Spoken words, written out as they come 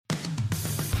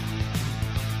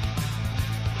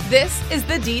This is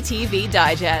the DTV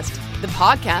Digest, the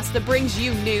podcast that brings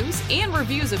you news and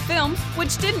reviews of films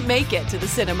which didn't make it to the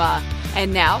cinema.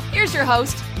 And now, here's your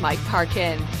host, Mike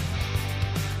Parkin.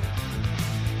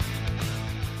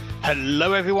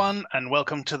 Hello everyone, and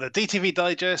welcome to the DTV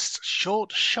Digest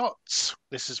Short Shots.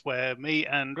 This is where me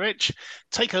and Rich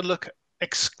take a look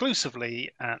exclusively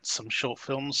at some short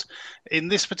films. In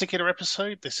this particular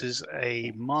episode, this is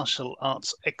a martial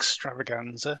arts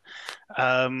extravaganza.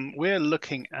 We're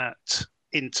looking at,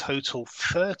 in total,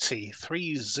 30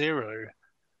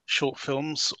 short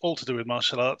films, all to do with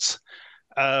martial arts.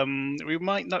 We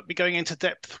might not be going into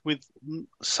depth with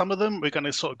some of them. We're going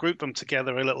to sort of group them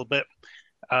together a little bit.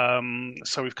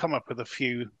 So we've come up with a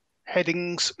few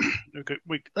headings. Excuse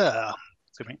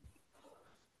me.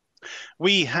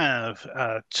 We have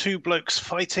Two Blokes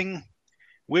Fighting,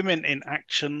 Women in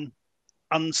Action,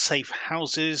 Unsafe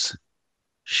Houses,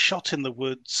 Shot in the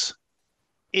Woods,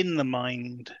 In the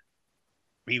Mind,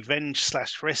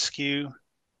 Revenge/Rescue,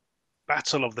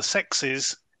 Battle of the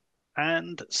Sexes,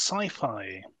 and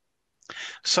Sci-Fi.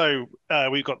 So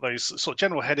we've got those sort of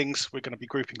general headings. We're going to be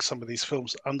grouping some of these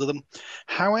films under them.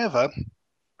 However,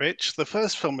 Rich, the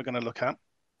first film we're going to look at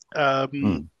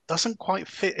doesn't quite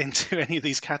fit into any of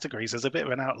these categories. There's a bit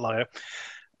of an outlier.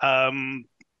 It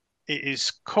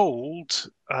is called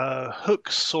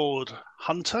Hook, Sword,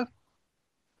 Hunter.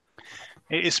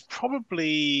 It is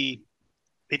probably...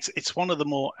 It's one of the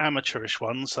more amateurish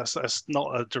ones. That's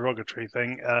not a derogatory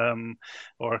thing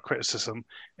or a criticism.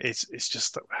 It's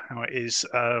just how it is.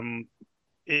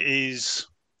 It is.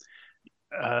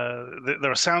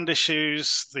 There are sound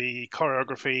issues. The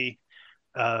choreography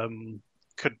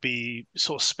could be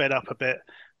sort of sped up a bit.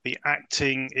 The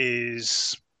acting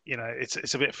is,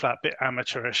 it's a bit flat, bit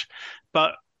amateurish,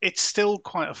 but it's still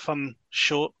quite a fun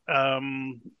short.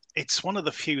 It's one of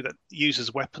the few that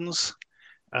uses weapons.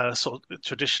 Sort of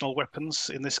traditional weapons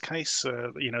in this case,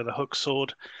 the hook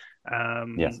sword,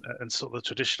 yes. And sort of the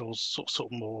traditional sort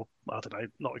of more, I don't know,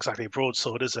 not exactly a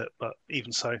broadsword, is it? But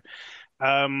even so.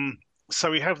 So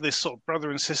we have this sort of brother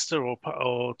and sister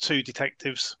or two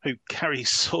detectives who carry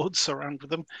swords around with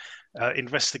them,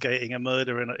 investigating a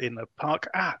murder in a park.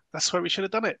 That's where we should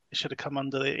have done it. It should have come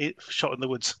under the Shot in the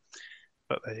Woods.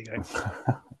 But there you go.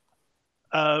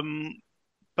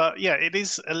 But yeah, it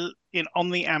is on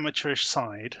the amateurish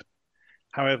side.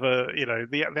 However,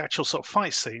 the actual sort of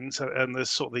fight scenes and the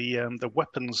sort of the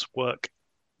weapons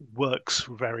works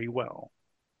very well.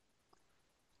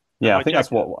 Yeah, I think that's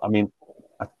what I mean.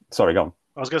 Sorry, go on.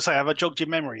 I was going to say, have I jogged your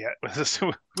memory yet?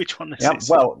 Which one this is?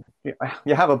 Well,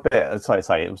 you have a bit. As I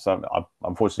say, it was,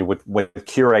 unfortunately, with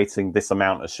curating this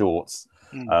amount of shorts,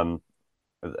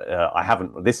 I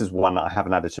haven't. This is one that I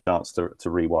haven't had a chance to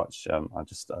rewatch.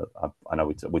 I know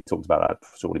we talked about that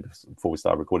shortly before we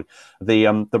started recording.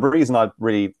 The reason I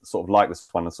really sort of like this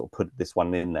one and sort of put this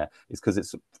one in there is because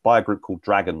it's by a group called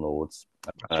Dragon Lords,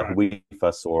 who we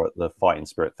first saw at the Fighting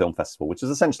Spirit Film Festival, which is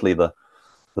essentially the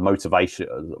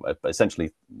motivation, essentially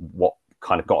what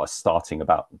kind of got us starting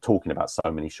about talking about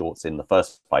so many shorts in the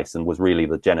first place, and was really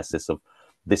the genesis of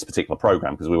this particular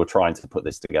program, because we were trying to put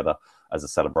this together as a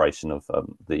celebration of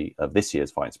this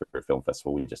year's Fighting Spirit Film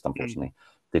Festival. We just unfortunately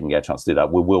didn't get a chance to do that.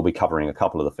 We will be covering a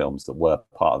couple of the films that were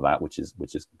part of that, which is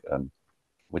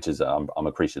I'm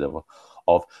appreciative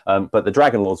of. But the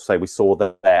Dragon Lords, say, we saw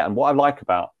there, and what I like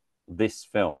about this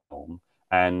film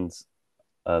and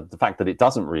the fact that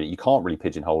you can't really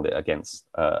pigeonhole it against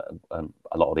a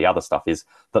lot of the other stuff, is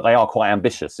that they are quite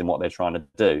ambitious in what they're trying to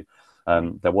do.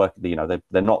 They're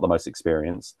not the most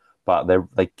experienced, but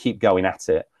they keep going at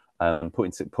it,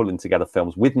 pulling together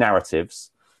films with narratives,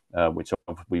 which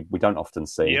we don't often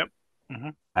see. Yep. Mm-hmm.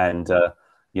 And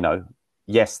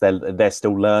yes, they're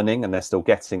still learning and they're still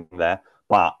getting there,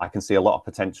 but I can see a lot of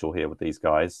potential here with these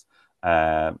guys.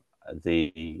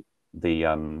 They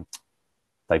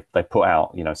put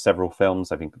out several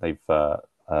films. I think they've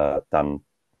done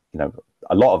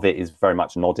a lot of it is very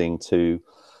much nodding to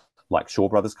like Shaw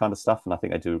Brothers kind of stuff, and I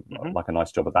think they do like a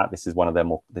nice job of that. This is one of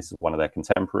their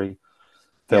contemporary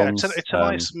films. Yeah, it's a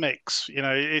nice mix.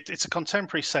 It's a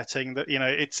contemporary setting that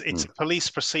it's a police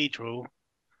procedural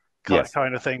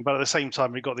kind of thing, but at the same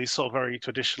time we've got these sort of very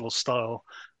traditional style,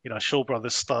 Shaw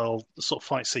Brothers style sort of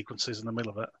fight sequences in the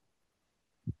middle of it.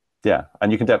 Yeah,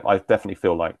 and you can I definitely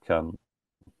feel like they're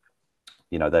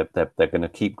going to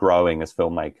keep growing as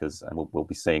filmmakers, and we'll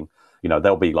be seeing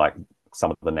they'll be like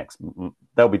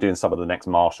they'll be doing some of the next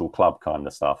Marshall Club kind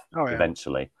of stuff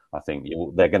eventually. I think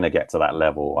they're going to get to that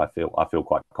level. I feel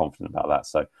quite confident about that.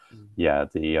 So yeah,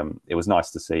 it was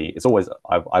nice to see. It's always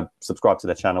I subscribe to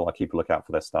their channel. I keep a lookout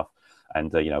for their stuff,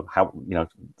 And how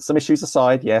some issues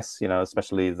aside, yes,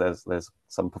 especially there's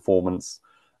some performance,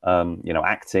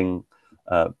 acting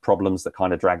problems that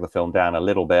kind of drag the film down a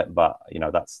little bit. But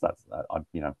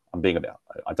I'm being a bit.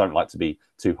 I don't like to be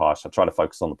too harsh. I try to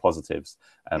focus on the positives,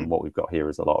 and what we've got here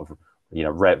is a lot of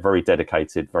very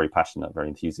dedicated, very passionate, very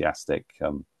enthusiastic,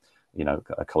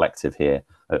 a collective here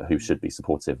who should be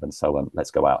supportive. And so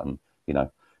let's go out and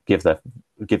give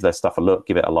their stuff a look,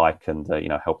 give it a like, and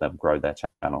help them grow their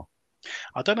channel.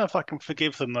 I don't know if I can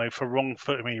forgive them though for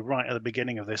wrong-footing me right at the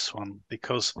beginning of this one,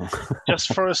 because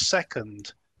just for a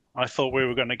second I thought we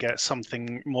were going to get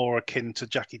something more akin to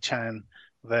Jackie Chan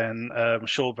than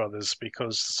Shaw Brothers,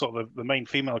 because sort of the main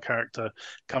female character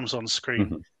comes on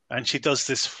screen and she does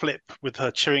this flip with her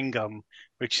chewing gum,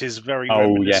 which is very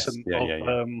reminiscent of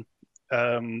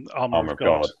Armor of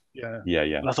God. Yeah.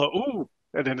 And I thought, ooh,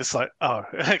 and then it's like, oh,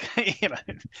 okay,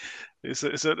 it's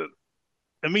an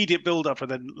immediate build up and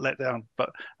then let down.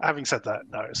 But having said that,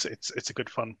 no, it's a good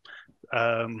fun.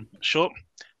 Short.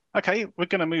 Okay, we're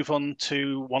going to move on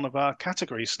to one of our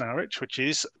categories now, Rich, which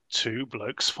is Two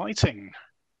Blokes Fighting.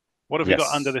 What have we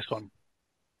got under this one?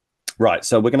 Right,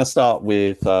 so we're going to start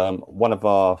with one of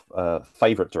our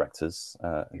favourite directors.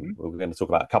 We're going to talk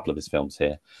about a couple of his films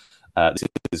here. This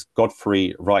is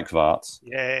Godfrey Reichwart.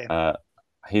 Yeah.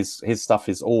 His stuff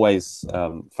is always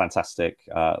fantastic.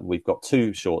 We've got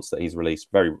two shorts that he's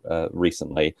released very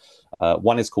recently.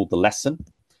 One is called The Lesson,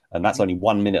 and that's only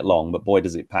 1 minute long, but boy,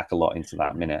 does it pack a lot into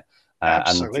that minute.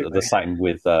 And the same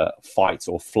with Fight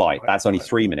or Flight. That's only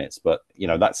 3 minutes, but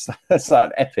that's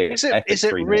an epic. Is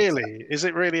it really? Is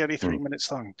it really only 3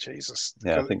 minutes long? Jesus.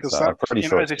 Yeah, I think so. I'm pretty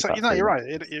sure. You're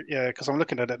right. Yeah, because I'm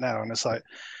looking at it now, and it's like,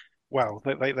 wow,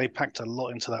 they packed a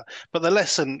lot into that. But The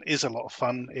Lesson is a lot of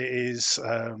fun. It is.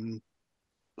 It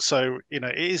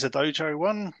is a dojo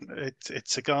one.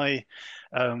 It's a guy,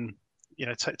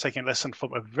 taking a lesson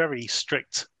from a very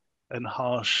strict and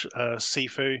harsh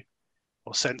sifu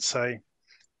or sensei.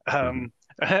 And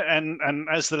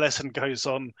as the lesson goes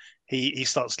on, he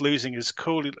starts losing his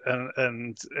cool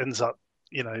and ends up,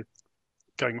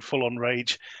 going full on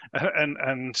rage.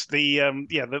 And the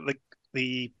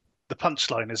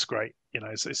punchline is great.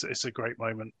 It's a great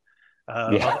moment.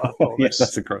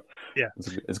 That's a great. Yeah,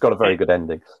 it's got a very good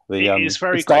ending. It's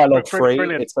very it's dialogue free.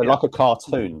 Brilliant. It's like a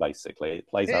cartoon, basically. It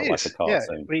plays out like a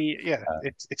cartoon.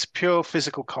 It's pure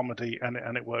physical comedy,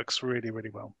 and it works really,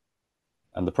 really well.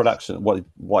 And the production,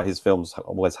 what his films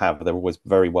always have, they're always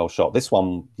very well shot. This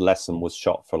one, Lesson, was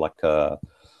shot for like a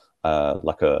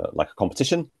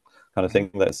competition kind of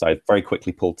thing. That's very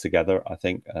quickly pulled together, I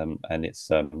think, and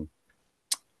it's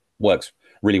works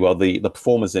really well. The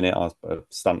performers in it are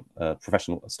stunt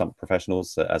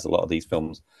professionals, as a lot of these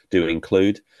films do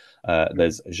include.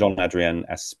 There's Jean-Adrien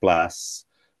Esplas,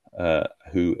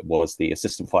 who was the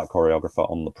assistant fight choreographer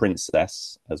on The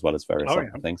Princess, as well as various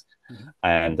other things.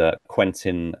 And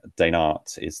Quentin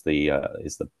Denart is the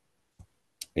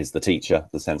teacher,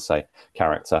 the sensei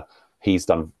character. He's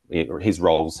done his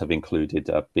roles have included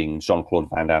being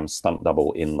Jean-Claude Van Damme's stunt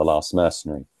double in The Last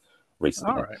Mercenary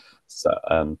recently. All right.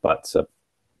 So,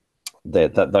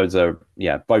 those are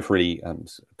both really a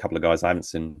couple of guys I haven't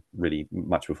seen really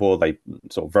much before. They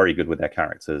sort of very good with their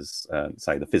characters.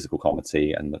 Say the physical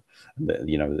comedy and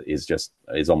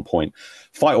is on point.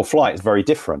 Fight or Flight is very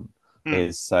different.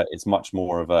 It's much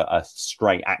more of a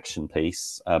straight action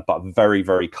piece, but very,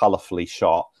 very colourfully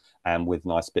shot and with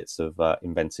nice bits of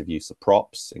inventive use of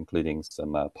props, including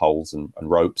some poles and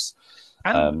ropes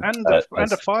and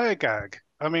a fire gag.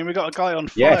 I mean, we got a guy on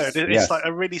fire. It's like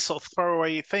a really sort of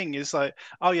throwaway thing. It's like,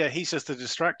 oh yeah, he's just a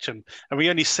distraction, and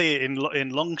we only see it in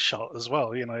long shot as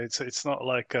well. It's not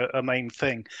like a main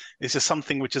thing. It's just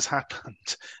something which has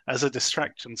happened as a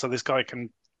distraction, so this guy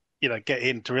can, get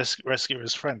in to rescue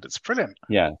his friend. It's brilliant.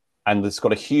 Yeah, and it's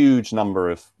got a huge number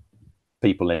of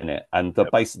people in it, and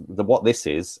what this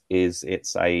is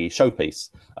it's a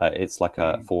showpiece. It's like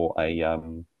for a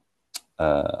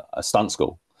stunt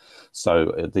school.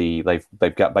 So they've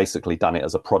basically done it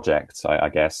as a project, I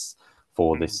guess,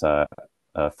 for this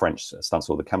French stunt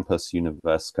school, the Campus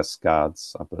Univers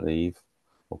Cascades, I believe,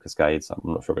 or Cascades.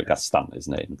 I'm not sure, but that's stunt,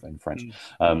 isn't it, in French?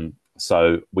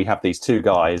 So we have these two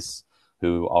guys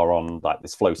who are on like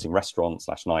this floating restaurant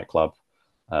 / nightclub.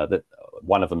 That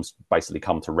one of them's basically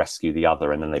come to rescue the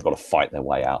other, and then they've got to fight their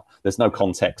way out. There's no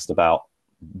context about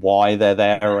why they're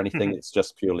there or anything. It's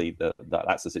just purely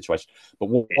that's the situation. But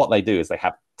what they do is they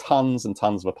have tons and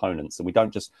tons of opponents, and we're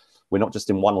not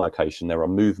just in one location. There are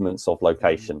movements of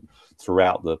location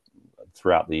throughout the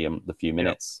few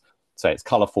minutes. So it's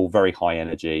colorful, very high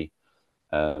energy.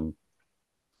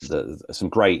 some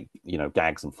great,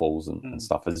 gags and falls and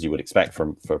stuff, as you would expect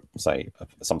for say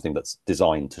something that's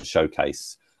designed to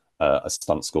showcase a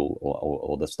stunt school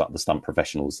or the stunt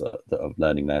professionals that are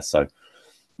learning there. So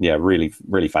yeah, really,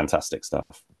 really fantastic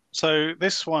stuff. So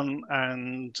this one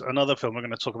and another film we're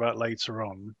going to talk about later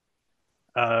on,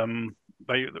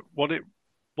 they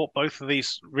what both of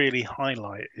these really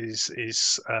highlight is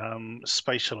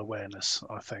spatial awareness,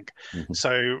 I think. Mm-hmm.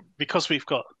 So because we've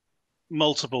got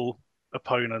multiple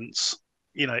opponents,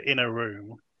 in a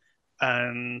room,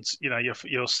 and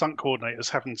your stunt coordinators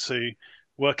having to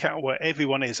work out where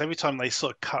everyone is every time they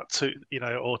sort of cut to,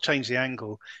 or change the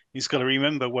angle. He's got to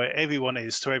remember where everyone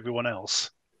is to everyone else,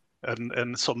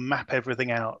 and sort of map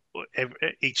everything out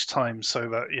each time, so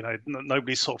that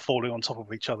nobody's sort of falling on top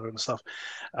of each other and stuff.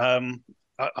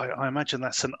 I imagine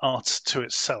that's an art to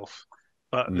itself,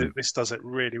 but this does it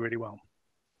really, really well.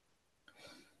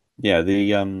 Yeah,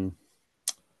 the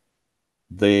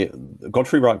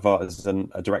Godfrey Reichwart is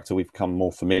a director we've become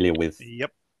more familiar with.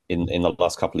 Yep. In the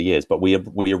last couple of years, but we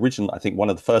originally, I think one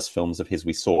of the first films of his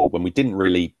we saw when we didn't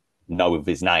really know of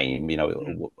his name,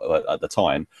 at the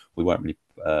time, we weren't really.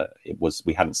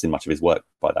 We hadn't seen much of his work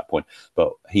by that point,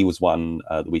 but he was one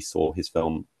that we saw his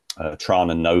film Tran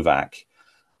and Novak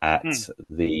at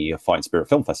the Fighting Spirit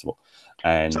Film Festival,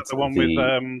 and is that the one with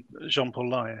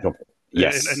Jean-Paul Lye?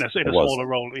 Yes, in a smaller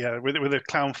role, yeah, with the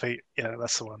clown feet. Yeah,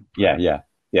 that's the one.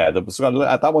 Yeah,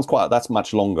 that one's that's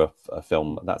much longer a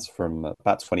film. That's from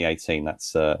about 2018.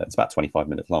 It's about 25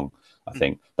 minutes long, I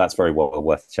think. That's very well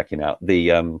worth checking out.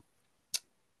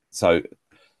 So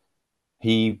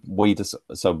we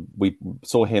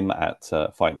saw him at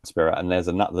Fighting Spirit, and there's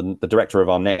another. The director of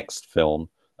our next film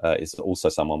is also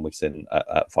someone we've seen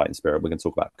at Fighting Spirit. We're going to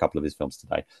talk about a couple of his films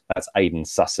today. That's Aidan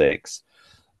Sussex.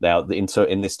 Now,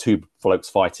 in this two blokes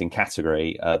fighting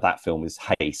category, that film is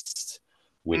Haste,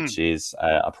 which is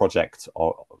a project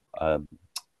from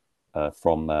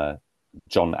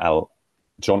John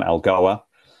Algoa,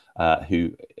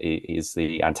 who is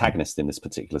the antagonist in this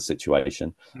particular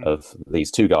situation of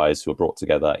these two guys who are brought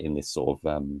together in this sort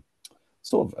of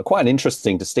quite an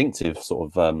interesting, distinctive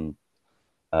sort of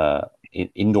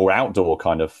indoor-outdoor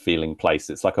kind of feeling place.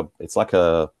 It's like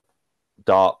a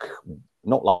dark,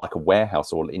 not like a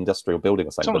warehouse or industrial building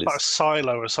or something. It's almost like a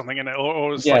silo or something, in it,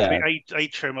 or it's like the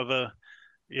atrium of a.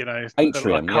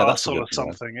 Atrium, a castle or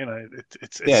something.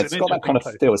 It's got that kind of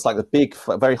feel. It's like the big,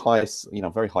 very high,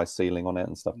 very high ceiling on it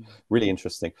and stuff. Really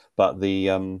interesting. But this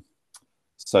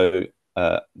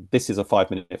is a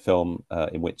 5-minute film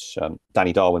in which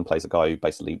Danny Darwin plays a guy who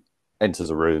basically enters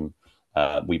a room.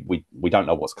 We don't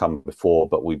know what's come before,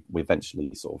 but we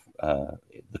eventually sort of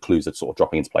the clues are sort of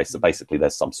dropping into place. So basically,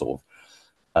 there's some sort of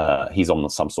he's on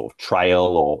some sort of trail,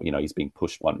 or he's being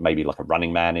pushed, maybe like a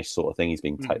Running Man-ish sort of thing. He's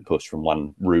being pushed from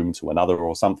one room to another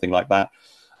or something like that,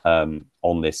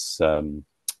 on this running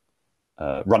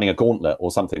a gauntlet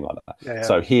or something like that. Yeah.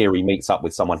 So here he meets up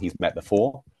with someone he's met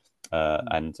before,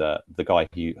 and the guy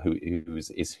who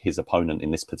is his opponent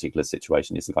in this particular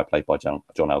situation is the guy played by John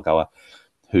Algoa,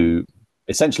 who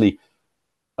essentially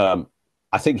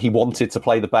I think he wanted to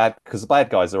play the bad, because the bad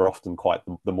guys are often quite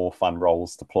the more fun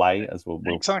roles to play, as we'll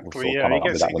exactly. We'll he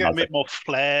gets a bit more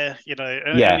flair,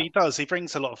 and he does. He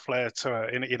brings a lot of flair to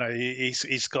it.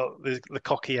 He's got the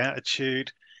cocky attitude.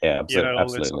 Yeah, absolutely. All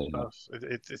this sort of stuff.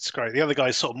 It's great. The other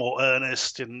guy's sort of more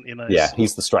earnest, and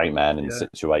he's the straight man in the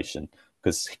situation,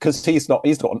 because he's got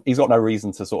no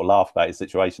reason to sort of laugh about his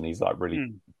situation. He's like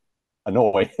really.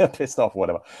 Annoyed, pissed off,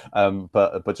 whatever.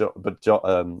 But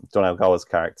John Algoa's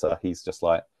character, he's just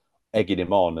like egging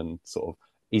him on, and sort of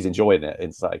he's enjoying it.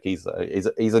 It's like he's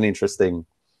an interesting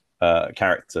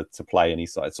character to play, and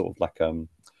he's like sort of like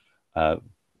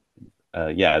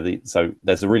so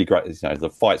there's a really great, the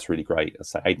fight's really great.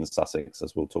 So Aidan Sussex,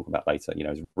 as we'll talk about later,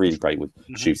 is really great with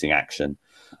shooting action.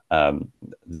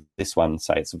 This one,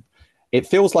 it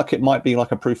feels like it might be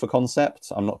like a proof of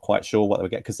concept. I'm not quite sure what we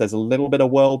get, because there's a little bit of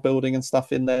world building and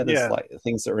stuff in there. There's like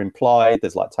things that are implied.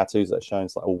 There's like tattoos that are showing.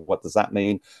 It's like, oh, what does that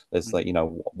mean? There's like,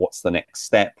 what's the next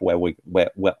step? What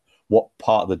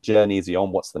part of the journey is he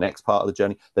on? What's the next part of the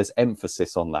journey? There's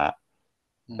emphasis on that.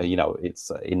 It's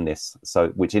in this, so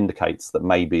which indicates that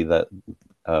maybe that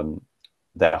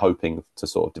they're hoping to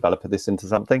sort of develop this into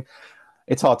something.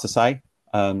 It's hard to say,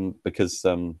 because.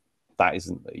 That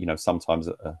isn't, sometimes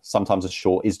a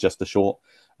short is just a short,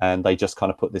 and they just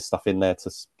kind of put this stuff in there to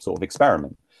sort of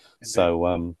experiment. Indeed.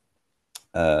 So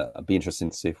it'd be interesting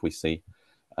to see if we see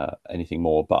anything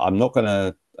more. But I'm not going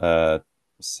to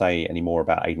say any more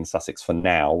about Aidan Sussex for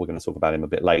now. We're going to talk about him a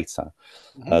bit later.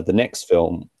 The next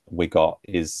film we got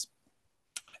is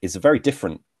a very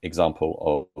different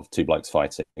example of two blokes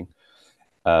fighting.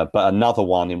 but another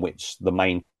one in which the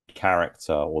main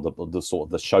character or the sort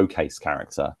of the showcase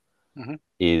character Mm-hmm.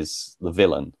 is the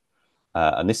villain.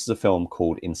 And this is a film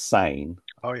called Insane,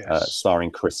 Oh yes.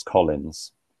 starring Chris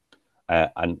Collins.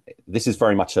 And this is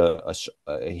very much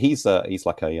he's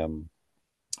like a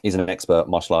he's an expert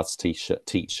martial arts teacher.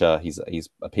 He's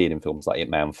appeared in films like Ip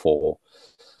Man 4,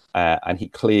 and he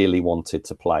clearly wanted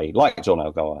to play like John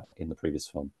Elgar in the previous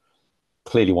film.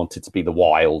 Clearly wanted to be the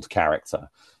wild character.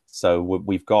 So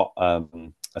we've got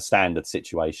a standard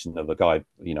situation of a guy,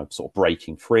 sort of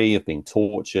breaking free, of being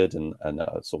tortured, and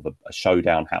sort of a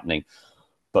showdown happening.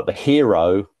 But the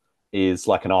hero is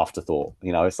like an afterthought.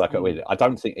 It's like I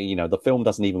don't think the film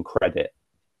doesn't even credit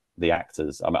the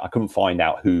actors. I mean, I couldn't find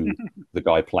out who the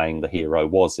guy playing the hero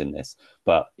was in this,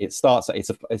 but it's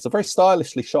a very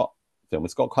stylishly shot film.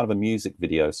 It's got kind of a music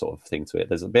video sort of thing to it.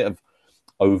 There's a bit of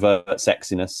overt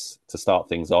sexiness to start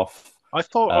things off. I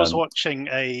thought I was watching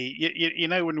when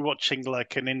you're watching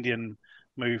like an Indian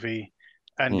movie,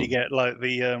 and you get like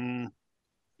the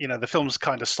the film's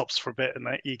kind of stops for a bit, and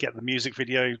you get the music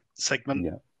video segment.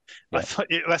 Yeah. I thought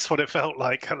that's what it felt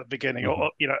like at the beginning, or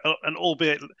and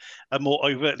albeit a more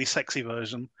overtly sexy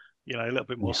version, a little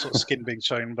bit more sort of skin being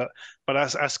shown, but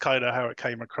that's kind of how it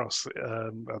came across at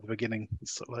the beginning.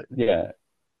 It's sort of like, yeah,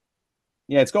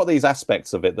 it's got these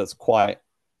aspects of it that's quite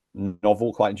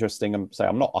novel, quite interesting.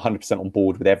 I'm not 100% on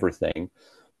board with everything,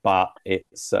 but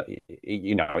it's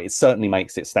it certainly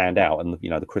makes it stand out. And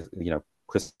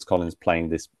Chris Collins playing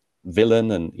this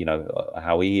villain, and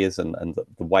how he is, and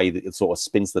the way that it sort of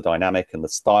spins the dynamic, and the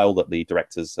style that the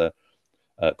directors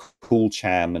Cool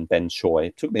Cham and Ben Choi.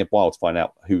 It took me a while to find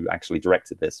out who actually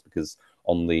directed this, because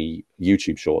on the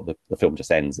YouTube short the film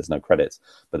just ends, there's no credits,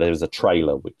 but there's a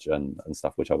trailer and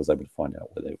stuff which I was able to find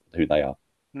out who they are.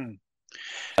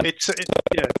 It's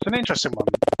an interesting one.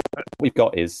 We've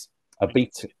got is a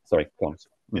beat. Sorry, go on.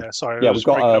 Yeah, sorry. Yeah, we've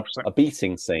got a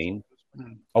beating scene.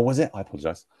 Oh, was it? I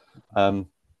apologize.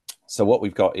 So what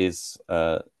we've got is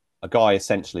a guy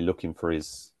essentially looking for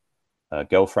his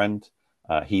girlfriend.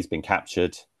 He's been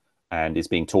captured and is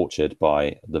being tortured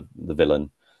by the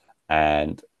villain,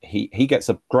 and he gets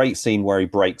a great scene where he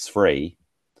breaks free,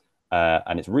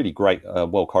 and it's really great,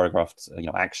 well choreographed,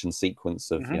 action sequence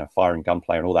of firing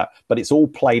gunplay and all that. But it's all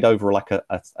played over like a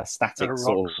static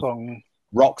sort of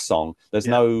rock song. There's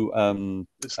no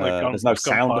sound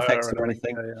effects or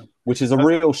anything, which is a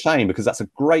real shame, because that's a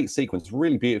great sequence,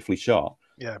 really beautifully shot.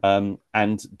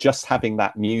 And just having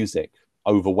that music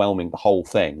overwhelming the whole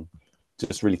thing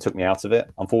just really took me out of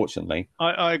it, unfortunately.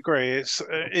 I agree. It's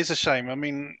a shame. I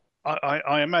mean,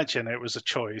 I imagine it was a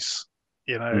choice.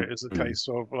 It's a case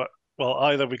of, well,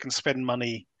 either we can spend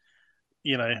money,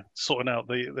 sorting out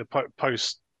the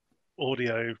post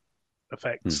audio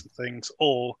effects and things,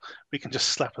 or we can just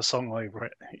slap a song over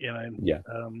it.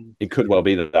 It could well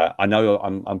be that. I know.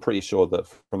 I'm pretty sure that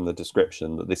from the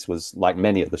description that this was, like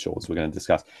many of the shorts we're going to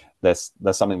discuss, there's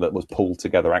something that was pulled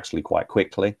together actually quite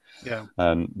quickly.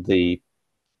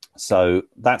 So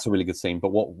that's a really good scene. But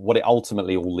what it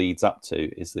ultimately all leads up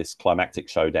to is this climactic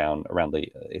showdown around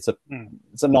it's a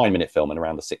 9-minute film, and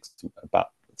around about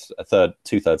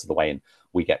 2/3 of the way in,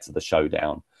 we get to the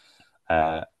showdown,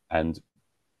 and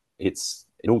it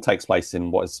all takes place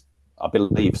in what is, I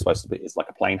believe, supposed to be, it's like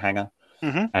a plane hangar,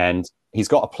 and he's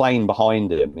got a plane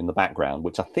behind him in the background,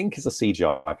 which I think is a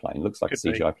CGI plane. Looks like a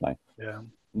CGI plane. Yeah.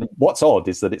 What's odd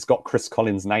is that it's got Chris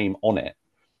Collins' name on it.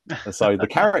 So the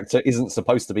character isn't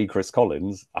supposed to be Chris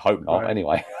Collins. I hope not,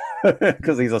 anyway,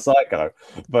 because he's a psycho.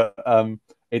 But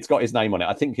it's got his name on it.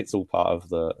 I think it's all part of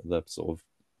the sort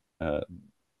of,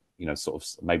 sort of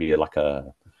maybe like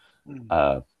a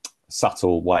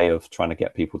subtle way of trying to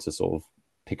get people to sort of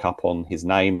pick up on his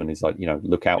name, and he's like,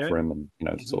 look out for him,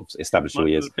 and sort of establish who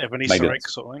he is. Maybe Easter egg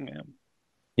sort of thing.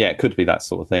 Yeah, it could be that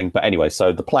sort of thing. But anyway,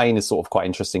 so the plane is sort of quite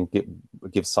interesting.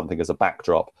 Gives something as a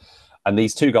backdrop. And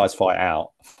these two guys fight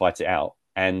it out.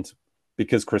 And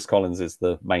because Chris Collins is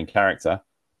the main character,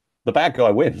 the bad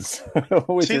guy wins.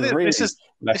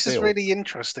 This is really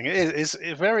interesting. It is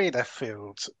very left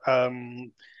field.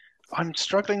 I'm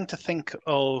struggling to think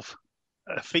of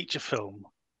a feature film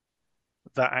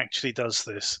that actually does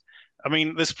this. I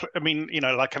mean,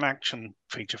 like an action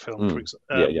feature film, for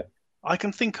example. I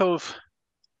can think of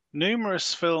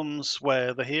numerous films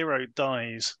where the hero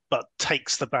dies but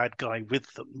takes the bad guy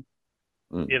with them.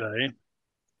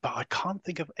 But I can't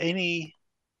think of any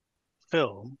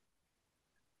film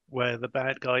where the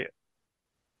bad guy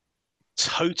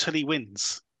totally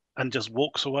wins and just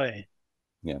walks away.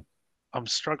 I'm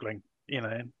struggling.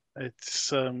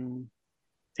 It's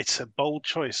a bold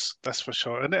choice, that's for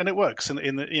sure, and it works.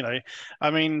 In the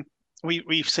I mean,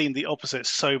 we've seen the opposite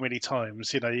so many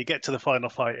times. You get to the final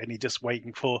fight and you're just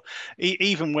waiting for,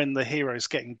 even when the hero's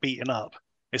getting beaten up,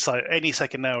 it's like any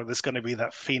second now there's going to be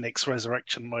that Phoenix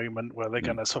resurrection moment where they're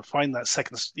going to sort of find that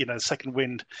second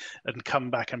wind and come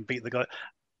back and beat the guy.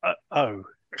 Oh,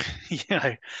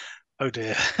 oh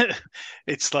dear.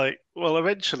 It's like, well,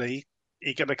 eventually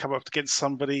you're going to come up against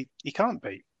somebody you can't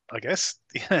beat, I guess.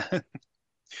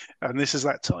 And this is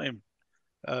that time.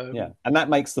 And that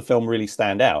makes the film really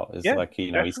stand out. It's like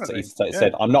he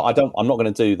said, I'm not going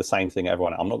to do the same thing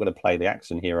everyone. I'm not going to play the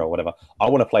action hero or whatever. I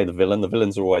want to play the villain. The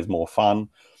villains are always more fun,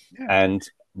 and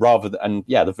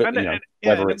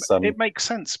it makes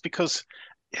sense because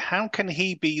how can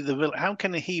he be the villain? How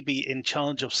can he be in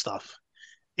charge of stuff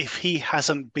if he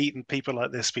hasn't beaten people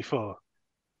like this before?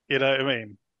 You know what I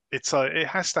mean? It's like it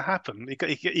has to happen.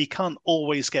 He can't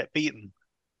always get beaten.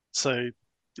 So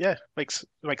yeah, makes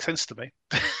sense to me.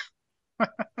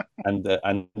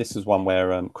 And this is one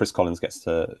where Chris Collins gets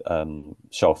to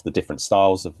show off the different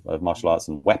styles of martial arts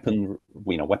and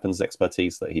weapons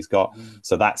expertise that he's got.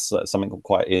 So that's something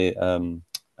quite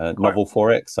novel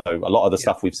for it. So a lot of the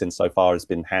stuff we've seen so far has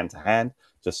been hand to hand,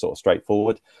 just sort of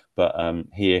straightforward. But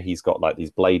here he's got like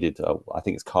these bladed, I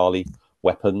think it's Kali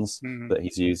weapons that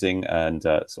he's using, and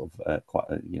there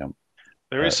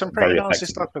is some pretty nasty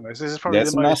stuff in this. This is probably the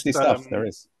most nasty stuff there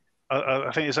is.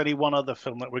 I think there's only one other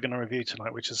film that we're going to review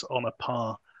tonight, which is on a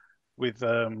par with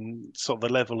sort of the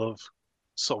level of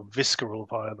sort of visceral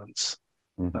violence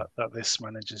that this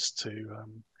manages to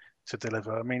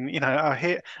deliver. I mean,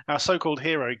 our so-called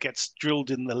hero gets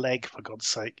drilled in the leg, for God's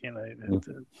sake.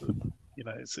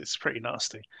 It's pretty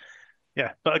nasty.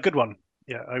 Yeah, but a good one.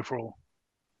 Yeah, overall.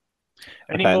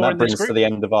 Any more that brings to the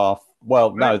end of our.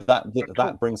 Well, no,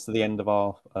 that brings to the end of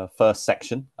our first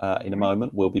section. In a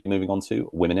moment, we'll be moving on to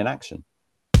Women in Action.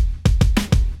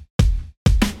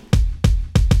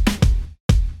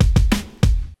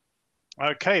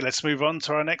 Okay, let's move on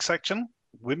to our next section,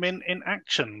 Women in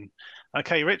Action.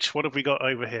 Okay, Rich, what have we got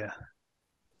over here?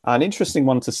 An interesting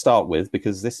one to start with,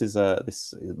 because this is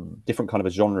this different kind of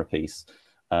a genre piece,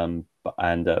 and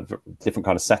different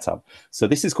kind of setup. So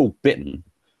this is called Bitten.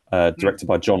 Directed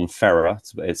by John Ferrer.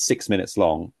 It's 6 minutes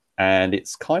long, and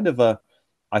it's kind of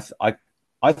I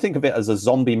think of it as a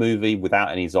zombie movie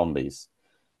without any zombies,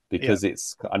 because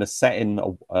it's kind of set in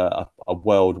a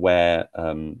world where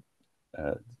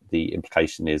the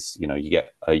implication is you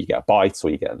get a bite,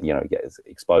 or you get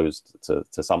exposed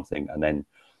to something, and then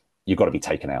you've got to be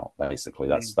taken out. Basically,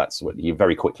 that's what you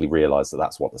very quickly realise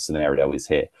that's what the scenario is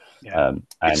here. Yeah.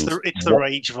 It's the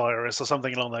rage virus or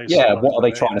something along those. Yeah, what are they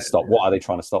trying to stop? What are they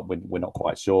trying to stop? We're not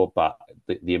quite sure, but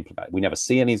we never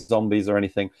see any zombies or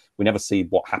anything. We never see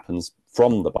what happens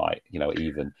from the bite.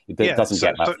 Even it doesn't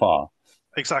get that far.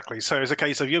 Exactly. So it's a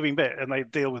case of you've been bit, and they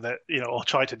deal with it, or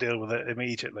try to deal with it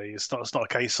immediately. It's not a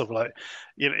case of like,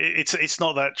 it's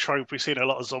not that trope we see in a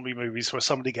lot of zombie movies where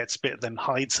somebody gets bit then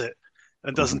hides it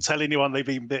and doesn't tell anyone they've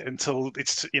been bit until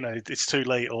it's too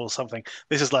late or something.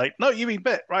 This is like, no, you've been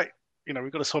bit, right?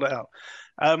 We've got to sort it out.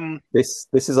 This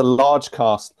is a large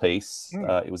cast piece.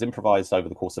 It was improvised over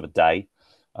the course of a day.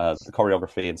 The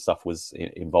choreography and stuff was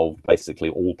involved basically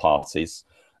all parties,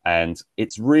 and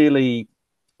it's really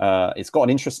it's got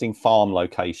an interesting farm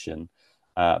location,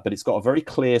 but it's got a very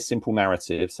clear, simple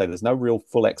narrative. So there's no real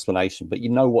full explanation, but you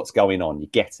know what's going on. You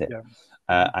get it. Yeah.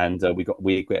 And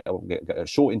we get a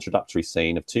short introductory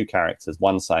scene of two characters,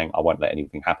 one saying, "I won't let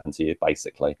anything happen to you,"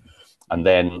 basically, and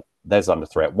then there's under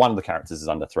threat. One of the characters is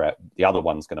under threat. The other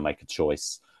one's going to make a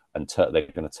choice, and they're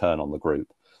going to turn on the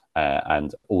group,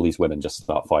 and all these women just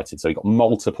start fighting. So you've got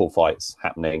multiple fights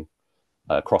happening,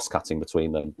 cross-cutting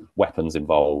between them, weapons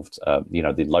involved.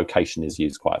 The location is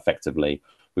used quite effectively.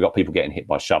 We've got people getting hit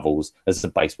by shovels. There's a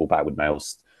baseball bat with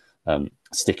nails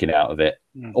sticking out of it.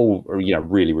 All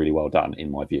really, really well done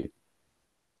in my view.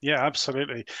 Yeah,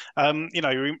 absolutely.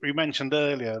 We mentioned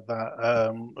earlier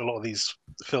that a lot of these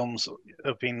films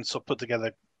have been sort of put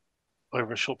together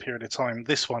over a short period of time.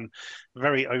 This one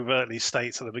very overtly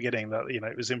states at the beginning that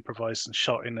it was improvised and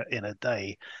shot in a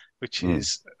day, which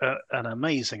is an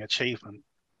amazing achievement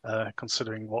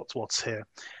considering what's here.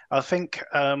 I think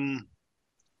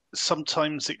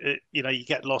sometimes you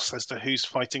get lost as to who's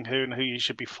fighting who and who you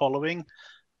should be following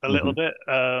a little bit.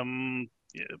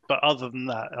 But other than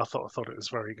that, I thought it was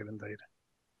very good indeed.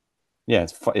 Yeah,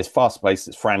 it's fast paced.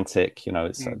 It's frantic.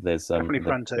 There's definitely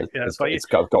frantic. It's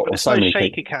got so many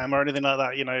shaky camera or anything like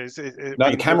that.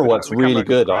 No, the camera works really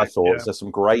good. I thought there's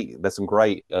some great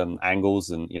angles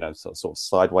and sort of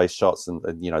sideways shots and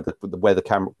where the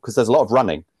camera, because there's a lot of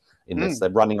running in this. They're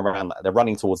running around. They're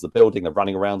running towards the building. They're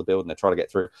running around the building. They're trying to get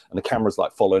through, and the camera's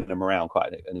like following them around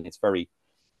and it's very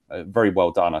very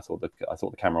well done. I thought the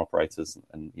camera operators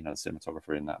and the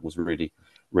cinematographer in that was really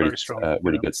strong,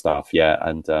 really good stuff. Yeah,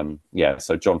 and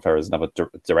so John Ferrer is another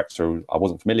director who I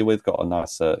wasn't familiar with. Got a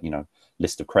nice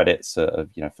list of credits of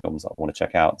films that I want to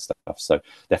check out and stuff. So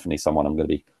definitely someone I'm going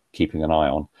to be keeping an eye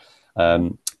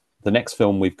on. The next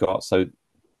film we've got, so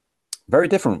very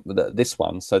different this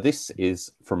one. So this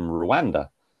is from Rwanda.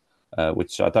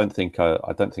 Which I don't think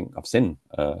I've seen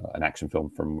an action film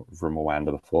from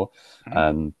Rwanda before.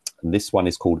 This one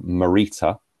is called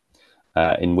Marita,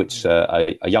 in which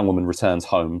a young woman returns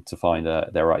home to find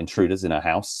there are intruders in her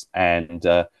house, and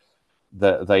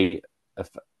they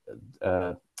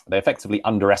effectively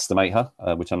underestimate her,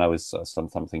 which I know is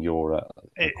something you're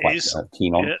quite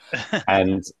keen on. Yeah.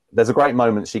 And there's a great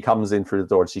moment. She comes in through the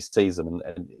door and she sees them,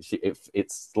 and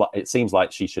it seems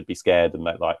like she should be scared and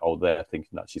like, oh, they're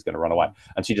thinking that she's going to run away,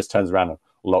 and she just turns around and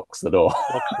locks the door.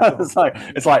 It's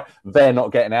like they're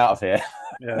not getting out of here,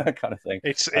 kind of thing.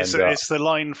 It's the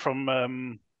line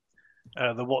from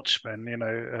the Watchmen,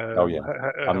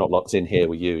 I'm not locked in here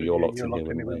with you. You're locked in here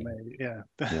with me. Yeah.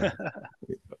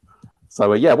 So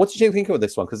what did you think of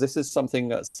this one? Because this is something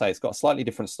that it's got a slightly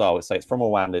different style. It's from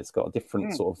Rwanda. It's got a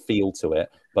different sort of feel to it,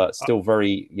 but still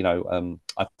very,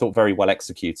 I thought very well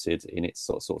executed in its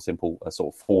sort of simple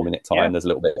sort of 4-minute time. Yeah. There's a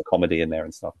little bit of comedy in there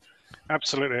and stuff.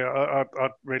 Absolutely, I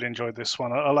really enjoyed this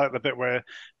one. I like the bit where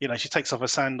she takes off her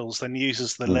sandals, then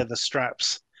uses the leather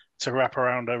straps to wrap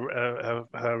around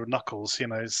her knuckles. It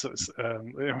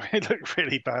looked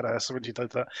really badass when she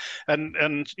did that,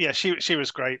 and yeah, she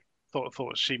was great.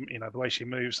 Thought she, the way she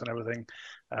moves and everything,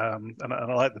 and I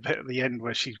like the bit at the end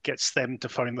where she gets them to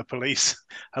phone the police.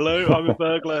 Hello, I'm a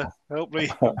burglar. Help me.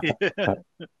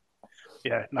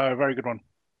 Yeah, no, a very good one.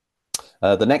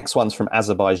 The next one's from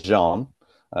Azerbaijan.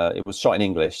 It was shot in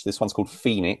English. This one's called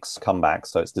Phoenix Comeback,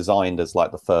 so it's designed as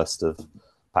like the first of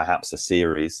perhaps a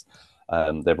series.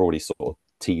 They're already sort of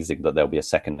teasing that there'll be a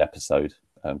second episode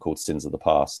called Sins of the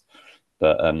Past.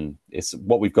 But it's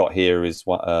what we've got here is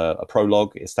a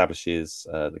prologue. It establishes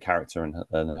the character and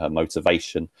her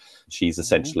motivation. She's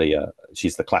essentially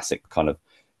she's the classic kind of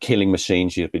killing machine.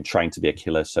 She has been trained to be a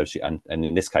killer. So and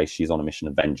in this case, she's on a mission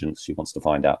of vengeance. She wants to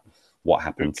find out what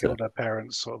happened to her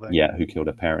parents, sort of thing. Yeah, who killed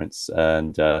her parents.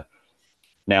 And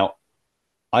now,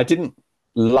 I didn't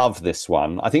love this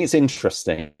one. I think it's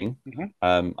interesting.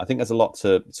 I think there's a lot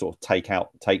to sort of take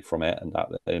from it,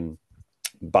 and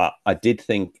but I did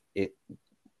think it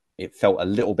felt a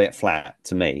little bit flat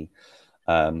to me.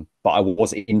 But I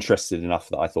was interested enough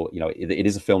that I thought, it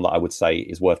is a film that I would say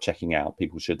is worth checking out.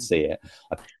 People should see it.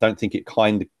 I don't think it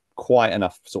quite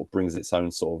enough sort of brings its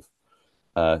own sort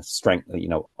of strength,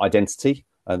 identity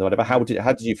and whatever. How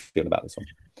did you feel about this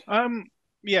one?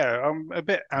 Yeah, I'm a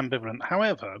bit ambivalent.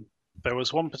 However, there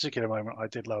was one particular moment I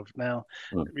did love. Now,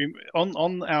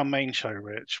 on our main show,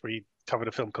 Rich, we covered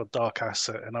a film called Dark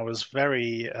Asset, and I was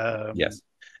very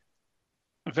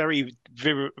very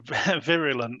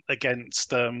virulent against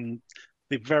the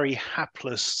very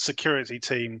hapless security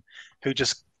team who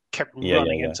just kept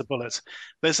running into bullets.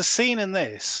 There's a scene in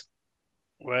this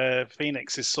where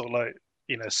Phoenix is sort of like,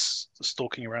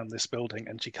 stalking around this building,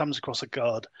 and she comes across a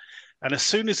guard, and as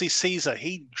soon as he sees her,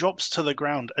 he drops to the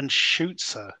ground and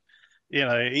shoots her.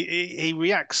 He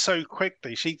reacts so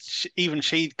quickly. She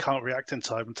can't react in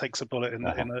time and takes a bullet in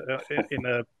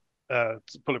a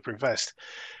bulletproof vest,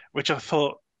 which I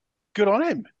thought, good on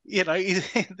him.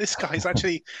 This guy's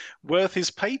actually worth his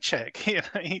paycheck.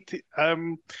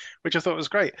 Which I thought was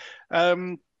great.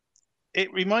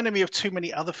 It reminded me of too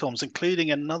many other films,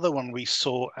 including another one we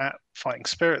saw at Fighting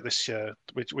Spirit this year,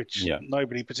 which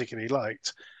nobody particularly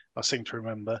liked. I seem to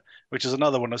remember, which is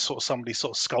another one of somebody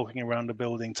skulking around a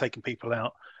building, taking people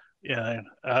out. It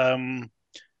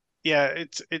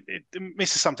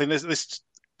misses something.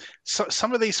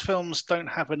 Some of these films don't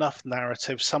have enough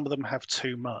narrative. Some of them have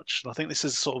too much. I think this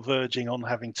is sort of verging on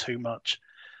having too much,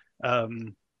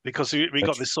 because we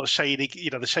got this sort of shady,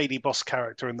 the shady boss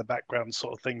character in the background,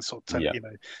 sort of thing,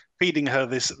 feeding her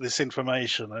this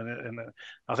information, and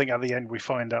I think at the end we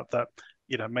find out that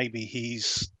maybe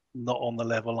he's not on the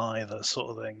level either, sort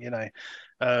of thing.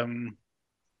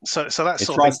 So that's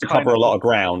it tries to cover a lot of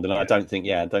ground, and I don't think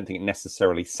it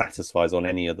necessarily satisfies on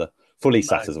any of the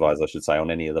satisfies, I should say, on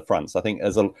any of the fronts. I think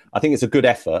it's a good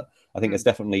effort. I think there's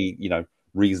definitely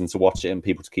reason to watch it and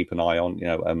people to keep an eye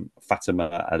on.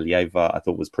 Fatima Alieva I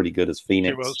thought was pretty good as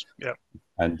Phoenix. She was, yeah.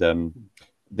 And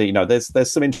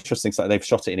there's some interesting stuff. They've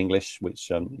shot it in English, which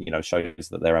shows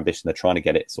that their ambition. They're trying to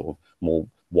get it sort of more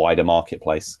wider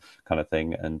marketplace kind of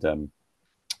thing, and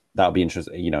that would be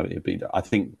interesting. I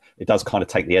think it does kind of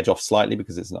take the edge off slightly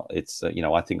because it's not. It's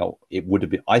I think it would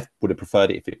have been. I would have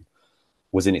preferred it if it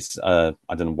was in its I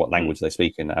don't know what language they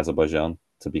speak in Azerbaijan,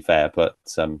 to be fair, but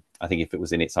I think if it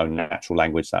was in its own natural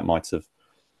language, that might have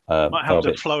might help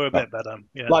it flow a bit better.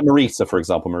 Yeah, like Marita, for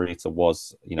example. Marita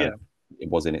was, yeah. it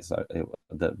was in its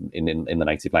in the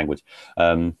native language.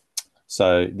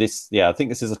 So this, I think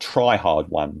this is a try hard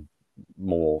one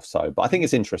more so, but I think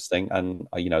it's interesting, and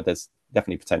there's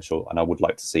definitely potential, and I would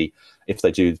like to see if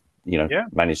they do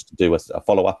manage to do a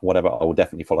follow up or whatever. I will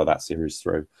definitely follow that series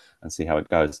through and see how it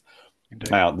goes.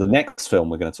 Indeed. Now, the next film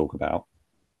we're going to talk about,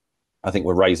 I think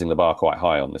we're raising the bar quite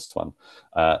high on this one.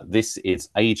 This is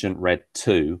Agent Red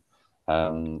 2,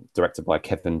 directed by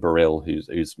Kevin Burrell,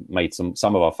 who's made some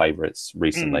of our favorites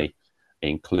recently,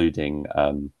 including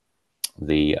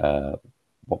the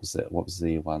what was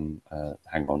the one?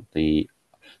 Hang on, the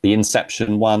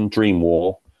Inception one, Dream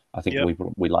War. I think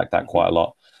we like that quite a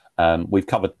lot. We've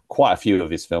covered quite a few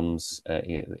of his films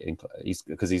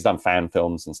because he's done fan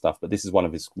films and stuff, but this is one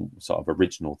of his sort of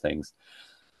original things.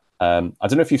 I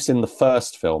don't know if you've seen the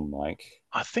first film, Mike.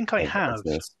 I think I have.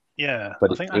 Yeah,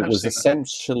 but it was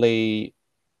essentially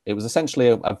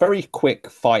a very quick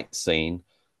fight scene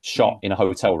shot in a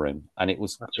hotel room, and it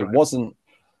wasn't.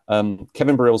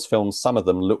 Kevin Burrell's films, some of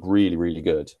them look really, really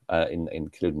good,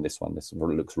 including this one. This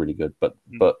one looks really good, but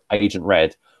Agent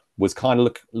Red was kind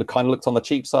of looked on the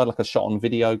cheap side, like a shot on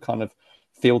video kind of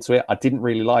feel to it. I didn't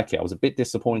really like it. I was a bit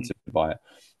disappointed by it.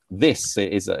 This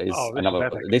is another.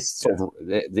 This sort of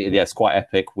it's quite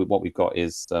epic. What we've got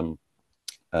is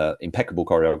impeccable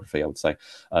choreography, I would say.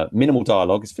 Minimal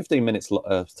dialogue. It's 15 minutes.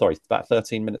 About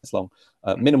 13 minutes long.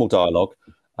 Minimal dialogue,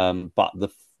 but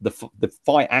the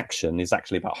fight action is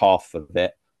actually about half of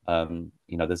it.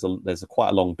 There's quite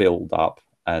a long build up,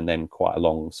 and then quite a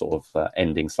long sort of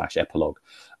ending / epilogue,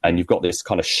 and you've got this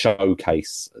kind of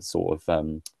showcase sort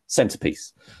of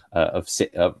centerpiece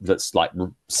that's like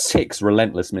 6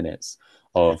 relentless minutes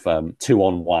of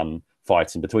 2-on-1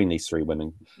 fighting between these 3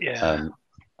 women. Yeah.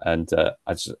 And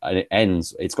it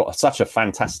ends. It's got such a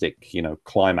fantastic,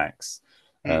 climax.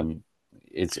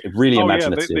 It's really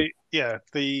imaginative.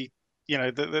 The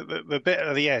bit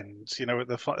at the end, with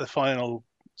the final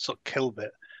sort of kill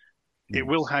bit, it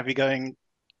will have you going,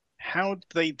 how did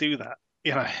they do that?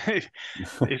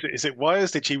 Is it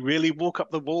wires? Did she really walk up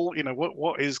the wall?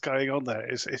 What is going on there?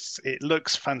 It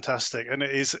looks fantastic, and it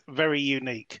is very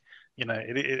unique.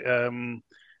 It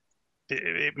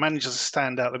manages to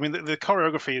stand out. I mean, the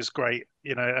choreography is great.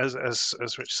 As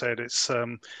Rich said, it's a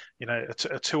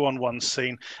 2-on-1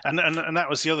 scene, and that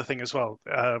was the other thing as well.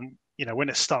 When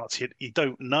it starts, you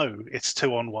don't know it's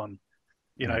 2-on-1.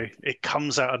 It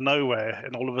comes out of nowhere,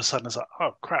 and all of a sudden it's like,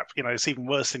 oh crap! It's even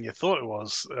worse than you thought it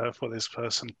was for this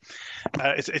person.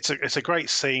 It's a great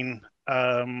scene.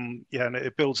 And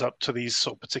it builds up to these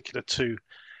sort of particular 2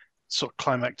 sort of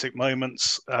climactic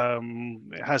moments.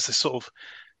 It has this sort of,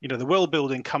 the world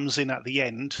building comes in at the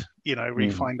end. We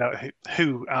find out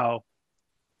who our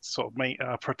sort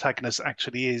of protagonist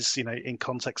actually is. In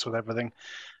context with everything,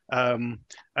 and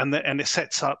it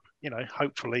sets up,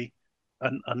 hopefully,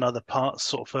 another part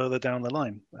sort of further down the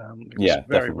line. Very, definitely.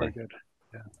 Very good.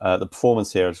 Yeah. The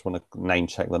performance here, I just want to name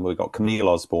check them. We've got Camille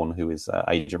Osborne, who is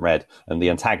Agent Red, and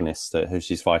the antagonist who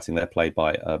she's fighting, they're played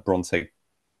by Bronte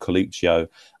Coluccio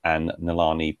and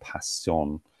Nilani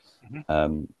Passion.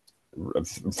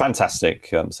 Fantastic.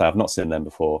 So I've not seen them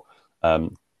before.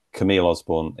 Camille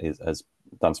Osborne has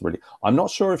done some really. I'm not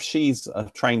sure if she's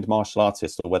a trained martial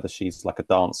artist or whether she's like a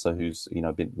dancer who's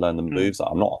been learned the moves.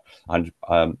 I'm not.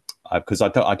 Because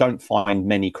I don't find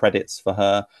many credits for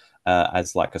her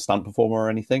as like a stunt performer or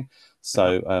anything.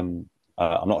 So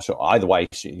I'm not sure. Either way,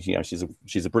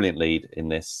 she's a brilliant lead in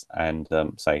this, and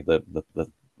say the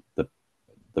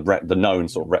known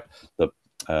sort of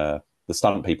the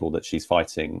stunt people that she's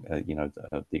fighting,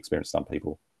 the experienced stunt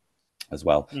people as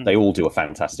well. They all do a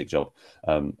fantastic job,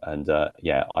 and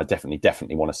I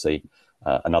definitely want to see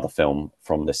another film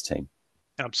from this team.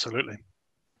 Absolutely.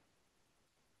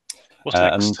 What's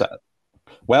next?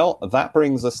 That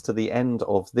brings us to the end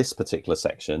of this particular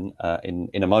section.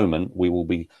 In a moment, we will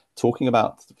be talking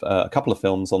about a couple of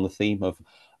films on the theme of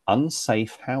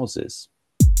unsafe houses.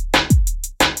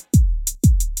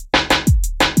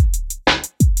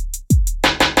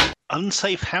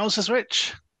 Unsafe houses,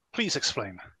 Rich? Please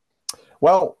explain.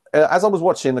 Well, as I was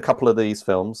watching a couple of these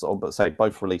films,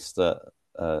 both released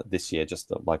this year,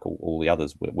 just like all the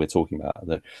others we're talking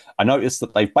about, I noticed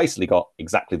that they've basically got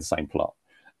exactly the same plot.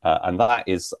 And that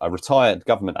is a retired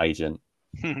government agent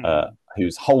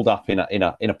who's holed up in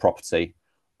a property,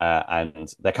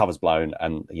 and their cover's blown,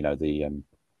 and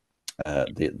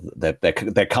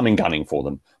they're coming gunning for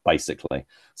them basically.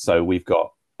 So we've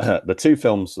got the 2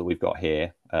 films that we've got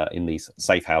here, in these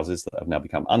safe houses that have now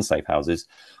become unsafe houses.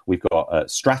 We've got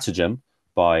Stratagem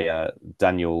by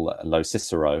Daniel Lo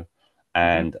Cicero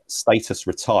and Status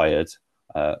Retired,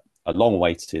 a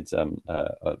long-awaited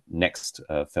next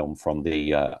film from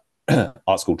the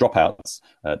Art School Dropouts,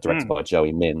 directed by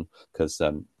Joey Min, because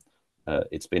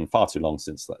it's been far too long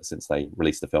since they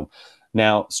released the film.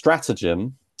 Now,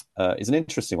 Stratagem is an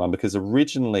interesting one because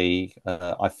originally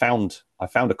I found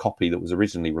a copy that was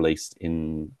originally released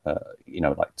in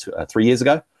 3 years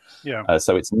ago. Yeah.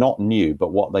 So it's not new,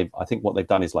 but I think what they've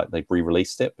done is like they've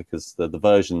re-released it, because the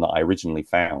version that I originally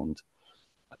found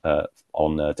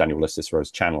on Daniel Lo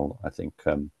Cicero's channel, I think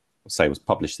was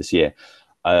published this year.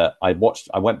 I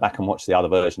went back and watched the other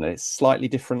version, and it's slightly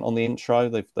different on the intro.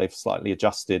 They've slightly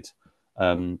adjusted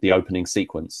the opening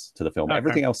sequence to the film. Okay.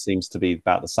 Everything else seems to be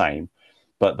about the same,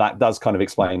 but that does kind of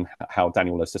explain how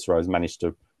Daniel Lo Cicero has managed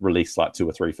to release like 2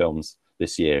 or 3 films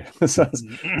this year. So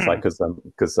it's like because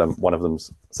one of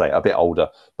them's, say, a bit older,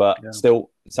 but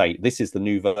still, say, this is the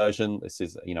new version. This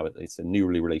is, it's a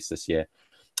newly released this year.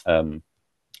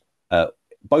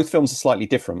 Both films are slightly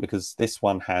different because this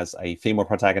one has a female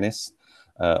protagonist,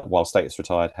 while Status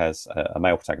Retired has a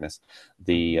male protagonist.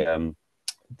 The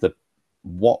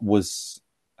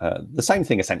same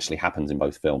thing essentially happens in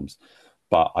both films,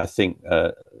 but I think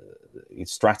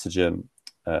Stratagem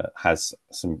has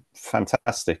some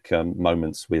fantastic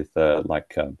moments with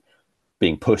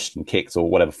being pushed and kicked or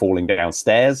whatever, falling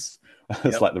downstairs.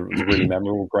 It's like the really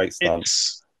memorable, great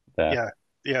stunts there.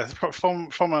 Yeah.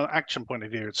 From an action point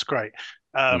of view, it's great.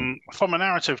 From a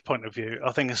narrative point of view,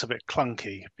 I think it's a bit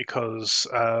clunky because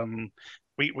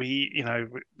we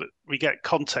get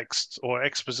context or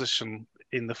exposition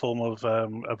in the form of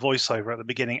a voiceover at the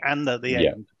beginning and at the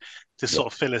end to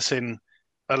sort of fill us in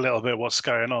a little bit what's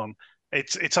going on.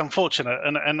 It's unfortunate,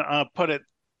 and I put it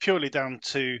purely down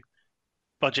to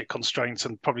budget constraints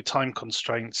and probably time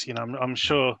constraints. I'm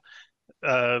sure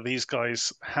these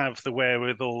guys have the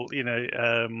wherewithal,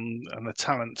 and the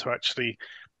talent to actually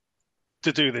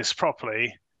to do this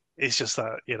properly. It's just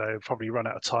that probably run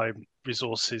out of time,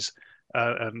 resources,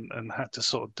 and had to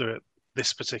sort of do it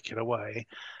this particular way.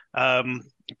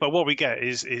 But what we get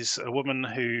is a woman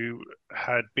who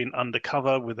had been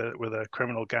undercover with a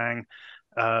criminal gang,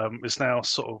 is now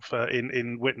sort of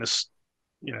in witness,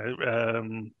 what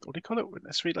do you call it?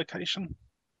 Witness relocation?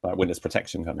 Like witness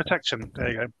protection. Protection.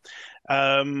 There you go.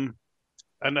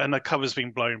 And the cover's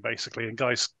been blown basically, and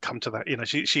guys come to that.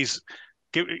 She's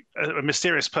a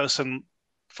mysterious person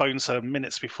phones her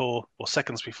minutes before or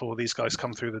seconds before these guys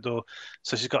come through the door,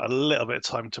 so she's got a little bit of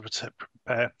time to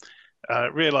prepare.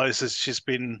 Realizes she's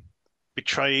been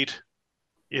betrayed,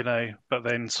 but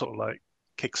then sort of like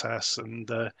kicks ass, and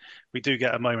we do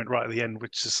get a moment right at the end,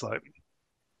 which is like,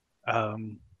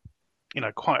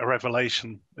 quite a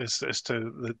revelation as to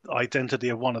the identity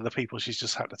of one of the people she's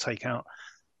just had to take out,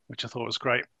 which I thought was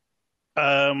great.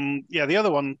 The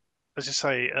other one, as you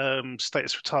say,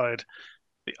 Status Retired,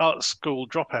 the Art School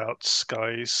Dropouts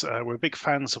guys, were big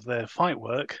fans of their fight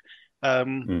work.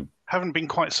 Haven't been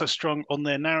quite so strong on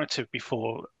their narrative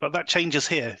before, but that changes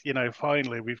here.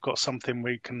 Finally we've got something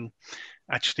we can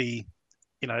actually,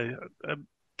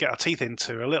 get our teeth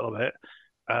into a little bit,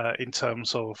 in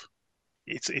terms of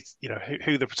it's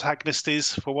who the protagonist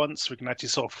is. For once, we can actually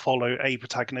sort of follow a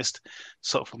protagonist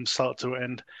sort of from start to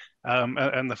end,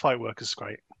 and the fight work is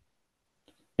great.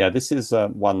 Yeah, this is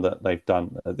one that they've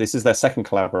done. This is their second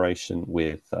collaboration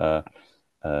with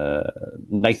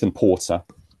Nathan Porter.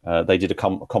 They did a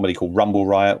comedy called Rumble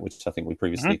Riot, which I think we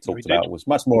previously talked about. Was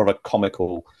much more of a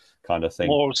comical kind of thing,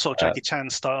 more sort of Jackie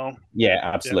Chan style. Yeah,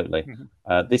 absolutely.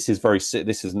 Yeah. This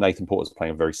is Nathan Porter's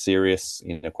playing a very serious,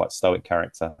 quite stoic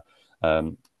character.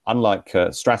 Unlike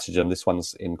Stratagem, this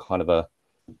one's in kind of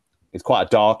it's quite a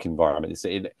dark environment.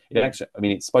 It actually,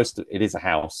 it is a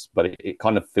house, but it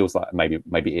kind of feels like maybe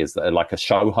it is like a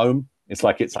show home. It's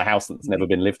like it's a house that's never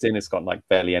been lived in. It's got like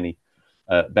barely any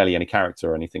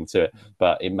character or anything to it,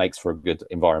 but it makes for a good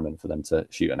environment for them to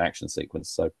shoot an action sequence.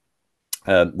 So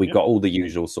we've got all the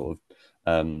usual sort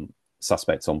of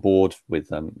suspects on board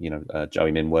with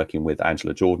Joey Min working with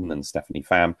Angela Jordan and Stephanie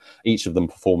Pham, each of them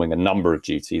performing a number of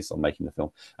duties on making the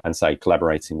film, and say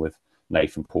collaborating with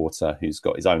Nathan Porter, who's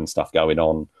got his own stuff going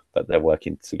on, but they're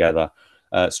working together.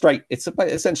 It's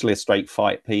essentially a straight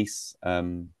fight piece,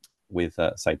 with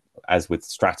as with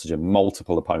Stratagem,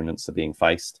 multiple opponents are being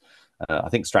faced. I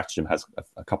think Stratagem has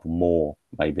a couple more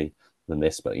maybe than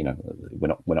this, but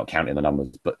we're not counting the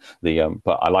numbers. But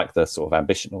but I like the sort of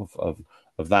ambition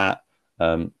of that.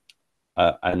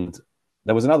 And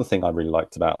there was another thing I really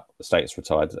liked about Status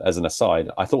Retired. As an aside,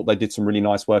 I thought they did some really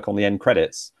nice work on the end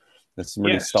credits. There's some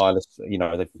really Yes. stylish,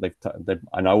 they've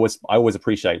and I always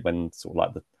appreciate when sort of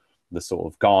like the sort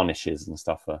of garnishes and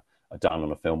stuff are done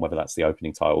on a film, whether that's the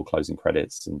opening title, closing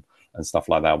credits, and stuff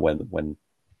like that. When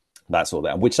that sort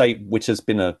of thing, which has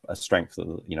been a strength.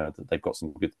 That they've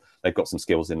got some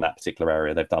skills in that particular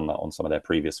area. They've done that on some of their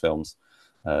previous films.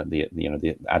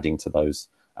 The adding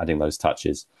those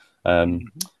touches.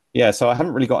 Yeah, so I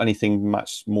haven't really got anything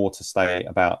much more to say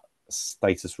about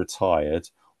Status Retired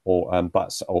or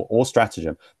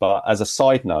Stratagem. But as a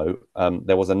side note,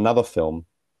 there was another film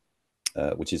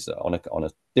which is on a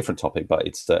different topic, but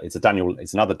it's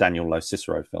another Daniel Lo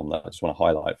Cicero film that I just want to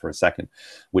highlight for a second,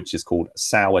 which is called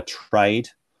Sour Trade.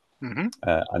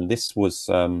 And this was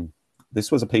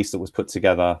a piece that was put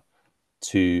together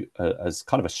as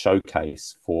kind of a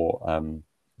showcase for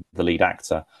the lead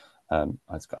actor. I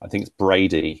think it's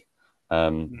Brady.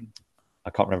 I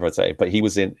can't remember what to say, but he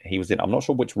was in. I'm not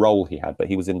sure which role he had, but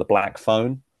he was in The Black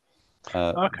Phone.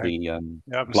 Okay. The I haven't seen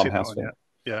that Blumhouse one film.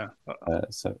 yet.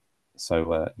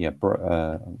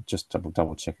 Just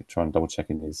double check it. Try and double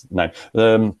checking his name.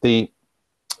 I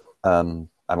can't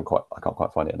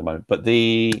quite find it at the moment. But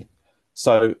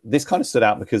so this kind of stood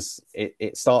out because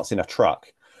it starts in a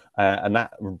truck. And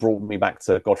that brought me back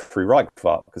to Godfrey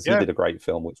Reichert, because he did a great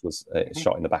film which was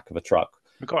shot in the back of a truck.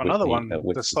 We've got another one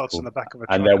that starts in the back of a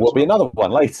truck. And there will be another one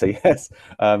later, yes,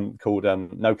 called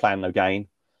No Plan, No Gain,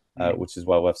 which is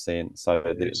well worth seeing. So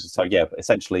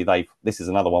essentially this is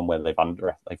another one where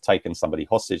they've taken somebody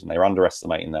hostage and they're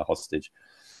underestimating their hostage,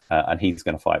 and he's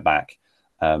going to fight back.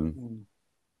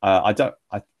 I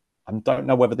don't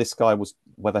know whether this guy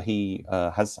whether he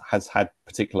has had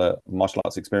particular martial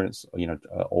arts experience,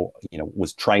 or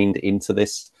was trained into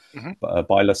this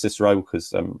by Lo Cicero,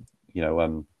 because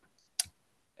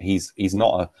he's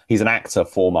an actor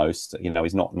foremost.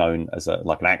 He's not known as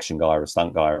an action guy or a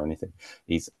stunt guy or anything.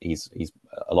 He's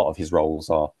a lot of his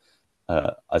roles are,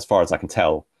 as far as I can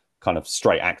tell, kind of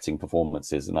straight acting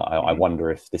performances, and I wonder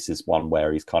if this is one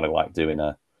where he's kind of like doing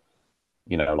a,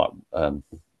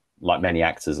 like many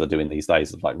actors are doing these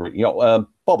days, of Bob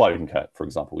Odenkirk, for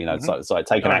example. So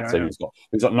take an actor who's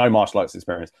got no martial arts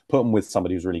experience, put them with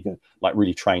somebody who's really good,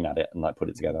 really train at it, and put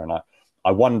it together. And I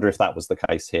wonder if that was the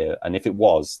case here, and if it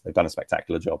was, they've done a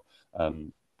spectacular job.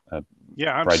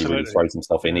 Brady really throws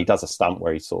himself in. He does a stunt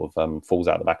where he sort of falls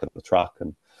out the back of the truck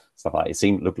and stuff like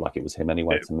that. Looked like it was him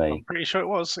anyway to me. I'm pretty sure it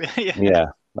was.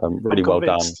 Really well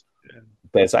done.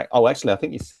 There's actually, I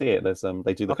think you see it. There's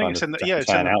they do the kind of Jackie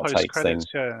Chan outtakes thing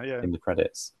in the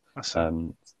credits.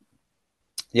 So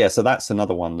that's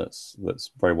another one that's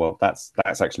very well. That's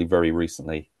actually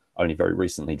only very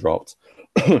recently dropped.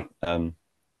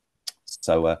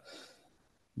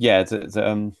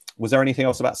 Was there anything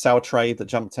else about Sour Trade that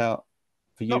jumped out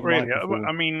for you? Not really.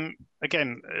 I mean,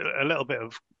 again, a little bit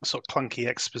of sort of clunky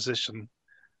exposition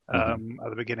at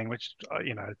the beginning, which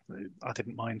I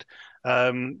didn't mind.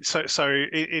 So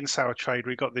in Sour Trade,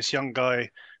 we got this young guy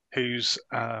who's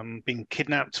been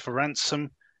kidnapped for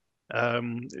ransom,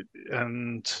 and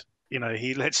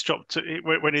he lets drop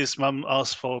when his mum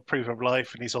asks for proof of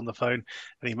life, and he's on the phone,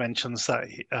 and he mentions that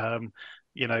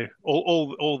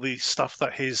all the stuff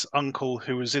that his uncle,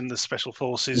 who was in the special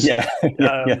forces,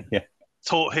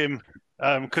 taught him.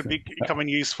 Could be becoming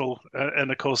useful, and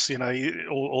of course,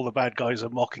 all the bad guys are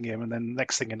mocking him, and then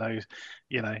next thing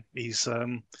you know, he's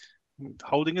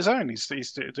holding his own. He's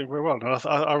doing very well, and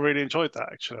I really enjoyed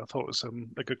that. Actually, I thought it was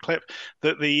a good clip.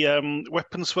 That the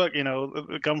weapons work,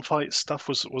 the gunfight stuff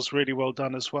was really well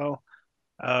done as well.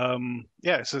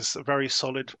 It's just a very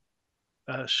solid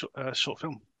short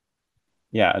film.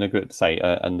 Yeah, and a good to say,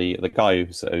 and the guy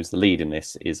who's the lead in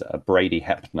this is Brady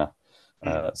Hepner.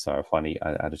 So I finally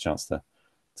had a chance to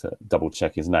double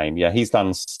check his name. Yeah, he's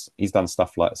done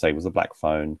stuff like, say, was The Black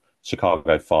Phone,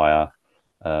 Chicago Fire.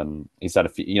 He's had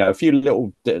a few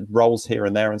little roles here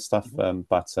and there and stuff,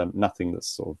 but nothing that's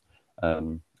sort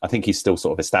of. I think he's still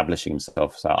sort of establishing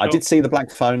himself. So I did see The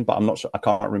Black Phone, but I'm not sure. I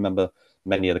can't remember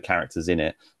many of the characters in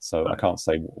it, so I can't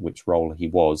say which role he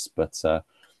was. But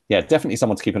definitely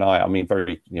someone to keep an eye on. I mean,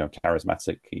 very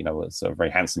charismatic. It's a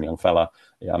very handsome young fella.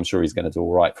 Yeah, I'm sure he's going to do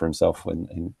all right for himself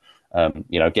in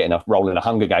getting a role in a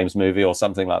Hunger Games movie or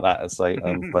something like that. I'd say,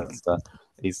 but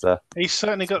he's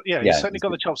certainly got he's certainly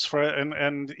got the chops for it,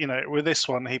 and with this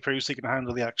one he proves he can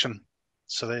handle the action.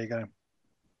 So there you go.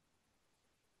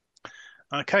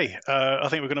 Okay, I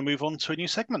think we're going to move on to a new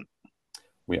segment.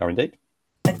 We are indeed.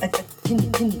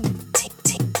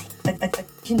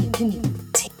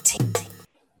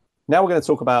 Now we're going to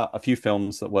talk about a few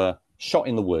films that were shot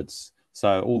in the woods.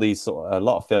 So all these a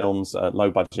lot of films,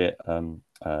 low budget films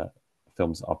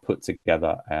films are put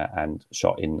together and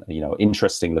shot in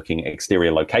interesting looking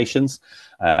exterior locations,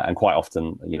 and quite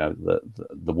often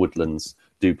the woodlands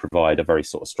do provide a very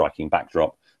sort of striking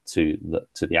backdrop to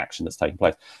the action that's taking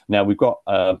place. Now we've got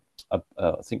I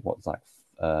think what's like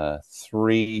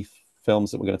 3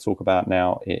 films that we're going to talk about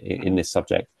now in this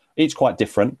subject, each quite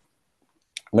different.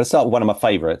 I'm going to start with one of my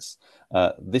favorites.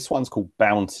 This one's called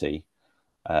Bounty.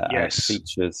 Yes. It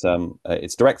features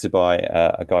it's directed by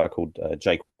a guy called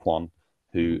Jake Kwan,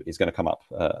 who is going to come up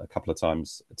a couple of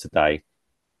times today,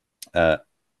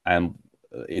 and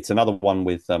it's another one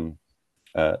with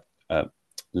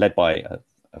led by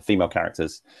female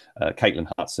characters, Caitlin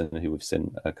Hudson, who we've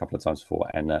seen a couple of times before,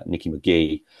 and Nikki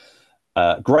McGee.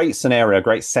 Great scenario,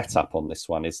 great setup on this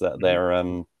one is that there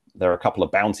are a couple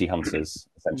of bounty hunters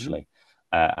essentially.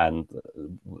 And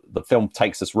the film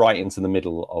takes us right into the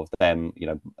middle of them,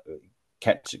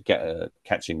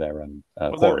 catching their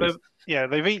quarries.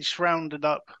 They've each rounded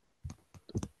up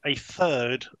a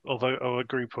third of a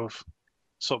group of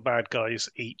sort of bad guys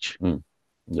each.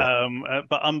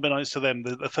 But unbeknownst to them,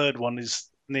 the third one is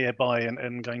nearby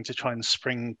and going to try and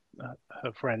spring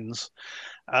her friends.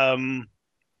 The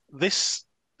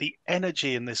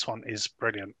energy in this one is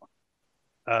brilliant.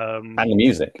 And the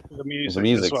music as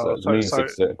well. The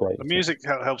music's great. The music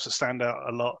helps it stand out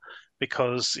a lot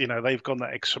because they've gone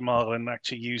that extra mile in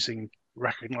actually using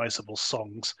recognizable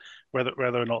songs, whether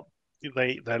or not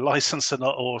they're licensed or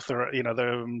not, or if they're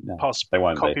past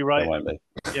copyright. They won't be.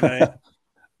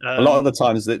 A lot of the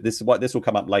times this will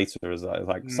come up later as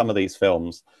like some of these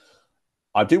films.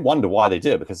 I do wonder why they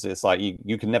do it, because it's like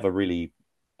you can never really.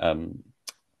 How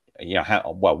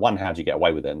do you get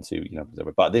away with it? And two,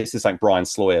 but this is something Brian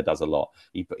Sloyer does a lot.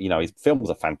 His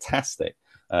films are fantastic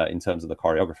in terms of the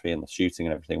choreography and the shooting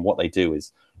and everything. What they do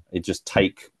is just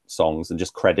take songs and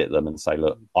just credit them and say,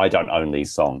 look, I don't own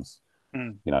these songs. So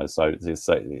you're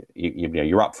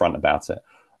upfront about it.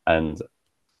 And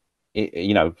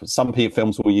some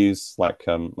films will use like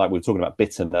we were talking about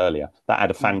Bitten earlier. That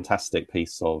had a fantastic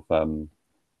piece of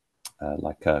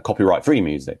copyright-free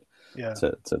music.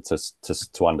 To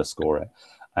underscore it,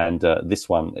 and this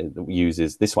one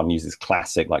uses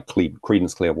classic like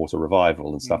Creedence Clearwater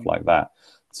Revival and stuff like that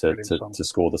to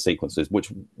score the sequences,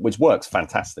 which works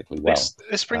fantastically well.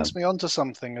 This brings me on to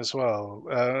something as well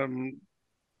that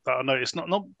I noticed,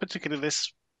 not particularly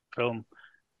this film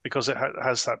because it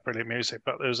has that brilliant music,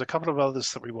 but there's a couple of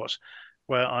others that we watched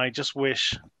where I just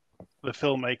wish the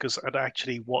filmmakers had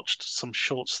actually watched some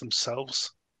shorts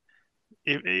themselves.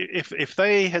 If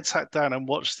they had sat down and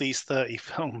watched these 30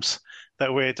 films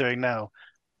that we're doing now,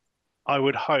 I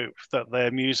would hope that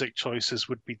their music choices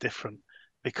would be different,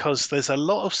 because there's a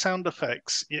lot of sound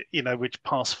effects, which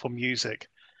pass for music,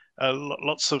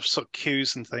 lots of sort of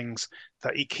cues and things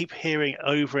that you keep hearing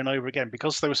over and over again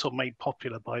because they were sort of made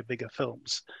popular by bigger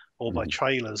films or by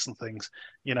trailers and things.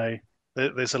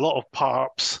 There's a lot of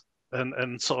parps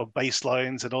and sort of bass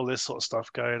lines and all this sort of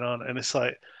stuff going on, and it's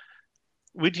like,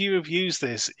 would you have used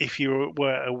this if you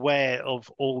were aware of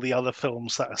all the other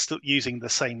films that are still using the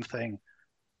same thing?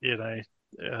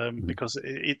 Because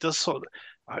it does sort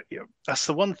of. That's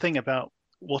the one thing about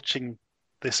watching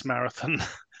this marathon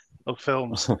of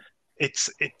films.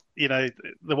 The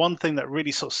one thing that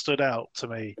really sort of stood out to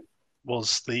me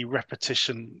was the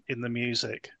repetition in the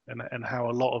music and how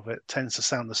a lot of it tends to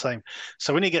sound the same.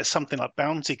 So when you get something like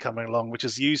Bounty coming along, which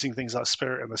is using things like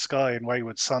Spirit in the Sky and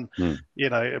Wayward Son,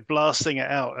 blasting it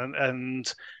out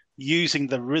and using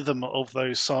the rhythm of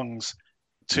those songs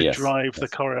to drive the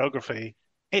choreography,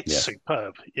 it's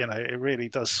superb. It really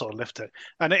does sort of lift it.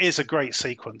 And it is a great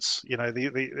sequence.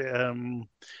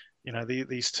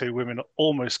 These two women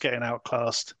almost getting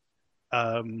outclassed.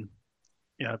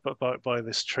 But by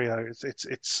this trio,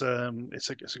 it's a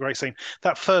great scene.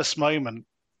 That first moment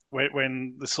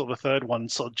when the sort of the third one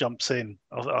sort of jumps in,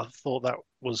 I thought that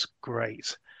was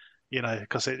great,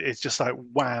 because it's just like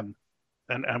wham,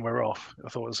 and we're off. I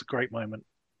thought it was a great moment.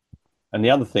 And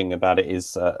the other thing about it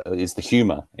is the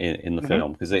humor in the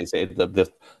film, because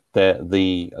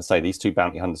these two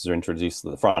bounty hunters are introduced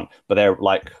at the front, but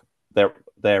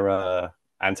they're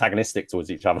antagonistic towards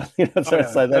each other.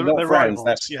 So they're not friends.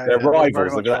 Rivals. They're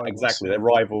rivals. Rivals. They're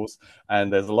rivals,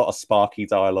 and there's a lot of sparky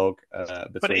dialogue.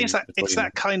 But it's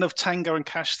that kind of Tango and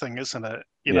Cash thing, isn't it?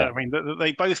 I mean,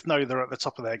 they both know they're at the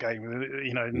top of their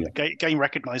game. Game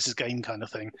recognizes game kind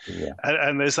of thing.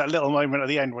 And there's that little moment at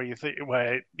the end where you think,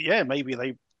 maybe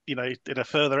they, in a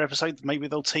further episode, maybe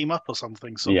they'll team up or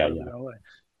something.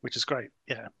 Which is great.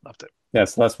 Yeah, loved it. Yeah,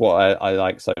 so that's what I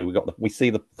like. So we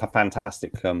see the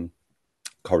fantastic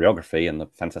choreography and the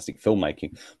fantastic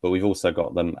filmmaking, but we've also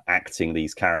got them acting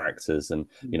these characters and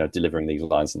delivering these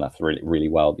lines and stuff really, really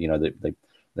well.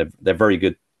 They're very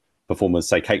good performers.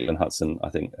 Say Caitlin Hudson, I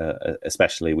think,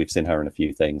 especially, we've seen her in a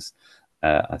few things.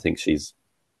 I think she's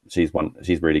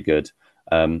really good.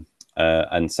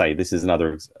 And say this is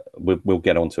another. We'll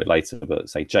get onto it later, but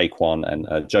say Jae Kwon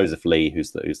and Joseph Lee,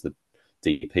 who's the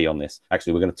DP on this.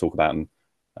 Actually, we're going to talk about him.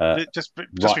 Just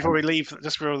before we leave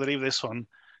this one,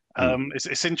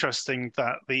 it's interesting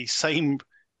that the same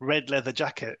red leather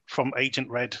jacket from Agent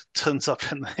Red turns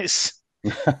up in this.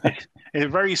 A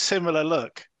very similar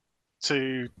look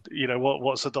to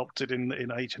what's adopted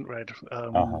in Agent Red.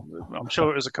 I'm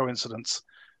sure it was a coincidence,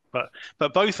 but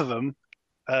both of them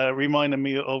reminded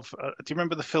me of. Do you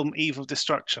remember the film Eve of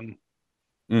Destruction?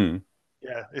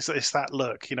 Yeah, it's that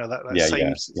look, that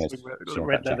same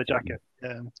red leather jacket.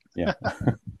 Yeah.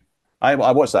 I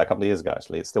watched that a couple of years ago.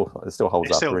 Actually, it still holds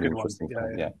up. Still really a good interesting.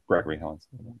 One. Yeah. Gregory Hines.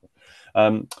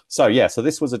 So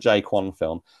this was a Jae Kwon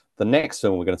film. The next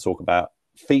film we're going to talk about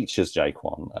features Jae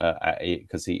Kwon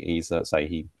because he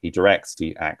directs,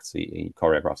 he acts, he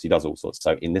choreographs, he does all sorts.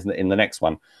 So in the next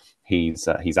one, he's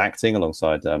acting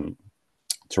alongside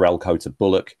Terrell Coater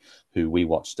Bullock, who we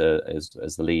watched as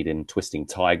the lead in Twisting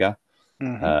Tiger.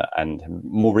 And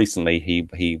more recently, he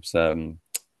did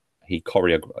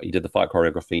the fight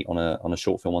choreography on a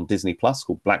short film on Disney Plus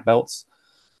called Black Belts,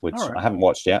 which I haven't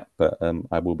watched yet, but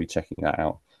I will be checking that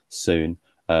out soon.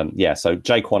 So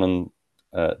Jae Kwon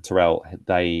and Terrell,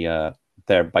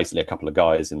 they're basically a couple of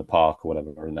guys in the park or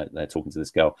whatever, and they're talking to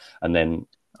this girl, and then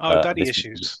Daddy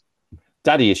Issues.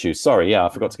 Daddy Issues. Sorry, I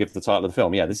forgot to give the title of the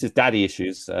film. Yeah, this is Daddy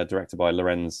Issues, directed by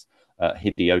Lorenz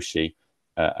Hideyoshi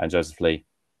and Joseph Lee.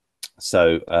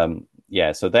 So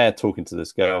so they're talking to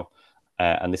this girl,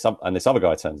 and this other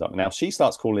guy turns up. Now she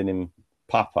starts calling him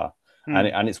Papa,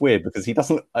 and it's weird because he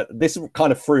doesn't. This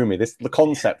kind of threw me. The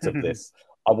concept of this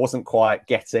I wasn't quite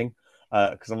getting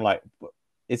because I'm like,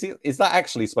 is that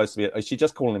actually supposed to be? Is she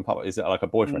just calling him Papa? Is it like a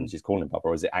boyfriend? She's calling him Papa,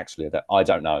 or is it actually I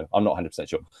don't know. I'm not 100%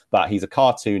 sure. But he's a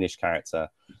cartoonish character,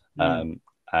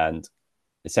 and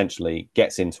essentially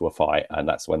gets into a fight, and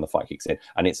that's when the fight kicks in,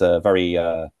 and it's a very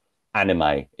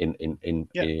anime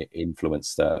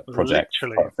influenced project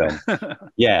film.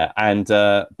 And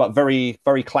but very,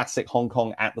 very classic Hong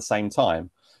Kong at the same time.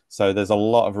 So there's a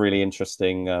lot of really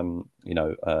interesting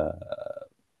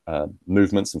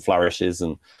movements and flourishes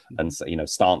and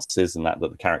stances and that the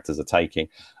characters are taking.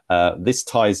 This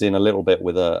ties in a little bit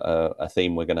with a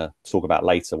theme we're going to talk about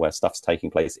later, where stuff's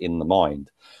taking place in the mind.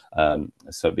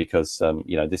 Because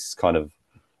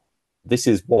this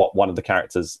is what one of the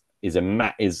characters is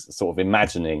sort of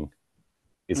imagining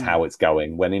is how it's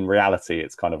going, when in reality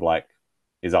it's kind of like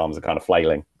his arms are kind of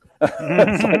flailing.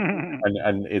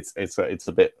 and it's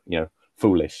a bit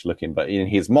foolish looking, but in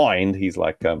his mind he's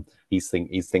like he's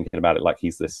thinking about it like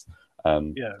he's this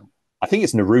I think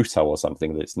it's Naruto or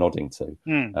something that it's nodding to,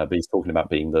 but he's talking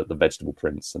about being the vegetable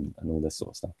prince and all this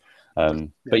sort of stuff.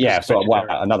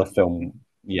 Another film.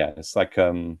 It's like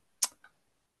I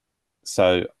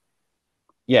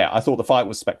thought the fight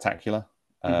was spectacular,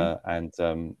 and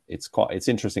it's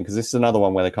interesting because this is another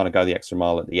one where they kind of go the extra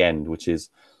mile at the end, which is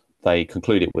they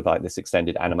conclude it with like this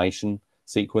extended animation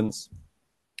sequence,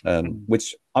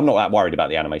 which I'm not that worried about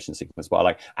the animation sequence, but I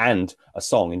like, and a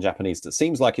song in Japanese that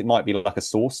seems like it might be like a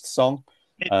sourced song,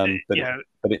 but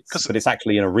it's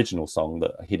actually an original song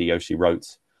that Hideyoshi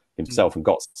wrote himself and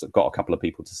got a couple of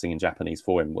people to sing in Japanese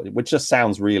for him, which just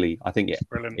sounds really, I think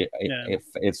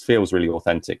it feels really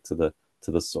authentic to the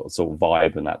sort of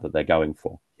vibe and that they're going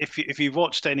for. If you've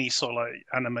watched any sort of like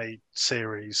anime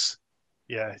series,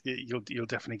 you'll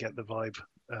definitely get the vibe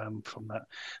from that.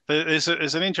 There's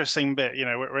an interesting bit,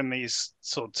 when these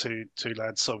sort of two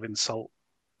lads sort of insult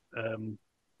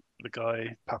the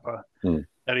guy Papa,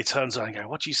 and he turns around and goes,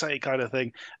 "What do you say?" kind of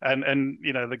thing, and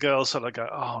the girls sort of go,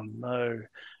 "Oh no,"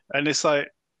 and it's like,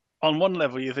 on one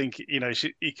level, you think,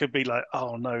 he could be like,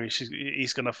 "Oh no,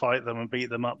 he's going to fight them and beat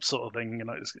them up," sort of thing,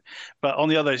 But on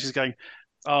the other, she's going,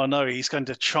 "Oh no, he's going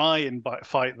to try and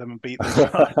fight them and beat them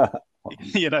up."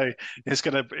 It's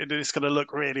going to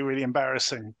look really, really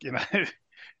embarrassing.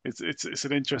 It's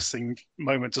an interesting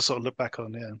moment to sort of look back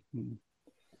on.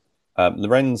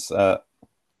 Lorenz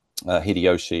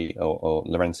Hideyoshi or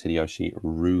Lorenz Hideyoshi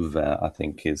Ruver, I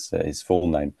think is his full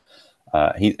name.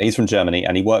 He's from Germany,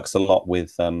 and he works a lot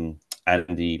with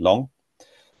Andy Long.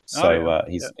 So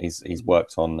he's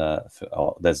worked on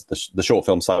there's the short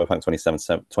film Cyberpunk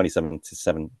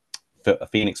 2077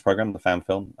 Phoenix program, the fan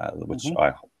film, which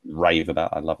I rave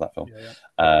about. I love that film.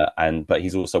 But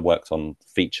he's also worked on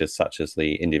features such as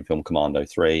the Indian film Commando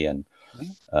 3 and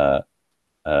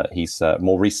He's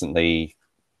more recently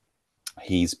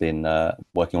he's been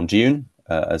working on Dune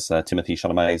as Timothy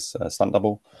Chalamet's stunt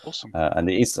double. Awesome. And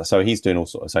he's doing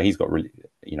so he's got really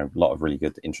a lot of really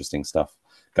good interesting stuff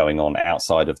going on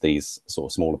outside of these sort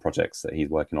of smaller projects that he's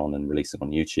working on and releasing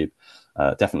on YouTube.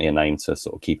 Definitely a name to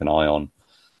sort of keep an eye on,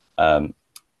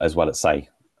 as well as the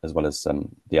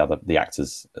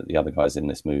actors, the other guys in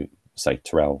this movie, say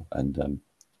Terrell and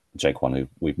Jake One, who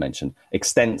we've mentioned.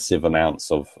 Extensive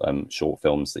amounts of short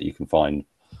films that you can find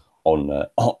on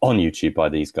YouTube by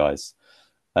these guys.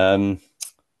 The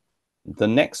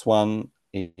next one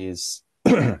is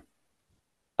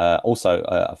also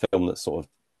a film that's sort of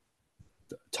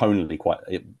tonally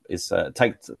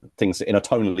take things in a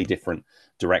tonally different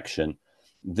direction.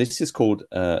 This is called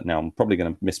now I'm probably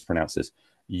going to mispronounce this,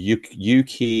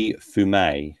 Yuki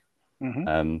Fume.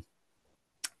 Mm-hmm.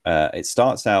 It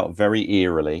starts out very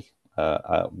eerily,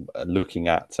 looking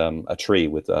at a tree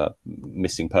with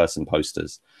missing person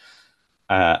posters,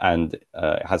 and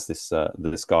it has this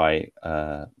guy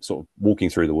sort of walking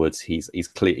through the woods. He's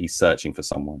searching for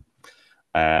someone,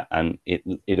 and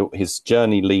his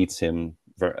journey leads him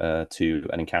to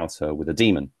an encounter with a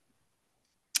demon,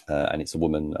 and it's a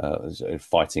woman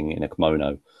fighting in a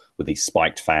kimono with these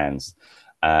spiked fans.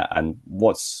 And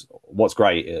what's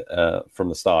great from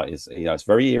the start is it's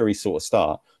very eerie sort of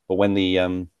start, but when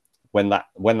that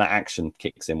action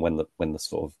kicks in, when the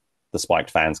sort of the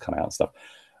spiked fans come out and stuff,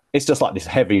 it's just like this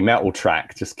heavy metal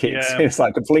track just kicks. Yeah. It's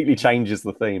like completely changes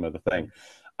the theme of the thing,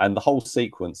 and the whole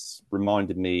sequence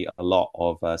reminded me a lot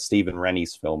of Stephen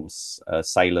Rennie's films,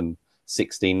 Salem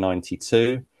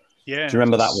 1692. Yeah, do you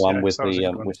remember that one with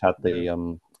which had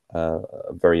the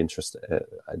very interesting,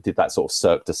 did that sort of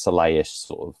Cirque du Soleil-ish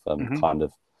sort of kind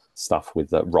of stuff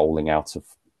with rolling out of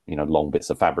long bits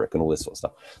of fabric and all this sort of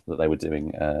stuff that they were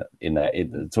doing in there.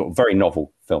 Sort of very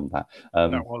novel film that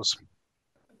was.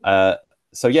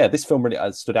 So yeah, this film really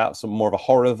stood out. Some more of a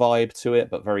horror vibe to it,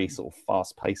 but very sort of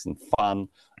fast paced and fun,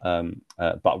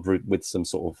 but with some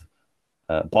sort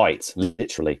of bite,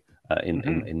 literally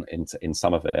in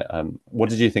some of it. What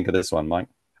did you think of this one, Mike?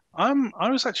 I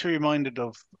was actually reminded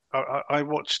of I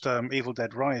watched Evil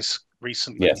Dead Rise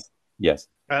recently. Yes,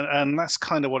 and that's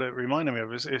kind of what it reminded me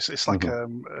of. It's like a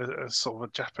sort of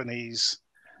a Japanese,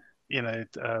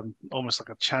 almost like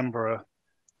a Chambara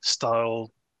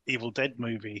style Evil Dead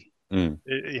movie.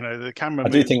 The camera. I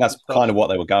do think that's kind of what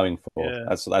they were going for. Yeah.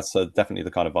 That's definitely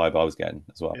the kind of vibe I was getting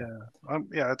as well.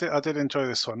 Yeah, I did enjoy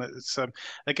this one. It's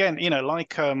again,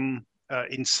 like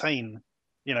Insane.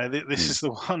 This is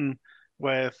the one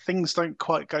where things don't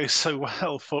quite go so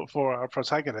well for our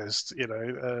protagonist.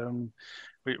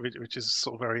 Which is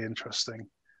sort of very interesting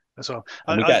as well.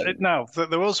 Now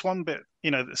there was one bit.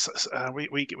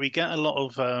 We get a lot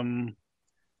of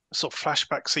sort of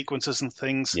flashback sequences and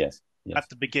things. Yes. At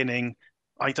the beginning.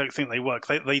 I don't think they work.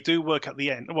 They do work at the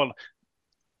end. Well,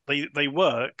 they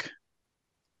work,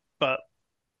 but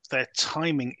their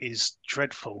timing is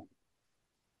dreadful.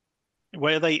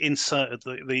 Where they inserted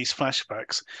these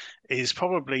flashbacks is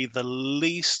probably the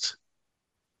least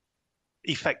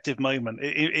effective moment.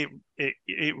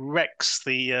 It wrecks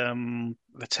the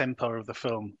tempo of the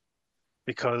film,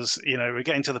 because we're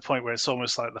getting to the point where it's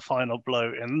almost like the final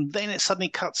blow, and then it suddenly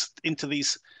cuts into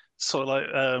these sort of like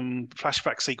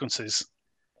flashback sequences,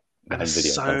 and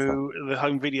the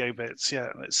home video bits,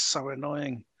 it's so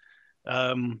annoying.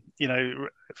 For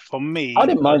me, I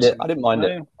didn't mind it.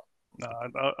 No,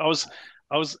 I was.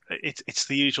 It's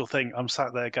the usual thing. I'm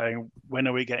sat there going, when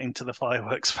are we getting to the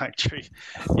fireworks factory?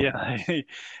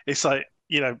 It's like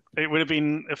it would have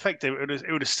been effective.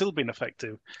 It would have still been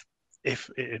effective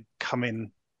if it had come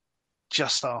in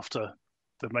just after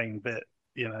the main bit.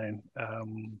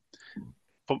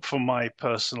 From my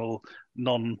personal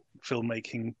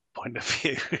non-filmmaking point of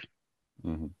view.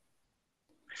 Mm-hmm.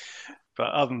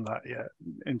 But other than that,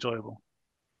 enjoyable.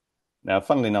 Now,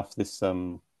 funnily enough, this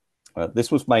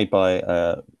was made by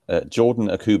Jordan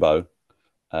Akubo,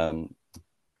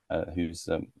 who's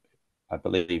I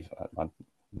believe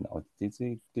did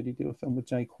he do a film with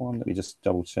Jake One? Let me just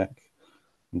double check.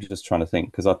 I'm just trying to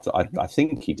think, because I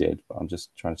think he did, but I'm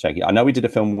just trying to check. I know he did a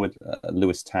film with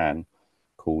Lewis Tan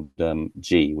called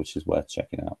G, which is worth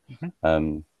checking out.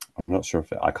 I'm not sure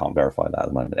if I can't verify that at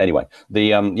the moment. Anyway,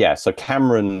 so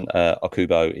Cameron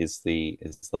Okubo is the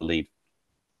lead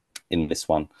in this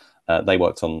one. They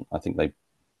worked on, I think they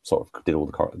sort of did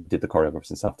the choreographers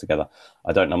and stuff together.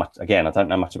 I don't know much. Again, I don't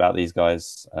know much about these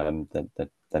guys.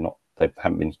 They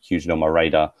haven't been hugely on my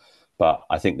radar, but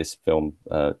I think this film,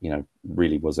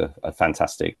 really was a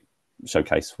fantastic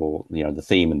showcase for the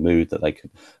theme and mood that they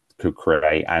could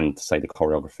create and say the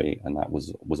choreography, and that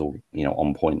was all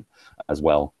on point as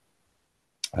well.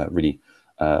 Really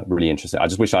interesting. I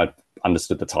just wish I'd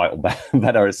understood the title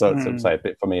better. So say a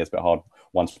bit for me, it's a bit hard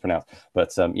one to pronounce,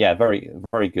 but very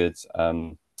very good.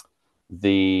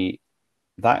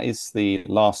 That is the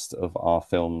last of our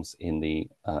films in the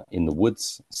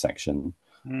woods section,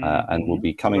 and we'll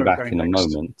be coming back in a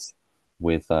moment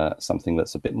with something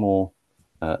that's a bit more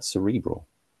cerebral.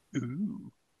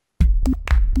 Ooh.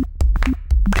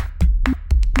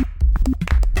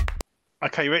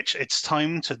 Okay, Rich, it's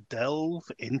time to delve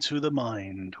into the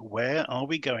mind. Where are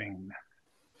we going?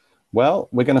 Well,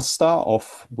 we're going to start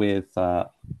off with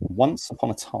Once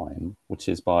Upon a Time, which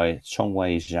is by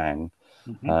Chongwei Zhang.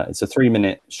 It's a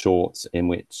 3-minute short in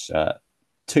which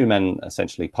two men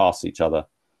essentially pass each other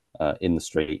in the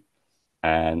street,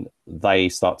 and they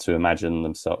start to imagine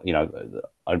themselves. There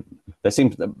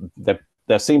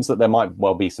seems that there might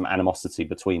well be some animosity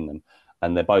between them,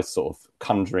 and they're both sort of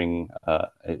conjuring. They're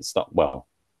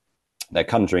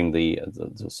conjuring the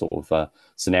sort of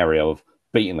scenario of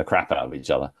beating the crap out of each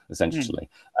other, essentially.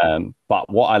 But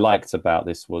what I liked about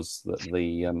this was that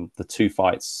the two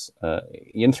fights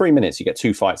in 3 minutes, you get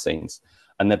 2 fight scenes,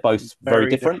 and they're both very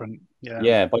different.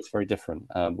 Yeah, both very different,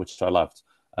 which I loved.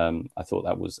 I thought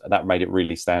that made it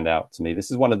really stand out to me.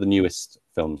 This is one of the newest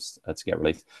films to get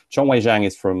released. Chongwei Zhang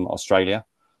is from Australia.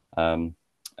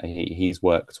 He's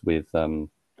worked with I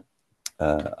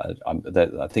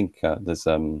think there's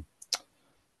a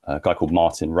guy called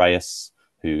Martin Reyes,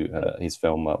 who his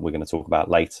film we're going to talk about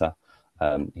later.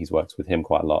 He's worked with him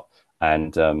quite a lot,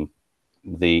 and or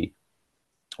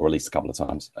at least a couple of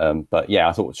times. But yeah,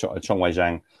 I thought Chongwei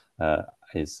Zhang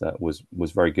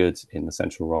was very good in the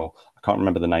central role. I can't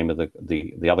remember the name of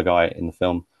the other guy in the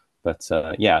film, but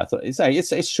yeah, I thought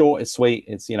it's short, it's sweet,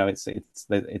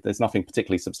 there's nothing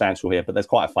particularly substantial here, but there's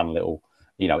quite a fun little,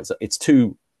 it's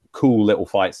 2 cool little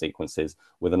fight sequences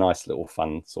with a nice little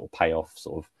fun sort of payoff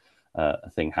sort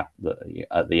of thing at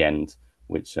the end,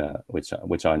 which I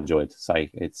enjoyed. Say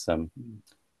it's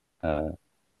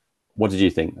what did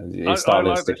you think?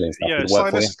 Stylistically and stuff,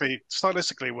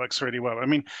 stylistically it works really well. I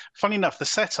mean, funny enough, the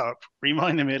setup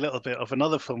reminded me a little bit of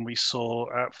another film we saw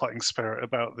at Fighting Spirit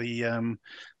about the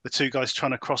 2 guys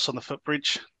trying to cross on the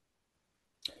footbridge.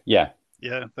 Yeah,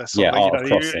 that's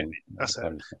crossing. That's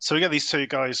it. So we get these 2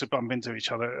 guys who bump into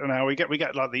each other, and now we get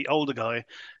like the older guy.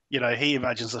 He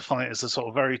imagines the fight as a sort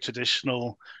of very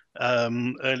traditional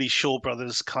early Shaw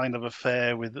Brothers kind of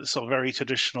affair with sort of very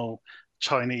traditional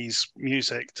Chinese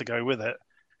music to go with it.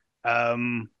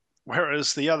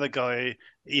 Whereas the other guy,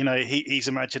 he's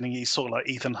imagining he's sort of like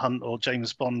Ethan Hunt or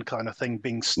James Bond kind of thing,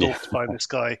 being stalked by this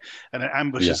guy, and it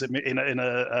ambushes him in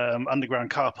a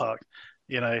underground car park.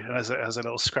 And as a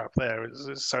little scrap there.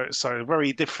 So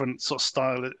very different sort of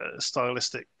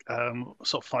stylistic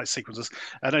sort of fight sequences.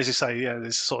 And as you say,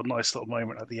 there's sort of nice little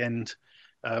moment at the end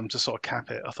to sort of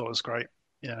cap it. I thought it was great.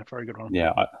 Yeah, very good one.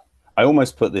 Yeah, I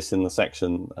almost put this in the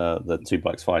section, the 2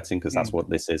 blokes fighting, because that's what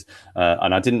this is.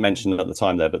 And I didn't mention it at the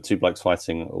time there, but 2 blokes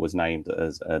fighting was named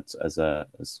as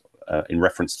in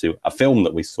reference to a film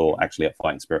that we saw actually at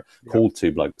Fighting Spirit called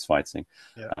 2 Blokes Fighting,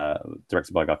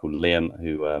 directed by a guy called Liam,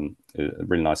 who a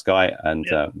really nice guy, and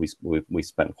we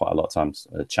spent quite a lot of time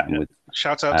chatting with.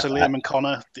 Shout out to Liam and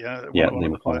Connor. Liam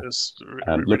and Connor.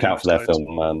 Look out for their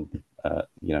film.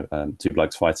 2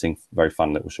 Blokes Fighting, very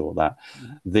fun little short of that.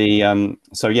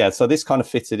 So this kind of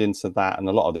fitted into that, and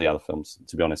a lot of the other films,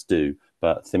 to be honest, do.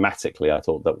 But thematically, I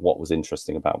thought that what was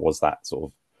interesting about was that sort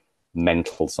of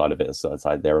mental side of it. So it's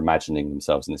like they're imagining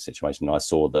themselves in this situation. And I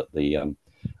saw that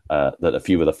that a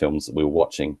few of the films that we were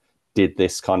watching did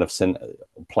this kind of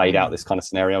played out this kind of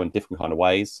scenario in different kind of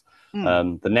ways.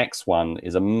 The next one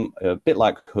is a bit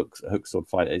like Hook Sword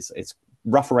Fight. It's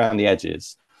rough around the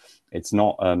edges. It's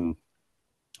not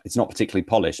particularly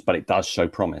polished, but it does show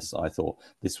promise. I thought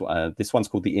this one's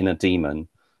called The Inner Demon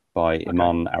by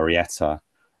Iman Arrieta.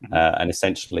 And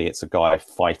essentially it's a guy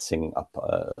fighting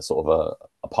sort of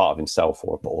a part of himself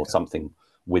or something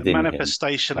within him.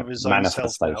 Manifestation of his own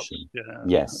manifestation.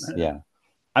 Yes.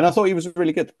 And I thought he was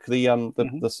really good. The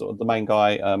sort of the main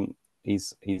guy,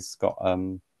 he's got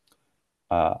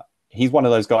he's one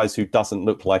of those guys who doesn't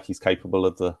look like he's capable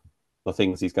of the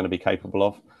things he's going to be capable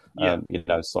of.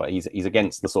 So he's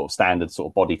against the sort of standard sort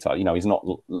of body type. He's not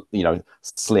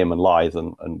slim and lithe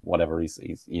and whatever.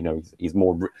 He's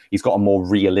got a more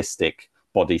realistic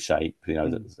body shape.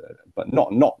 But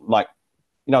not like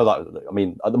I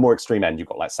mean, at the more extreme end, you've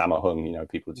got like Sammo Hung.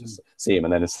 People just see him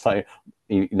and then it's like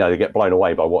they get blown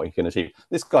away by what he can achieve.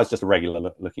 This guy's just a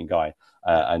regular looking guy,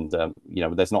 and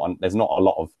there's not a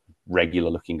lot of regular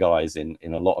looking guys in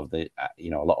a lot of the a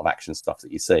lot of action stuff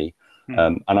that you see.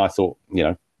 Mm. And I thought,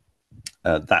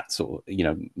 that sort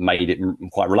of made it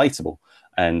quite relatable,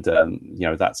 and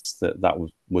that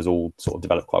was all sort of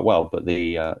developed quite well. But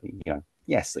the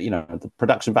yes, the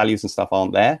production values and stuff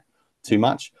aren't there too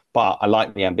much, but I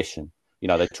like the ambition.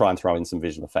 They try and throw in some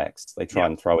visual effects. They try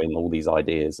and throw in all these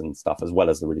ideas and stuff, as well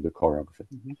as the really good choreography.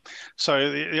 Mm-hmm.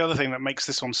 So the other thing that makes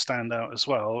this one stand out as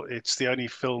well, it's the only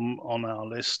film on our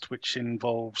list which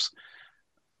involves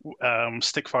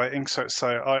stick fighting. So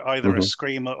either a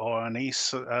screamer or an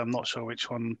East. I'm not sure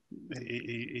which one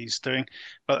he's doing,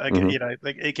 but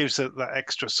it gives it that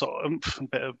extra sort of oomph,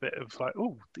 a bit of like,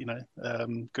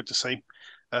 good to see.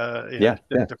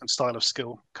 Different style of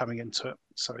skill coming into it.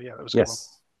 So yeah, that was good.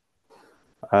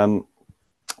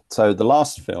 So the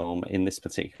last film in this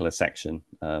particular section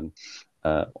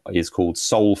is called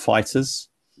Soul Fighters.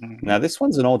 Mm-hmm. Now this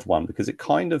one's an odd one because it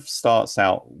kind of starts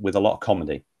out with a lot of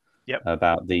comedy. Yep.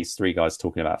 About these three guys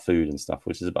talking about food and stuff,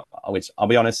 which I'll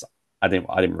be honest, I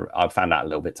found that a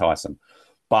little bit tiresome,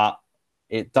 but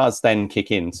it does then kick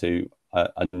into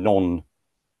a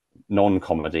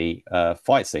non-comedy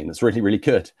fight scene that's really, really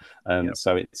good.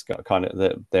 So it's got kind of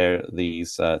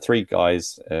these three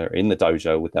guys in the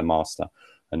dojo with their master,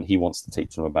 and he wants to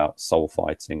teach them about soul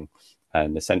fighting,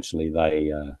 and essentially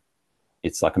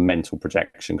it's like a mental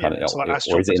projection kind of, like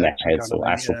or is it in their heads or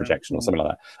astral projection or something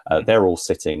like that. They're all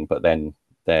sitting, but then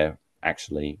they're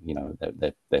actually,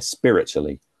 they're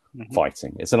spiritually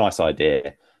fighting. It's a nice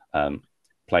idea,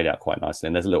 played out quite nicely,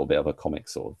 and there's a little bit of a comic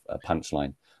sort of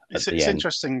punchline. It's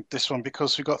interesting, this one,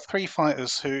 because we've got three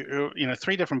fighters who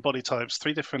three different body types,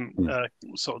 three different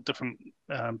sort of different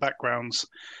backgrounds,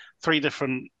 three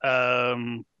different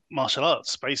martial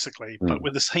arts basically, but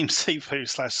with the same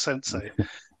sifu/sensei.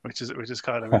 Which is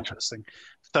kind of interesting.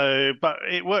 So, but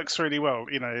it works really well.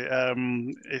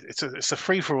 It's a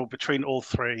free for all between all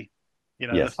three.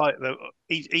 The fight.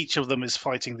 Each of them is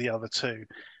fighting the other two,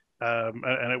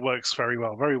 and it works very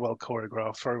well. Very well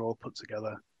choreographed. Very well put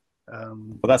together.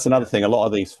 But that's another thing. A lot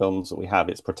of these films that we have,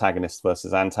 it's protagonist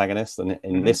versus antagonist, and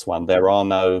in this one, there are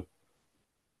no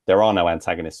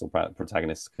antagonists or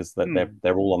protagonists because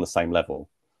they're all on the same level.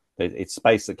 It's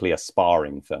basically a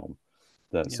sparring film.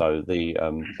 So they're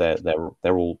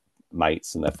all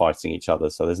mates and they're fighting each other.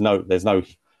 So there's no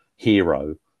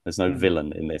hero, there's no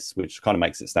villain in this, which kind of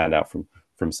makes it stand out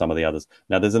from some of the others.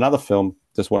 Now there's another film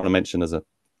just want to mention as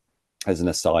an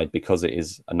aside, because it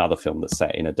is another film that's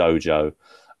set in a dojo,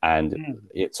 and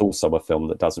it's also a film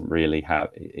that doesn't really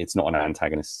it's not an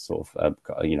antagonist sort of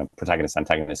protagonist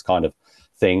antagonist kind of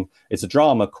thing. It's a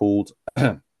drama called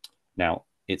now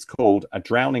it's called A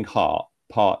Drowning Heart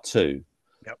Part 2.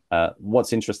 Yep.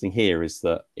 What's interesting here is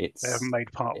that they haven't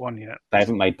made part one yet. They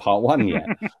haven't made part one yet,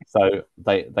 so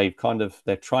they're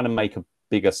trying to make a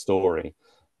bigger story,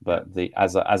 but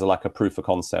as like a proof of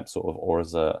concept sort of, or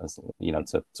as to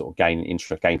sort of gain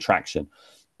interest, gain traction.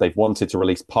 They've wanted to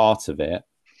release part of it,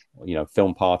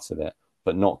 film part of it,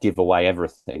 but not give away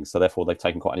everything. So therefore, they've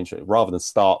taken quite an interest rather than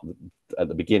start at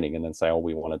the beginning and then say, "Oh,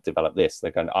 we want to develop this." They're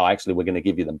going, "Oh, actually, we're going to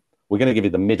give you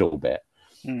the middle bit."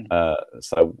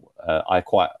 So I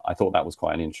thought that was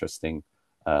quite an interesting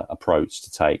approach to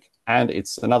take, and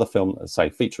it's another film, say,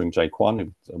 featuring Jay Kwan,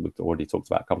 who we've already talked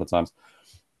about a couple of times.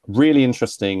 Really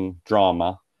interesting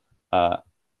drama,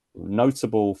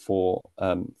 notable for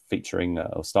featuring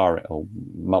or starring, or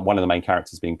one of the main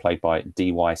characters being played by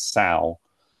D.Y. Sao,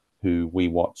 who we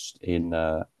watched in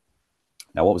now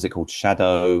what was it called,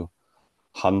 Shadow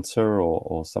Hunter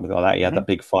or something like that. He had that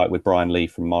big fight with Brian Lee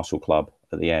from Martial Club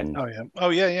at the end.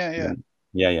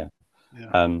 Yeah.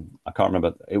 I can't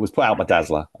remember. It was put out by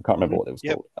Dazzler. I can't remember what it was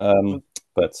called.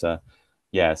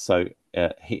 So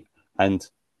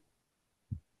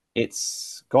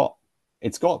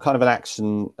it's got kind of an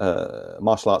action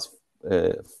martial arts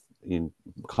kind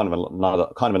of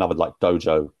another like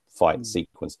dojo fight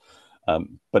sequence,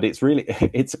 but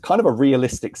it's kind of a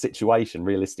realistic situation,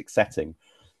 realistic setting.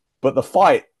 But the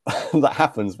fight that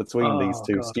happens between these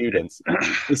two students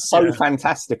is so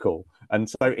fantastical and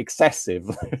so excessive.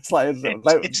 It's like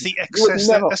it's the excess.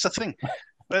 That's the thing.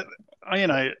 But I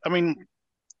mean,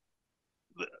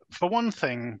 for one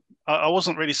thing, I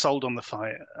wasn't really sold on the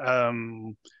fight.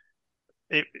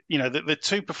 The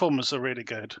two performers are really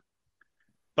good,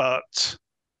 but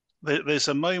there's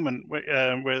a moment where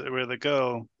the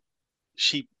girl,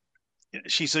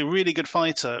 she's a really good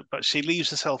fighter, but she leaves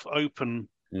herself open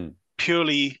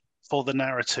purely for the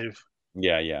narrative.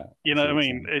 Yeah. You know what I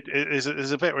mean?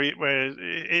 There's a bit where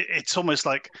it's almost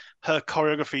like her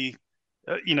choreography,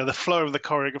 the flow of the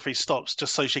choreography stops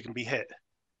just so she can be hit.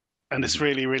 and it's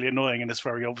really, really annoying, and it's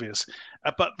very obvious.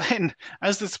 But then,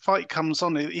 as this fight comes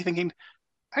on, you're thinking,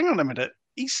 "Hang on a minute,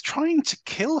 he's trying to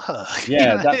kill her."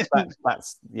 Yeah,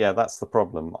 that's the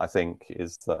problem. I think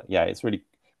is that it's really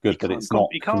good, but it's not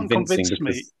convincing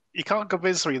because you can't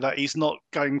convince me that he's not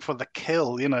going for the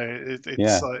kill. He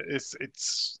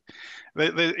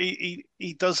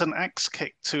does an axe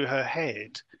kick to her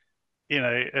head.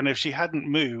 And if she hadn't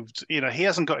moved, he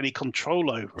hasn't got any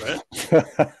control over it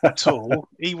at all.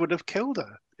 He would have killed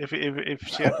her if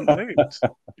she hadn't moved.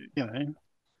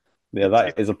 Yeah,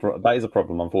 that is a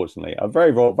problem, unfortunately. A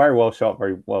very well shot,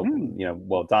 very well,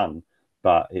 well done.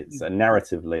 But it's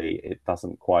narratively, it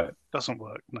doesn't work. No,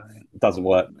 it doesn't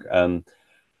work. And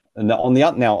on the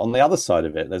other side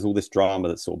of it, there's all this drama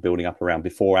that's sort of building up around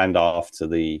before and after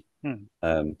the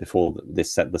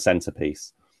the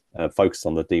centerpiece. Focused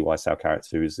on the D.Y. Sao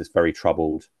character, who is this very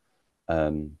troubled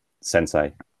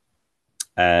sensei,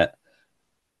 and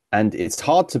it's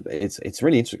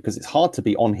really interesting because it's hard to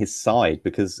be on his side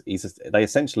because they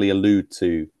essentially allude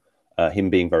to him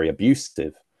being very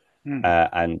abusive,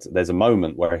 and there's a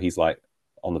moment where he's like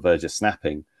on the verge of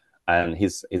snapping, and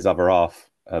his other half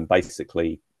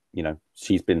basically,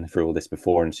 she's been through all this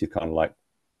before, and she's kind of like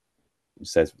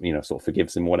says, sort of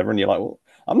forgives him or whatever, and you're like, well,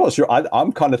 I'm not sure.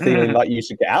 I'm kind of feeling like you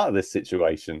should get out of this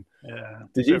situation. Yeah.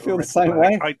 Did you feel the same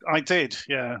way? I did.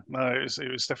 Yeah. No,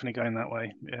 it was definitely going that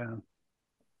way. Yeah.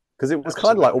 Because it was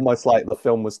kind of like almost like the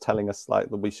film was telling us like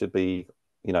that we should be,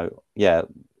 we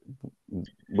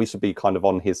should be kind of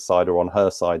on his side or on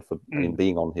her side for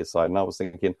being on his side. And I was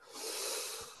thinking,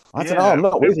 I don't know, I'm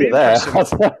not with you there.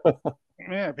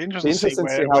 Yeah, it'd be interesting to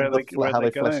see how they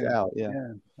flesh it out.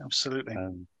 Yeah, absolutely.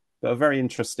 But a very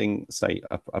interesting,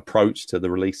 approach to the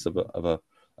release of a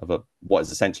what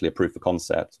is essentially a proof of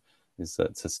concept is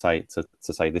to say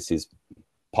this is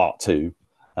part 2,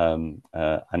 and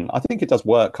I think it does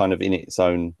work kind of in its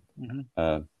own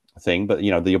thing. But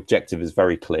the objective is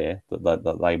very clear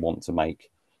that they want to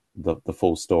make the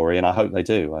full story, and I hope they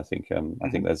do. I think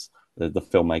there's the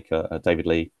filmmaker David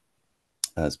Lee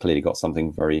has clearly got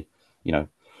something very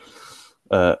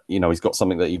he's got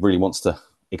something that he really wants to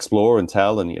explore and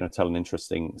tell, and tell an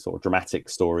interesting sort of dramatic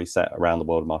story set around the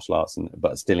world of martial arts,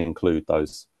 but still include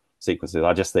those sequences.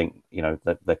 I just think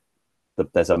that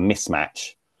there's a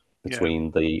mismatch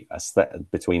between the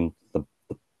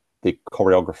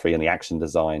choreography and the action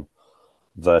design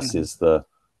versus the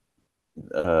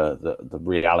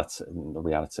reality,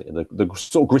 the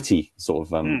sort of gritty sort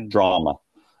of drama.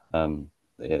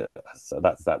 So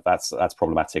that's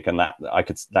problematic, and that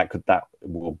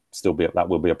will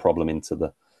be a problem into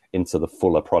the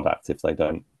fuller product if they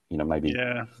don't maybe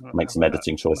make some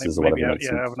editing choices or whatever.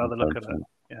 Have another look at that.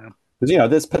 Yeah, because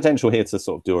there's potential here to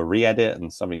sort of do a re-edit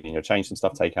and something, change some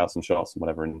stuff, take out some shots and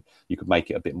whatever, and you could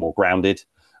make it a bit more grounded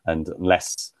and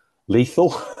less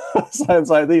lethal. So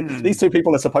it's like these two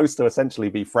people are supposed to essentially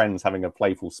be friends having a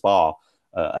playful spar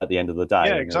at the end of the day.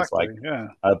 Yeah, exactly.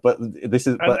 But this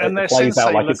is it plays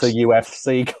out like it's a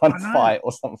UFC kind of fight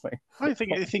or something. I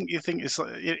think it's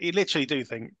like, you literally do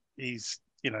think he's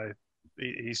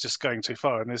he's just going too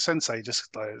far, and his sensei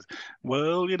just like,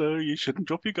 well, you shouldn't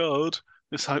drop your guard.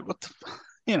 It's like, what the,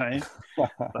 bloody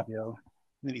hell.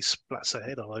 Nearly splats her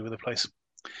head all over the place.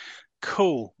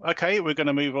 Cool. Okay, we're going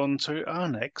to move on to our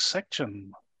next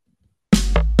section.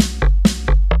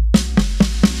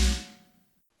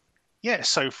 Yeah,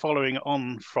 so following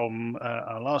on from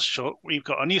our last shot, we've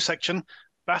got a new section,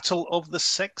 Battle of the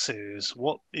Sexes.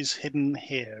 What is hidden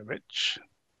here, Rich?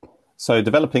 So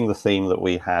developing the theme that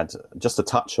we had just a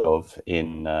touch of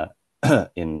in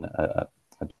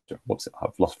what's it?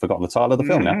 I've forgotten the title of the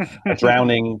film now. A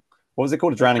drowning. What was it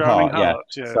called? A Drowning Heart.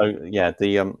 Yeah. So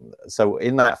so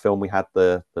in that film we had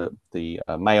the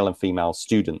male and female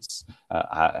students,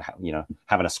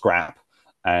 having a scrap,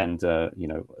 and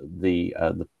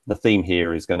the theme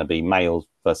here is going to be male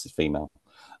versus female,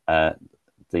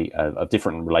 of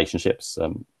different relationships,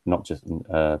 not just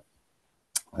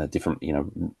different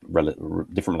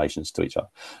different relations to each other.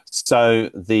 So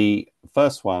the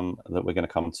first one that we're going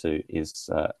to come to is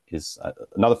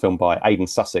another film by Aidan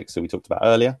Sussex, who we talked about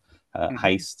earlier,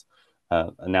 Haste.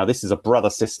 Now this is a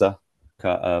brother-sister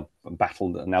battle.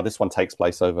 Now this one takes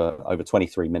place over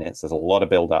 23 minutes. There's a lot of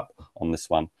build-up on this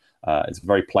one. It's a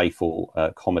very playful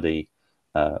comedy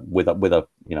with a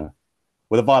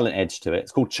violent edge to it.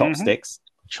 It's called Chopsticks.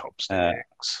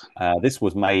 Chopsticks. This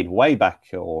was made way back,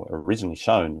 or originally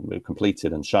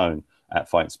completed and shown at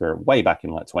Fighting Spirit way back in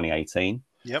like 2018.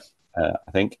 Yep.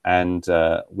 I think, and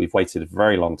we've waited a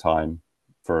very long time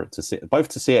for it to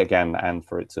see it again and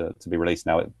for it to be released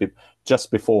now.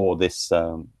 Just before this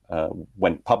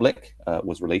went public,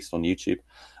 was released on YouTube.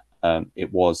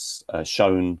 It was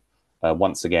shown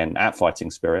once again at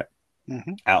Fighting Spirit,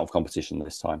 out of competition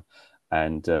this time,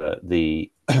 and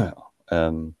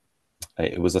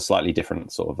it was a slightly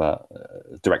different sort of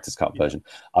director's cut version.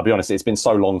 I'll be honest; it's been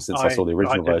so long since I saw the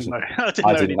original version. I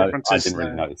didn't really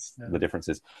notice the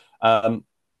differences.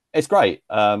 It's great.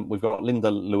 We've got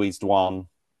Linda Louise Dwan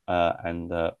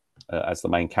and as the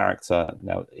main character.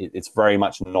 Now it's very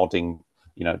much nodding,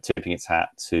 tipping its hat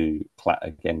to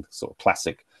again sort of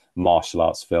classic martial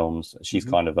arts films. She's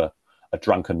kind of a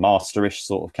drunken masterish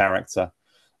sort of character.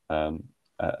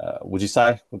 Would you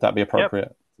say? Would that be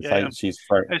appropriate? Yep. Yeah, she's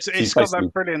got that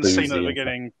brilliant scene at the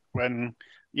beginning when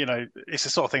it's the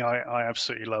sort of thing I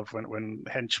absolutely love when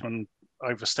henchmen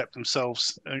overstep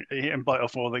themselves and bite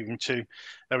off more than they can chew.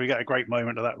 And we get a great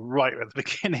moment of that right at the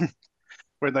beginning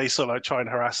when they sort of like try and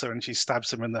harass her and she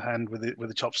stabs him in the hand with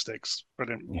the chopsticks.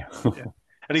 Brilliant. Yeah.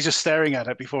 And he's just staring at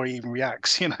it before he even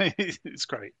reacts. It's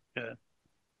great. Yeah.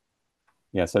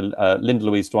 Yeah, so Linda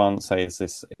Louise Dwan says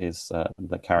this is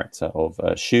the character of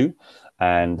Shu,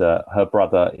 and her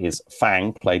brother is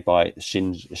Fang, played by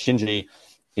Shinji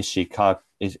Ishigaki.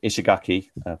 Shinji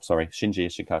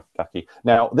Ishigaki.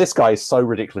 Now, this guy is so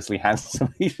ridiculously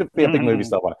handsome. He should be a big movie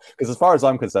star one. Because as far as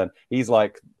I'm concerned, he's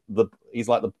like the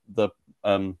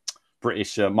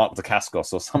British Mark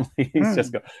Dacascos or something. He's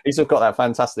just got that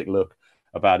fantastic look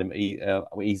about him.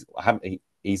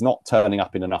 He's not turning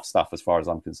up in enough stuff as far as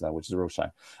I'm concerned, which is a real shame.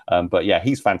 But yeah,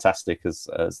 he's fantastic as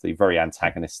the very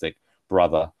antagonistic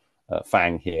brother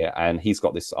Fang here, and he's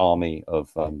got this army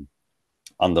of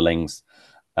underlings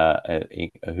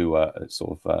who are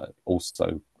sort of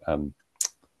also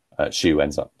Shu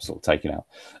ends up sort of taking out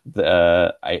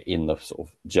in the sort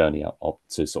of journey up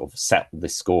to sort of set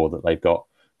this score that they've got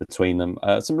between them.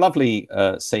 Some lovely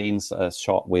scenes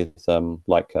shot with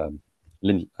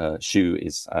Shu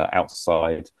is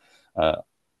outside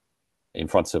in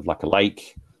front of like a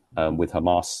lake with her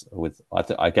master.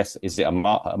 I guess is it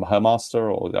her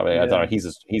master or I don't know.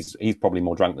 He's probably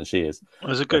more drunk than she is.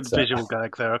 There's a good visual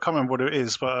gag there. I can't remember what it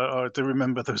is, but I do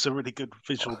remember there was a really good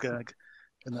visual gag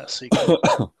in that sequence.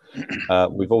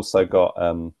 We've also got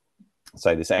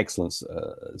this excellent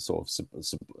sort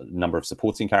of number of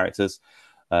supporting characters.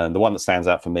 The one that stands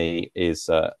out for me is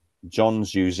John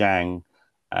Zhu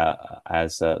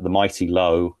as the Mighty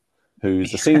Lo,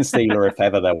 who's a scene stealer if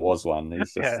ever there was one.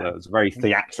 He's just it's a very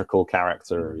theatrical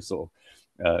character who sort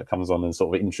of comes on and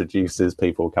sort of introduces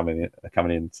people coming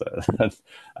in. So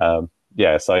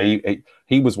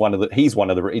he's one of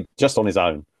the just on his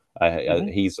own.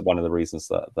 He's one of the reasons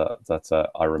that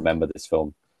I remember this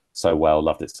film so well,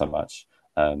 loved it so much.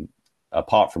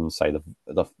 Apart from say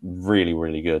the really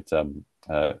really good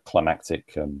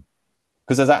climactic.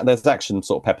 Because there's action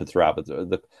sort of peppered throughout,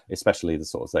 but especially the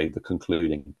sort of the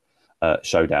concluding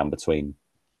showdown between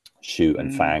Shu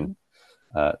and Fang.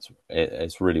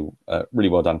 It's really really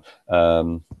well done.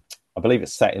 I believe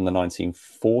it's set in the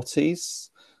 1940s.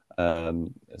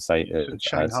 Shanghai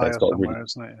it's got somewhere,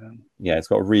 isn't it? Yeah, it's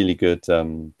got a really good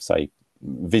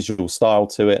visual style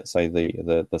to it. So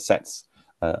the sets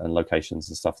and locations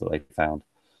and stuff that they found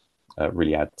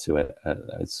really add to it.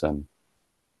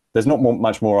 There's not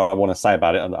much more I want to say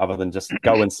about it other than just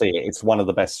go and see it. It's one of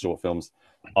the best short films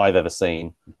I've ever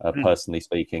seen, personally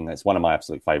speaking. It's one of my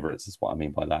absolute favorites, is what I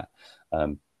mean by that.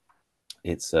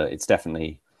 It's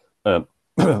definitely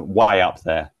way up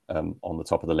there on the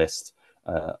top of the list.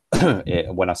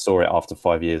 When I saw it after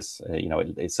 5 years,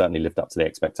 it certainly lived up to the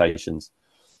expectations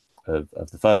of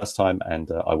the first time, and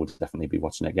I would definitely be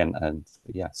watching it again. And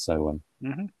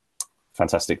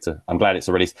fantastic I'm glad it's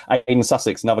a release. Aidan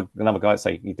Sussex, another guy,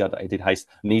 say he did Haste,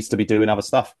 needs to be doing other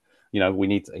stuff. We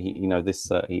need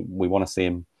we want to see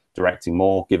him directing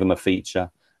more, give him a feature.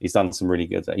 He's done some really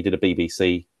good. He did a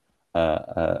BBC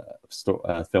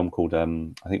film called I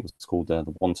think it was called The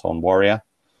Wonton Warrior,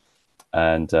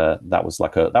 and that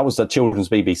was a children's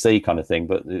BBC kind of thing,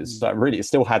 but it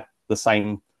still had the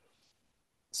same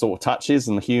sort of touches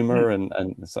and the humor and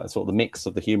sort of the mix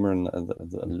of the humor and a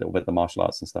little bit of the martial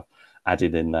arts and stuff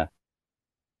added in there.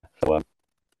 So,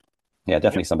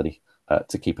 definitely somebody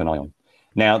to keep an eye on.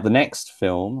 Now, the next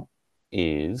film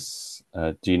is,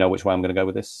 do you know which way I'm going to go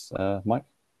with this, Mike?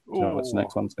 Do you know what the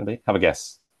next one's going to be? Have a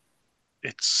guess.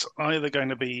 It's either going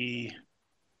to be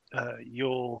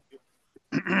your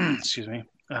excuse me,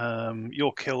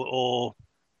 Your Kill or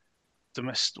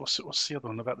Domestic. What's the other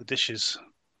one about the dishes?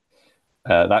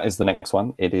 That is the next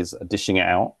one. It is Dishing It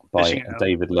Out by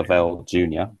David Lavelle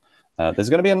Jr. There's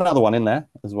going to be another one in there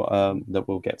as well that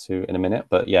we'll get to in a minute.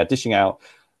 But yeah, Dishing Out.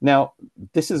 Now,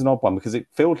 this is an odd one because it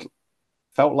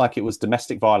felt like it was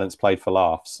domestic violence played for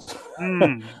laughs.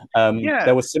 Yeah.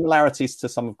 There were similarities to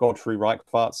some of Godfrey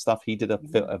Reichardt's stuff. He did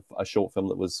a short film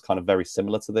that was kind of very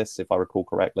similar to this, if I recall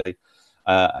correctly.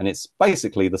 And it's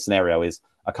basically, the scenario is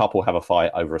a couple have a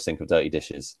fight over a sink of dirty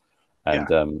dishes.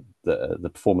 And the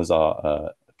performers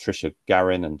are Tricia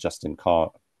Garin and Justin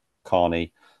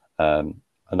Carney.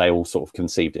 And they all sort of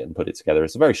conceived it and put it together.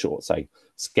 It's a very short, say,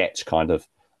 sketch kind of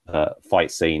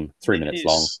fight scene, 3 minutes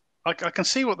long. I can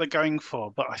see what they're going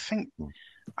for, but I think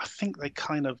they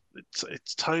kind of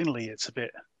it's tonally it's a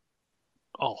bit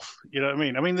off. You know what I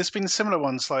mean? I mean, there's been similar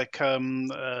ones like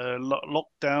Lockdown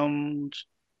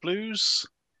Blues,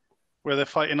 where they're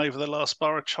fighting over the last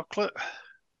bar of chocolate.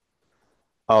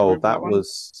 Oh, that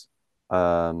was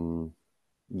I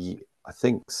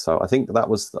think so. I think that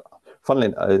was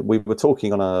funnily, we were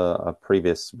talking on a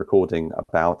previous recording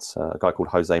about a guy called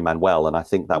Jose Manuel, and I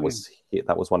think that was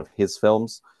one of his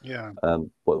films. Yeah.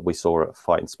 What we saw at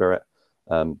Fighting Spirit.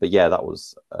 But yeah, that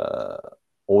was I'm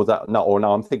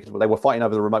thinking they were fighting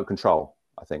over the remote control.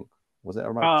 I think, was it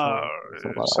a remote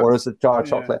control? Or was it a jar of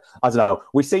chocolate? I don't know.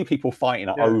 We see people fighting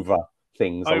over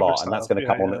things a lot, and that's going to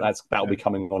come on. That'll be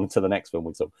coming on to the next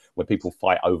film where people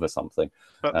fight over something.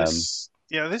 But this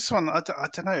one, I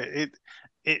don't know.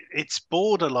 It's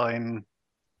borderline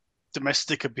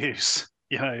domestic abuse.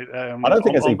 You know, I don't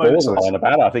think it's any borderline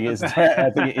about it. I think it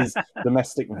is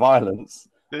domestic violence,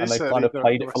 and they kind of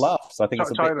played it for laughs. I think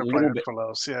it's a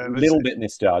little bit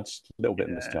misjudged.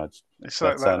 It's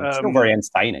still very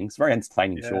entertaining. It's very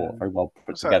entertaining, short, very well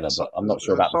put together. But I'm not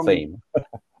sure about the theme.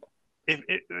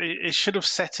 It should have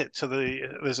set it to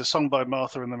there's a song by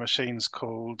Martha and the Machines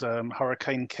called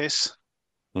Hurricane Kiss,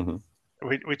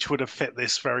 which would have fit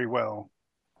this very well.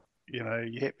 You know,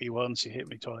 you hit me once, you hit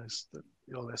me twice,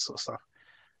 all this sort of stuff.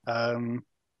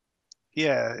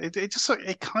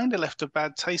 It kind of left a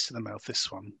bad taste in the mouth,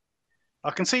 this one.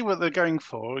 I can see what they're going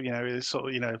for, you know, is sort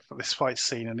of, you know, for this fight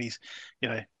scene, and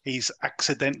he's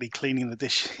accidentally cleaning the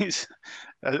dishes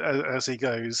as he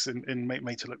goes and make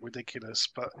it look ridiculous.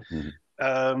 But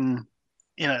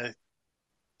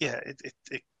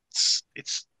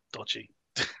it's dodgy.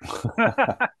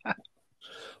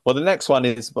 Well, the next one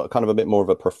is kind of a bit more of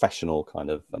a professional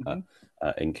kind of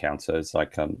encounter. It's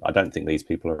like, I don't think these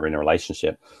people are in a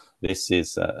relationship. This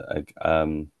is a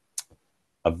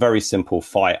very simple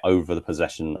fight over the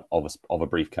possession of a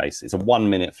briefcase. It's a 1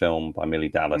 minute film by Millie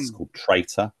Dallas called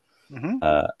Traitor.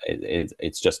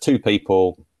 It's just two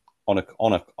people on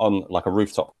like a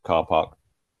rooftop car park,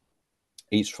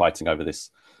 each fighting over this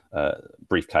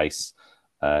briefcase,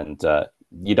 and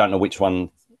you don't know which one.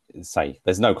 Say,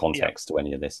 there's no context to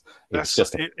any of this.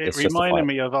 It reminded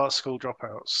me of Art School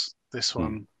Dropouts. This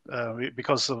one,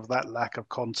 because of that lack of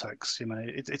context. You know,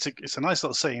 it's a nice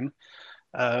little scene.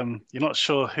 You're not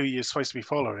sure who you're supposed to be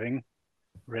following,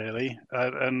 really,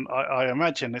 and I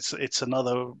imagine it's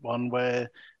another one where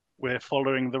we're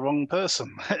following the wrong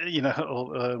person, you know,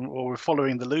 or we're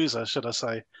following the loser, should I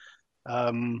say?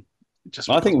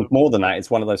 I think more than that, it's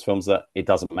one of those films that it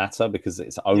doesn't matter because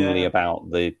it's only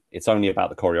about the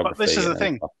choreography. But this is the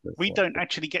thing: we don't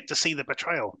actually get to see the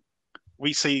betrayal.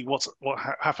 We see what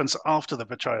happens after the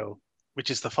betrayal,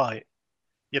 which is the fight.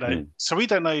 You know, so we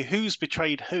don't know who's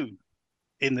betrayed who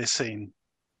in this scene.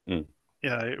 You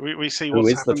know, we see who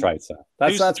is the traitor.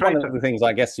 That's one of the things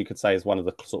I guess you could say is one of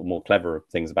the sort of more clever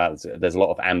things about it. There's a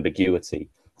lot of ambiguity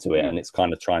to it, and it's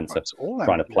kind of trying to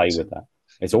play with that.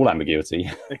 It's all ambiguity,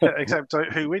 except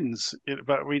who wins.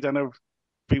 But we don't know if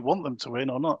we want them to win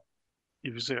or not.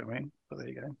 You see what I mean? But there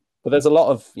you go. But there's a lot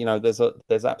of, you know,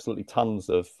 there's absolutely tons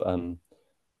of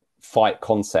fight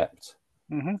concept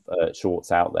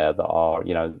shorts out there that are,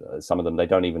 you know, some of them they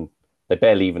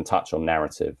barely even touch on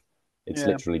narrative. It's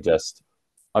literally just,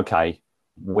 okay,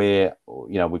 we've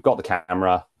got the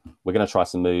camera. We're going to try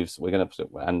some moves. We're going to,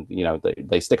 and you know,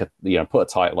 they stick put a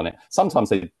title on it.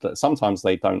 Sometimes they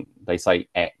don't. They say,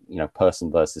 you know,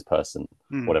 person versus person,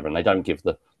 whatever, and they don't give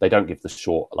the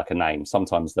short like a name.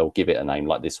 Sometimes they'll give it a name,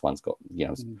 like this one's got, you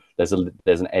know, there's a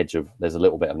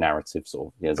little bit of narrative sort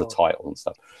of, you know, there's a title and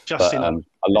stuff. A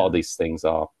lot of these things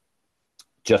are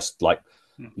just like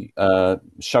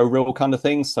show reel kind of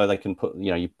things, so they can put,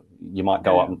 you know, you might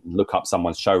go up and look up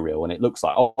someone's show reel and it looks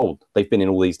like, oh, they've been in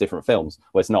all these different films.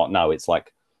 Well, it's not. No, it's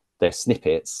like they're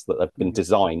snippets that have been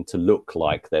designed to look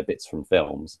like they're bits from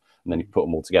films, and then you put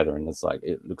them all together and it's like,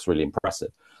 it looks really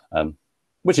impressive,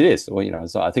 which it is. Well, you know,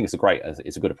 so I think it's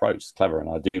a good approach. It's clever, and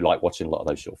I do like watching a lot of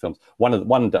those short films. One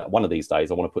of these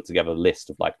days I want to put together a list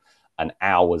of like an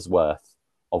hour's worth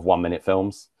of 1 minute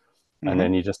films, and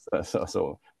then you just sort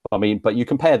of, I mean, but you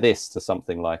compare this to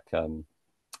something like The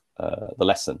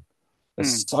Lesson.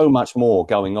 There's so much more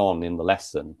going on in the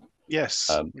lesson. Yes,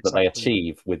 that they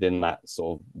achieve within that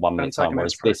sort of 1 minute time.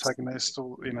 Whereas protagonist,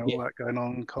 all that going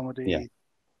on, comedy,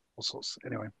 all sorts.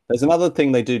 Anyway, there's another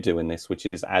thing they do in this, which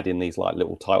is add in these like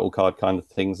little title card kind of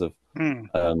things of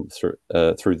through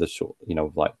the short,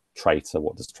 like traitor.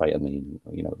 What does traitor mean?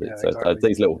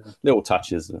 These little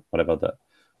touches, whatever that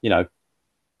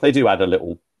they do add a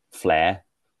little flair,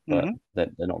 but they're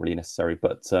not really necessary.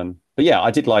 But yeah,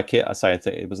 I did like it. I say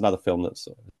it was another film that's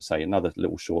another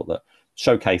little short that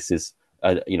showcases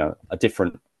a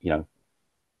different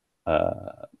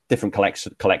different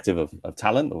collective of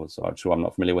talent, or so I'm sure I'm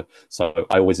not familiar with. So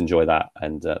I always enjoy that,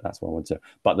 and that's what I want to.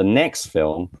 But the next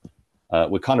film,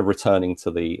 we're kind of returning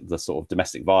to the sort of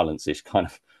domestic violence-ish kind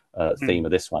of theme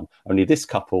of this one. Only this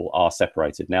couple are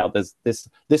separated now. There's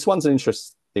this one's an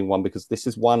interesting one because this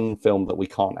is one film that we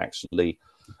can't actually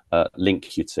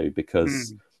link you to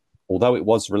because although it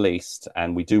was released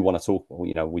and we do want to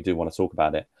talk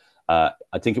about it.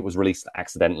 I think it was released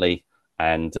accidentally,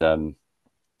 and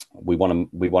we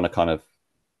want to kind of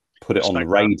put it on the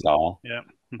radar,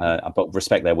 but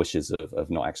respect their wishes of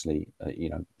not actually,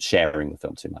 sharing the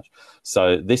film too much.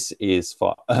 So this is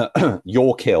for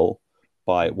Your Kill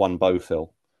by One Bofill,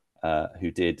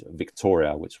 who did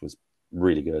Victoria, which was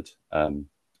really good,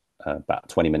 about a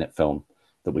 20-minute film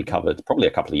that we covered probably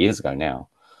a couple of years ago now.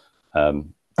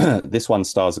 This one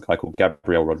stars a guy called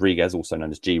Gabriel Rodriguez, also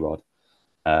known as G-Rod.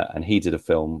 And he did a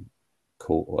film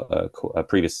called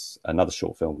another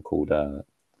short film called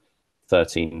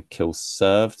 13 Kills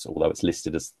Served, although it's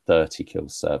listed as 30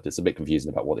 Kills Served. It's a bit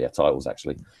confusing about what the title's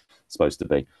actually supposed to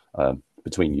be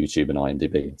between YouTube and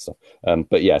IMDb and stuff.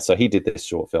 But yeah, so he did this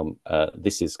short film.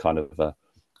 This is kind of a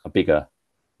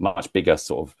much bigger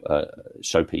sort of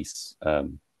showpiece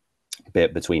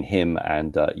bit between him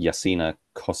and Yasina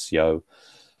Kosio.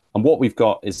 And what we've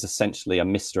got is essentially a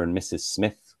Mr. and Mrs.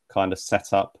 Smith kind of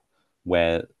setup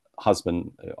where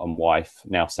husband and wife,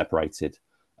 now separated,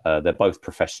 they're both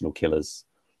professional killers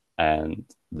and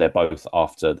they're both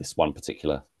after this one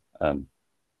particular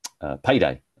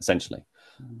payday, essentially.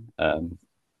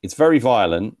 It's very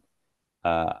violent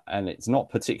and it's not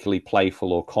particularly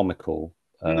playful or comical.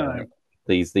 No.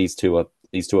 These two are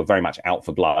very much out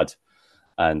for blood.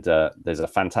 And there's a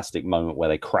fantastic moment where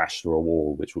they crash through a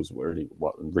wall, which was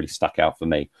what really stuck out for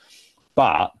me.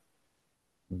 But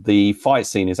the fight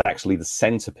scene is actually the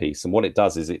centerpiece. And what it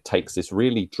does is it takes this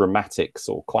really dramatic,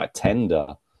 sort of quite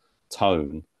tender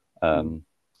tone, turn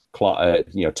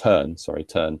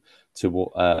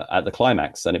to at the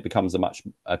climax. And it becomes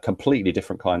a completely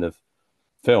different kind of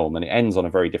film. And it ends on a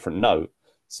very different note.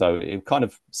 So it kind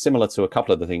of similar to a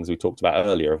couple of the things we talked about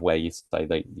earlier of where you say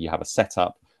that you have a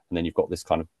setup and then you've got this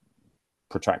kind of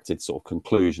protracted sort of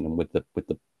conclusion, and with the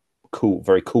cool,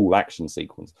 very cool action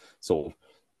sequence sort of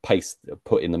paste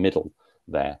put in the middle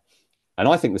there. And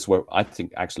I think this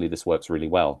works really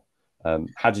well.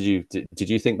 How did you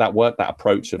think that worked, that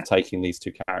approach of taking these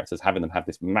two characters, having them have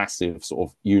this massive sort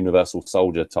of universal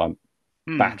soldier time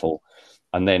battle,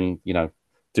 and then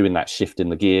doing that shift in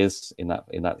the gears in that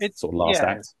sort of last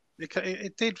act?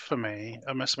 It did for me,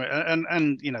 I must admit,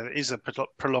 and it is a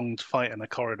prolonged fight in a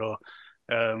corridor,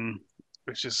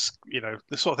 which is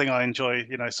the sort of thing I enjoy.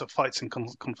 Sort of fights in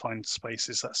confined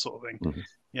spaces, that sort of thing.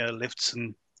 Lifts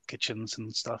and kitchens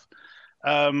and stuff.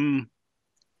 I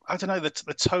don't know,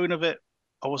 the tone of it,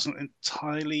 I wasn't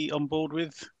entirely on board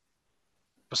with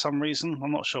for some reason.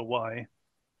 I'm not sure why,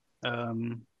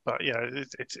 but yeah,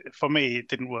 it for me it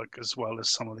didn't work as well as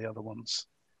some of the other ones.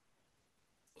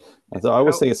 I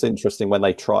always think it's interesting when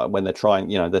they're trying,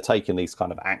 they're taking these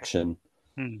kind of action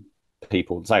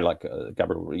people, say like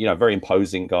Gabriel, very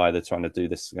imposing guy. They're trying to do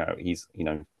this. He's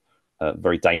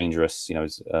very dangerous.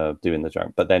 Doing the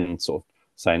joke, but then sort of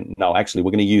saying, no, actually,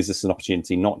 we're going to use this as an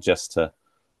opportunity not just to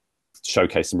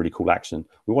showcase some really cool action.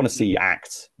 We want to see you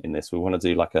act in this. We want to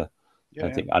do like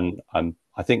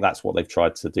I think that's what they've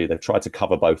tried to do. They've tried to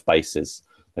cover both bases.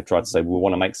 They've tried to say we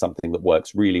want to make something that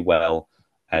works really well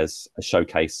as a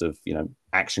showcase of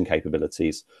action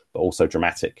capabilities, but also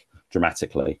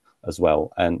dramatically as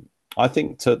well. And I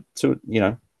think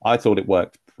I thought it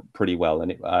worked pretty well,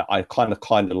 and I kind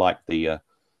of like the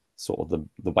sort of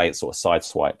the way it sort of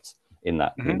sideswiped in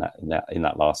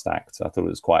that last act. I thought it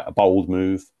was quite a bold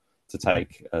move to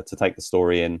take the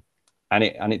story in, and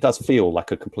it does feel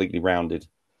like a completely rounded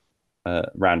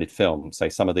film. Say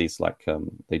some of these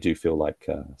they do feel like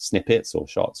snippets or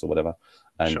shots or whatever,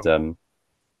 and sure.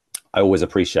 I always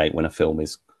appreciate when a film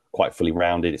is quite fully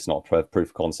rounded. It's not a proof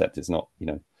of concept. It's not,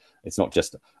 it's not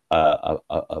just a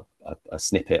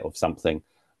snippet of something.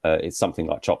 It's something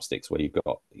like Chopsticks, where you've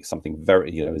got something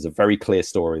very, it's a very clear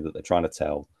story that they're trying to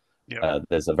tell, Yeah.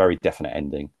 There's a very definite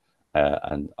ending,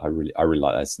 and I really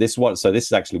like this. This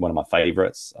is actually one of my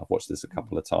favorites. I've watched this a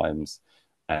couple of times,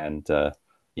 and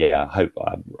yeah,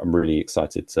 I'm really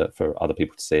excited for other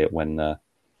people to see it when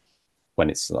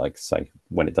it's like say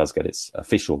when it does get its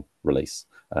official release.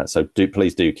 So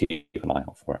please do keep an eye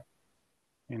out for it.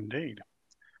 Indeed.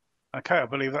 Okay, I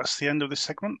believe that's the end of this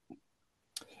segment.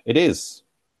 It is.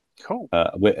 Cool.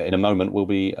 In a moment, we'll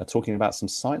be talking about some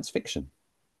science fiction.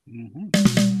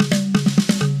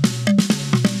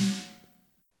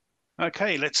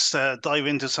 Okay, let's dive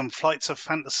into some flights of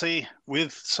fantasy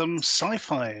with some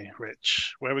sci-fi.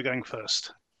 Rich, where are we going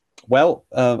first? Well,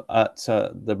 at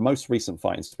the most recent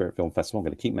Fighting Spirit Film Festival, I'm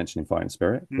going to keep mentioning Fighting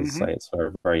Spirit because it's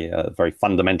a very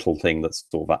fundamental thing that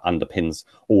sort of underpins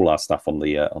all our stuff on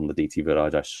the DTV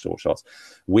Digest short shots.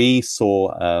 We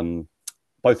saw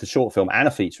both a short film and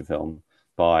a feature film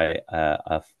by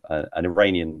an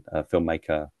Iranian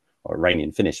filmmaker or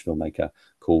Iranian Finnish filmmaker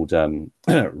called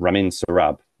Ramin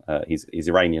Sourab. He's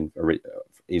Iranian.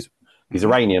 He's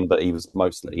Iranian, but he was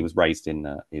raised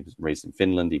in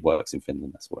Finland. He works in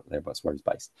Finland. That's where he's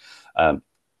based.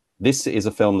 This is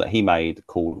a film that he made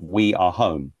called We Are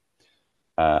Home,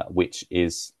 which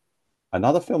is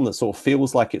another film that sort of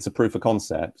feels like it's a proof of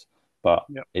concept, but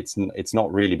it's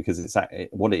not really, because it's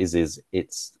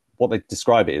what they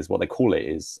describe it is, what they call it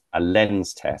is a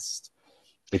lens test.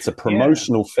 It's a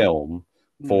promotional film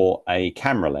for a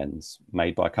camera lens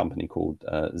made by a company called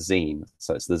Zine.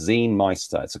 So it's the Zine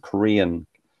Meister. It's a Korean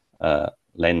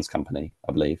lens company,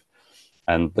 I believe.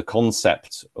 And the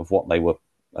concept of what they were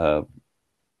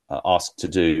asked to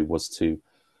do was to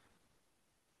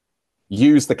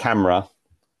use the camera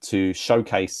to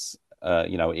showcase,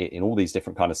 in all these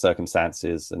different kind of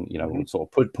circumstances, and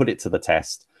sort of put it to the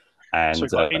test. And so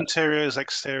we've got interiors,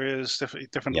 exteriors,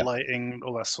 different lighting,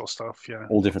 all that sort of stuff. Yeah,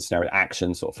 all different scenario,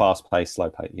 action, sort of fast paced, slow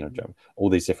paced, all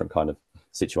these different kind of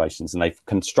situations, and they've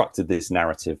constructed this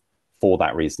narrative for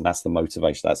that reason. That's the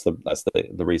motivation. That's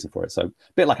the reason for it. So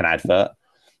a bit like an advert,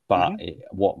 but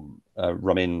what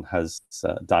Ramin has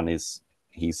done is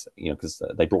he's because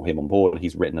they brought him on board.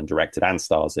 He's written and directed and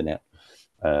stars in it.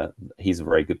 He's a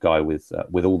very good guy with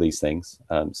all these things,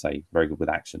 very good with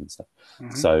action and stuff.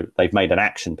 So they've made an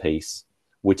action piece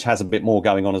which has a bit more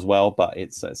going on as well, but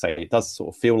it's it does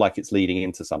sort of feel like it's leading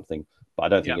into something, but I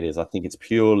don't think it is. I think it's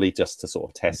purely just to sort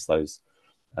of test those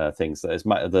things.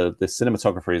 The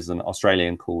cinematographer is an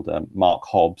Australian called Mark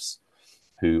Hobbs,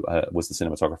 who was the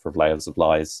cinematographer of Layers of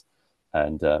Lies,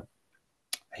 and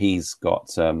he's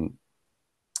got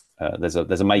there's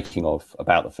a making of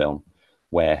about the film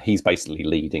where he's basically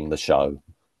leading the show,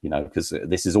 because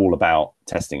this is all about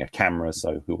testing a camera.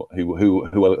 So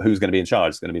who's going to be in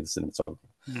charge? It's going to be the cinematographer.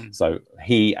 So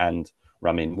he and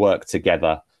Ramin work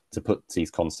together to put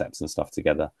these concepts and stuff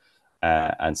together.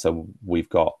 And so we've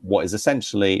got what is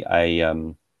essentially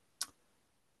a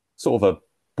sort of a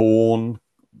born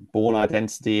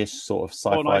identity-ish sort of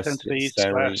sci-fi. Born Identity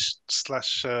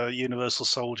slash Universal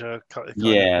Soldier.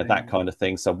 That kind of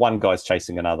thing. So one guy's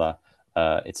chasing another.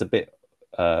 It's a bit.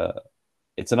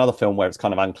 It's another film where it's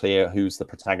kind of unclear who's the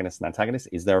protagonist and antagonist.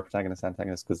 Is there a protagonist and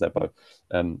antagonist? Because they're both.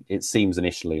 It seems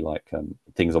initially like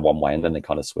things are one way, and then they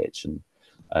kind of switch, and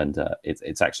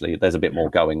it's actually there's a bit more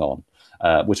going on,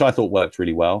 which I thought worked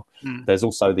really well. There's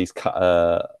also these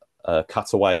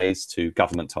cutaways to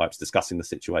government types discussing the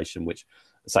situation, which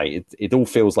it all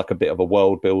feels like a bit of a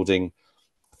world building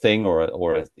thing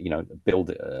or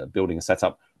building a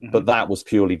setup, but that was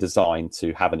purely designed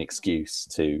to have an excuse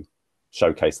to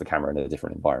showcase the camera in a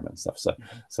different environment and stuff.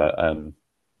 So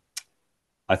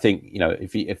I think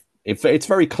if it's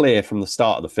very clear from the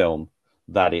start of the film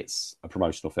that it's a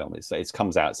promotional film. It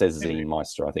comes out, it says Zine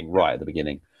Meister, I think, right at the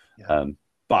beginning.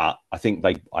 But I think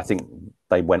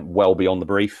they went well beyond the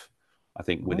brief. I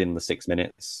think within the 6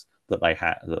 minutes that they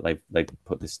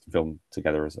put this film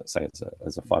together as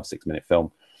a 5-6 minute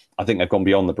film, I think they've gone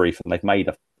beyond the brief and they've made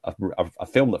a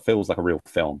film that feels like a real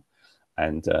film.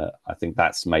 And I think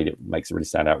that's makes it really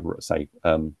stand out.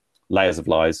 Layers of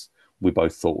Lies, we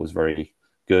both thought was very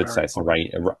good. It's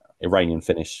an Iranian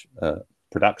Finnish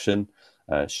production,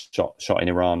 shot in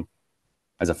Iran.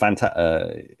 As a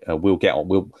fantastic,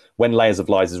 when Layers of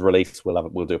Lies is released,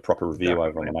 we'll do a proper review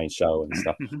over on the main show and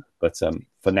stuff. But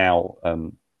for now,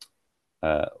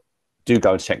 do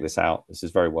go and check this out. This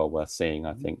is very well worth seeing,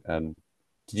 I think.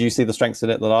 Did you see the strengths in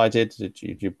it that I did?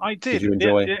 I did. Did you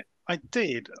enjoy it? I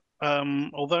did.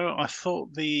 Although I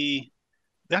thought the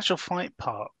actual fight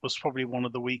part was probably one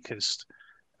of the weakest.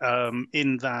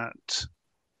 In that,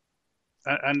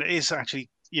 and it is actually,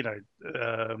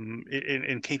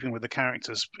 in keeping with the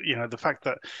characters, the fact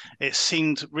that it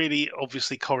seemed really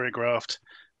obviously choreographed.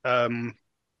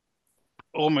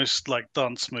 almost like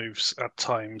dance moves at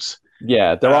times.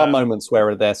 Yeah, there are moments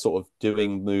where they're sort of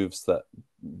doing moves that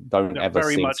don't ever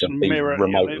very seem much to be mirror,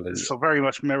 remotely, so very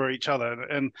much mirror each other,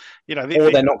 and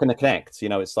or they're not going to connect.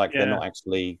 It's like they're Yeah. not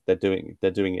actually they're doing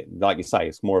it like you say.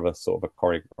 It's more of a sort of a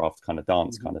choreographed kind of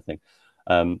dance kind of thing.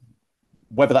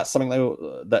 Whether that's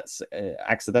something that's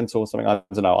accidental or something, I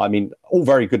don't know. I mean, all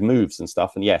very good moves and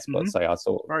stuff, and yes, but say I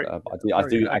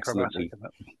do absolutely,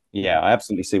 yeah, I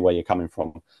absolutely see where you're coming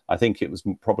from. I think it was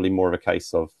probably more of a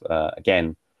case of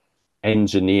again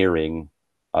engineering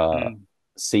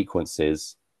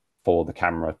sequences for the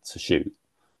camera to shoot.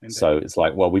 Indeed. So it's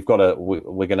like, well, we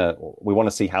want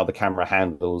to see how the camera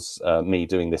handles me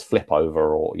doing this flip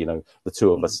over, or the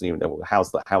two of us.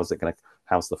 How's the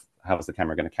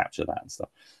camera going to capture that and stuff.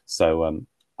 So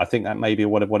I think that may be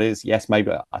what it is. Yes,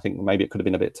 maybe I think maybe it could have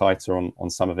been a bit tighter on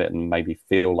some of it, and maybe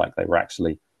feel like they were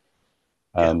actually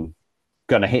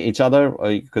going to hit each other,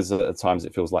 because at times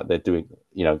it feels like they're doing,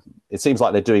 it seems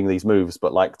like they're doing these moves,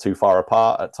 but like too far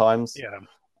apart at times. Yeah.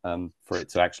 For it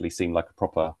to actually seem like a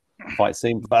proper fight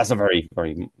scene. But that's a very,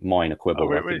 very minor quibble.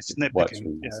 It's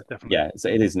nitpicking. Yeah, definitely. Yeah,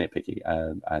 it is nitpicky,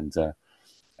 and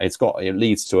it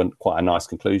leads to quite a nice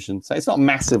conclusion. So it's not a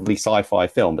massively sci-fi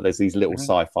film, but there's these little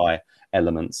sci-fi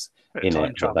elements in time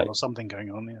it. Travel or something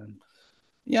going on. Yeah.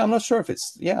 Yeah, I'm not sure if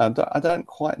it's. Yeah, I don't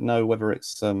quite know whether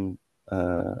it's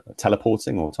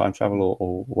teleporting or time travel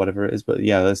or whatever it is. But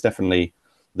yeah, there's definitely.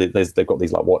 They've got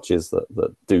these like watches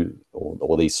that do,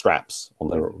 or these straps on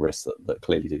their wrists that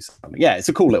clearly do something. Yeah, it's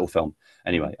a cool little film.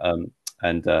 Anyway,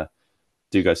 and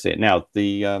do go see it. Now,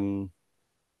 is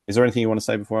there anything you want to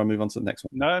say before I move on to the next one?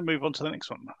 No, move on to the next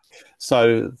one.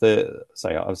 So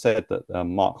I've said that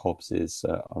Mark Hobbs is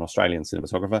an Australian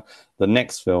cinematographer. The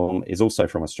next film is also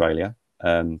from Australia,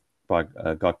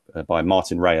 by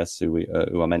Martin Reyes,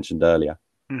 who I mentioned earlier,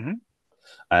 and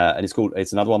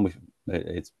it's another one.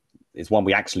 It's one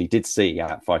we actually did see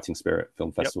at Fighting Spirit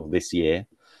Film Festival this year.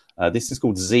 This is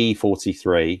called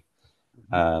Z43.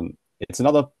 It's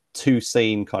another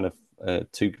two-scene kind of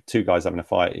two guys having a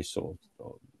fight. It's sort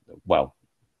of, well,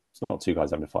 it's not two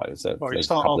guys having a fight. It's you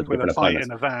start off with a fight in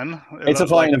a van. It's a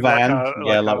fight in a van.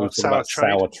 Like we talked about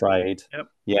sour trade. Yep.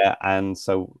 Yeah, and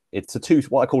so it's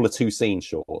what I call a two-scene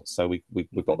short. So we've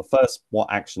got the first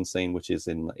action scene, which is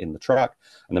in the truck,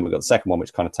 and then we've got the second one,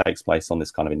 which kind of takes place on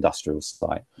this kind of industrial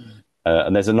site.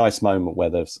 And there's a nice moment where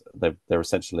they're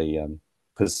essentially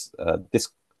because this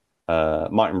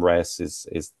Martin Reyes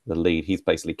is the lead. He's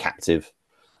basically captive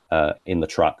in the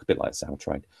truck, a bit like sour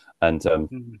trade,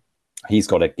 and he's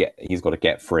got to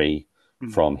get free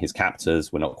from his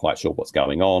captors. We're not quite sure what's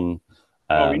going on.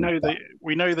 Well, we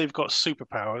know they've got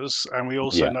superpowers, and we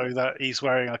also know that he's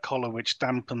wearing a collar which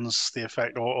dampens the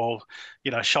effect, or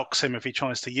shocks him if he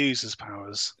tries to use his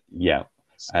powers. Yeah,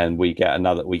 and we get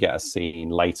a scene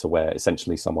later where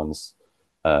essentially someone's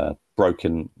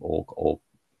broken or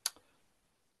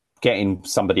getting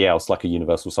somebody else, like a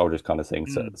Universal Soldiers kind of thing.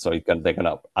 So they're going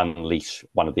to unleash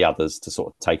one of the others to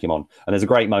sort of take him on. And there's a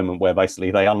great moment where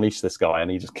basically they unleash this guy and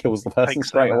he just kills the person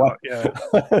straight away. Yeah.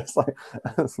 it's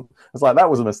like that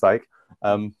was a mistake.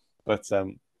 So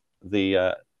they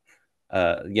have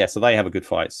a good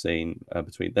fight scene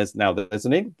between. There's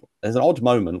an odd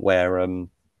moment where a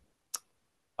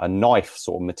knife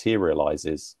sort of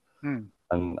materializes, and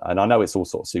I know it's all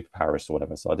sort of superpowerish or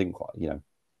whatever. So I didn't quite,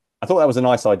 I thought that was a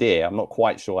nice idea. I'm not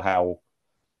quite sure how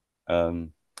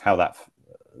that,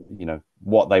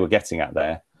 what they were getting at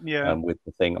there. Yeah. With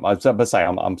the thing, I'm sort of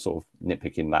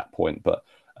nitpicking that point, but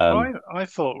I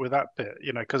thought with that bit,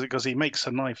 because he makes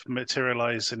a knife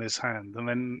materialize in his hand, and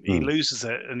then he loses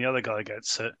it, and the other guy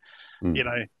gets it.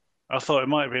 I thought it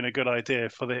might have been a good idea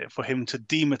for him to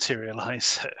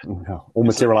dematerialize it, or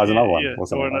materialize another one.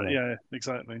 Yeah,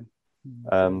 exactly.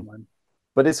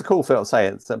 But it's a cool film. Say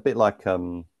it's a bit like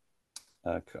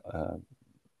what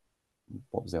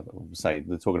was the other one? Say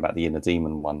they're talking about the Inner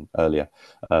Demon one earlier,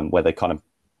 where they kind of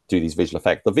do these visual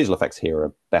effects. The visual effects here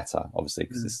are better, obviously,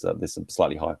 because this is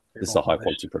slightly high. This is a high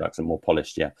quality production, more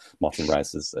polished. Yeah, Martin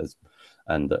Reyes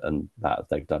and that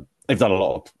they've done a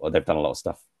lot of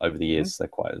stuff over the years. They're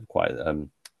quite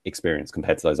experienced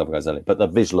compared to those other guys earlier. But the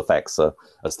visual effects are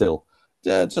still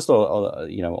just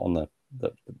on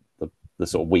the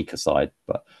sort of weaker side,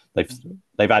 but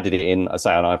they've added it in. I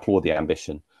say, and I applaud the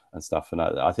ambition and stuff. And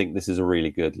I think this is a really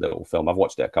good little film. I've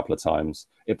watched it a couple of times.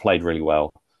 It played really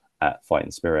well at Fighting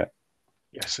Spirit.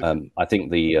 Yes. I think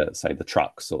the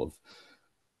truck sort of.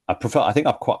 I think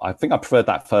I preferred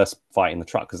that first fight in the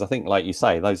truck, because I think, like you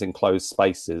say, those enclosed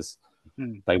spaces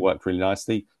they work really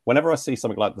nicely. Whenever I see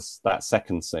something like that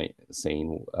second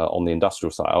scene on the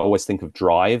industrial site, I always think of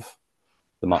Drive.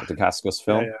 the Mark Dacascos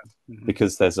film,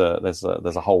 because there's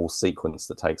a whole sequence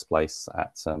that takes place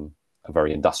at a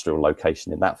very industrial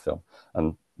location in that film,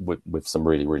 and with some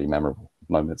really, really memorable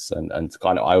moments. And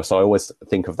kind of, I always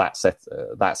think of that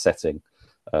setting.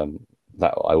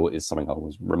 That is something I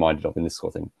was reminded of in this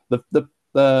sort of thing.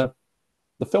 The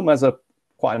film has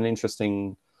quite an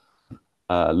interesting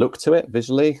look to it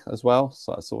visually as well.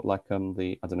 So it's sort of like I don't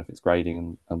know if it's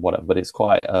grading and whatever, but it's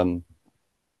quite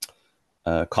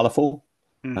colourful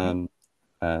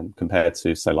compared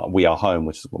to, say, like We Are Home,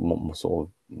 which is more sort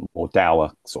of more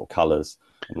dour sort of colours.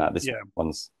 And that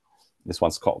this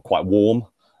one's quite warm.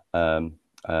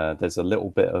 There's a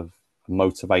little bit of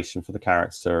motivation for the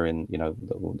character in,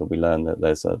 that we learn that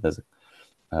there's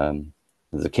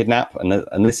a kidnap,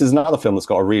 and this is another film that's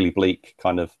got a really bleak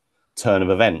kind of turn of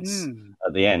events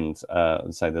at the end.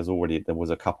 And so there was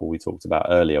a couple we talked about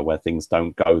earlier where things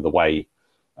don't go the way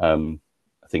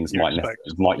things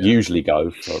might usually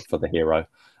go for the hero,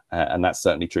 and that's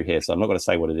certainly true here. So I'm not going to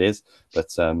say what it is, but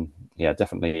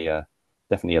definitely a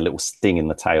little sting in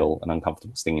the tail, an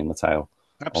uncomfortable sting in the tail.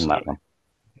 Absolutely. On that one.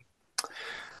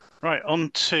 Right, on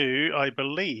to, I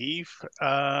believe,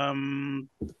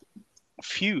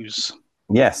 Fuse.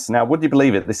 Yes. Now, would you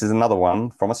believe it? This is another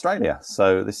one from Australia.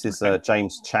 So this is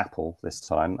James Chappell this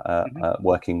time,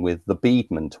 working with the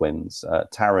Beedman twins,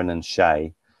 Taryn and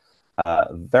Shay.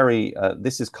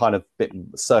 This is kind of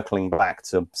circling back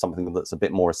to something that's a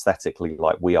bit more aesthetically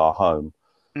like We Are Home.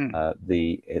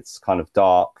 It's kind of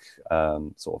dark,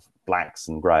 sort of blacks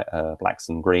and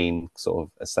green sort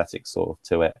of aesthetic sort of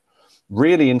to it.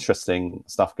 Really interesting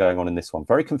stuff going on in this one.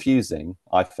 Very confusing,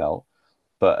 I felt,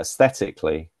 but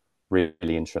aesthetically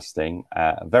really interesting.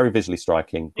 Very visually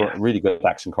striking. Really good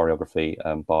action choreography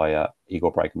by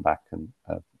Igor Breakenback and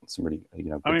some really,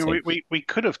 I mean, we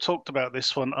could have talked about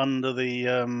this one under the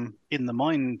In the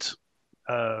Mind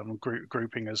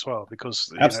grouping as well, because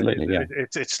absolutely,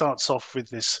 it starts off with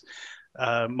this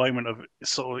moment of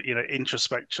sort of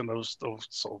introspection of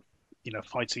sort of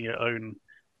fighting your own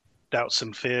doubts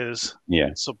and fears,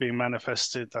 sort of being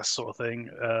manifested, that sort of thing.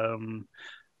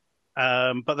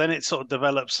 But then it sort of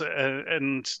develops,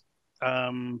 and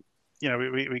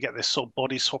we get this sort of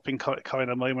body swapping kind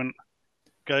of moment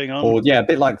going on. Or a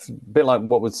bit like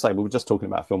what we'd say. We were just talking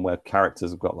about a film where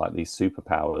characters have got like these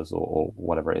superpowers or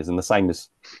whatever it is, and the same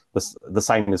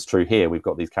is true here. We've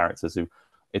got these characters who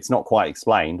it's not quite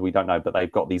explained. We don't know, but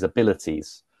they've got these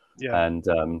abilities, and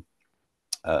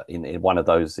in one of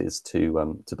those is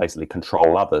to basically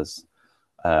control others.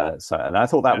 And I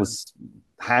thought that was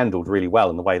handled really well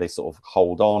in the way they sort of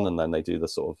hold on, and then they do the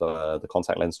sort of the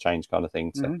contact lens change kind of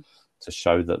thing to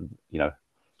show that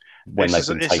when they've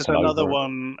been taken over. This is another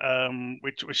one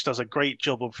which does a great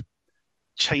job of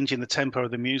changing the tempo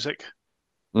of the music.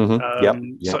 So the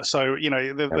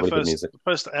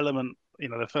first element,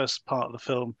 the first part of the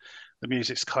film, the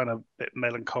music's kind of a bit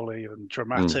melancholy and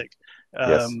dramatic.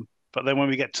 But then when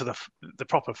we get to the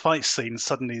proper fight scene,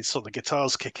 suddenly sort of the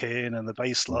guitars kick in and the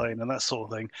bass line and that sort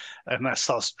of thing, and that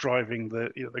starts driving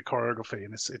the choreography,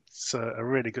 and it's a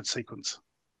really good sequence.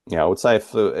 Yeah, I would say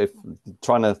if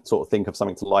trying to sort of think of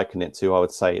something to liken it to, I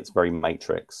would say it's very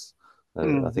Matrix.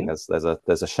 I think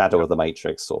there's a shadow of the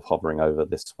Matrix sort of hovering over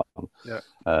this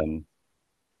one.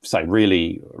 So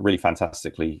really, really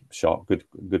fantastically shot. Good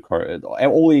choreo.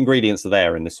 All the ingredients are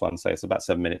there in this one. So it's about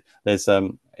 7 minutes. There's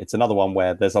it's another one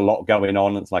where there's a lot going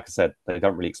on. It's like I said, they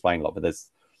don't really explain a lot, but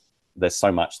there's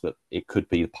so much that it could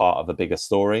be part of a bigger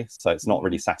story. So it's not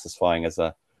really satisfying as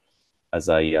a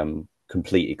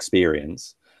complete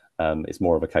experience. It's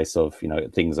more of a case of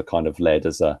things are kind of led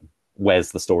as a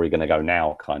where's the story going to go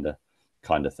now kind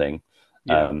of thing.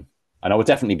 And I would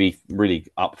definitely be really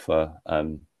up for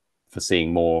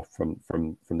seeing more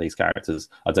from these characters.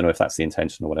 I don't know if that's the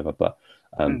intention or whatever, but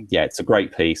it's a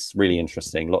great piece, really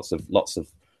interesting. Lots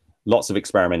of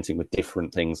experimenting with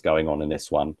different things going on in this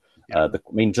one.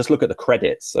 Just look at the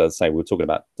credits. Say we were talking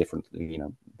about different,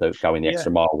 going the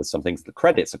extra mile with some things. The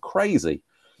credits are crazy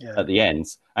at the end.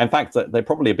 In fact, they're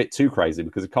probably a bit too crazy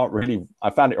because I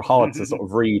found it hard to sort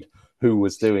of read who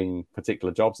was doing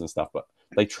particular jobs and stuff, but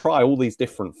they try all these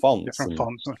different fonts. It's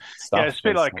a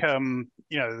bit like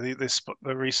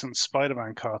the recent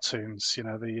Spider-Man cartoons.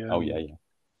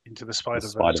 Into the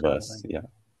Spider-Verse. Spider-Verse,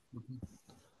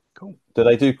 Cool. Do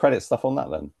they do credit stuff on that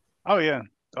then? Oh yeah.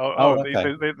 Okay.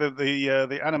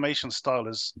 The animation style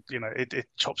is it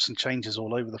chops and changes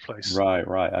all over the place. Right.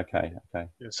 Okay.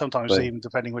 Sometimes even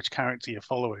depending which character you're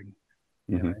following,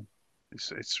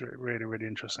 it's really, really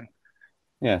interesting.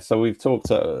 Yeah, so we've talked.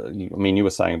 You were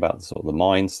saying about sort of the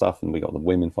mind stuff, and we got the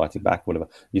women fighting back, whatever.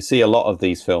 You see, a lot of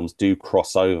these films do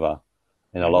cross over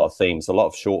in a lot of themes. A lot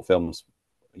of short films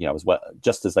as well,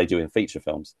 just as they do in feature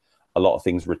films, a lot of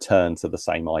things return to the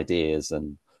same ideas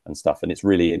and stuff. And it's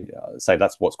really, say,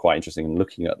 that's what's quite interesting in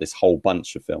looking at this whole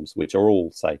bunch of films, which are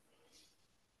all, say,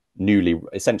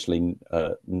 essentially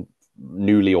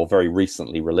newly or very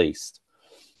recently released,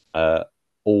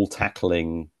 all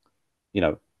tackling,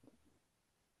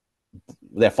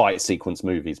 they're fight sequence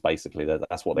movies, basically.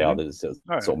 That's what they are. There's sort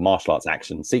of martial arts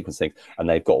action sequence things, and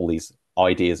they've got all these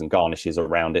ideas and garnishes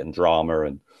around it and drama,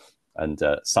 and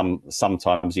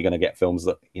sometimes you're going to get films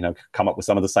that come up with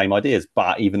some of the same ideas,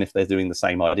 but even if they're doing the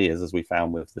same ideas, as we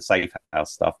found with the Safe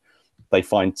House stuff, they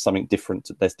find something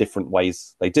different. There's different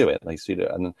ways they do it. They see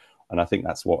it, and I think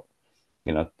that's what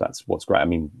that's what's great. I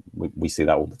mean, we see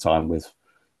that all the time with,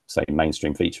 say,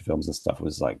 mainstream feature films and stuff. It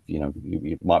was like,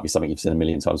 it might be something you've seen a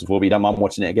million times before, but you don't mind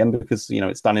watching it again because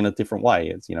it's done in a different way.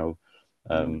 It's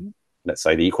let's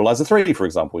say The Equalizer 3, for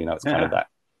example. It's kind of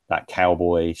that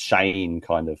cowboy Shane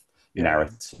kind of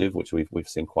narrative, which we've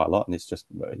seen quite a lot, and it's just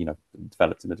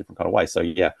developed in a different kind of way. So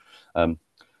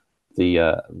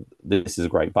this is a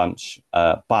great bunch,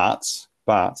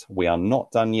 but we are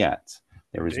not done yet.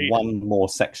 There is one more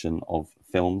section of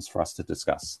films for us to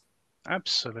discuss.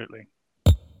 Absolutely.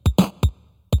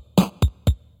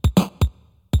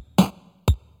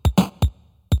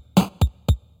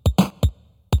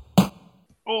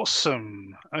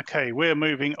 Awesome. Okay, we're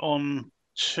moving on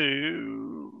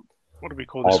to, what do we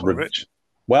call this one, Rich?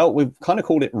 Well, we've kind of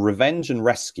called it Revenge and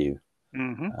Rescue.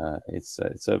 It's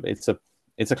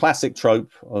a classic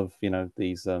trope of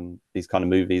these kind of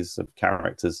movies of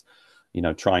characters,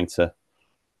 trying to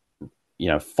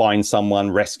find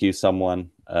someone, rescue someone.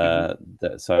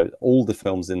 So all the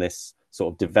films in this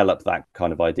sort of develop that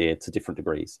kind of idea to different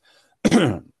degrees.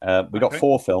 We got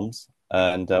 4 films.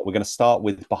 And we're going to start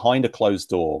with Behind a Closed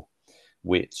Door,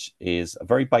 which is a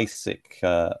very basic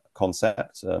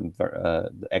concept,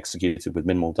 executed with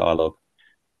minimal dialogue.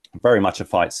 Very much a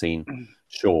fight scene,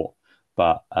 short,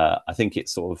 but I think it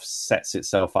sort of sets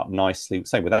itself up nicely.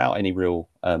 Say, without any real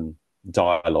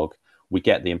dialogue, we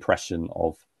get the impression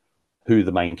of who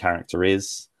the main character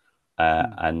is,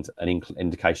 and an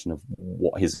indication of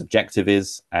what his objective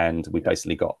is. And we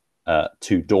basically got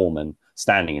 2 doormen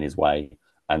standing in his way.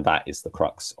 And that is the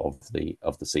crux of the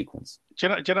sequence.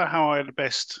 Do you know how I'd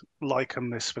best liken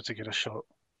this particular shot?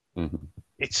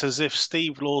 It's as if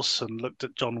Steve Lawson looked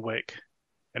at John Wick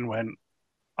and went,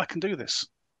 "I can do this,"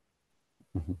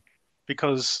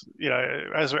 because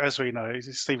as we know,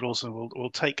 Steve Lawson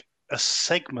will take a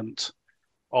segment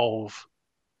of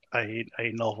a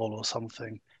novel or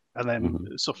something and then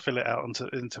sort of fill it out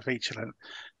into feature length.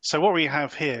 So what we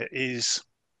have here is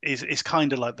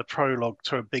kind of like the prologue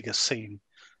to a bigger scene.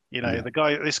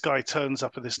 This guy turns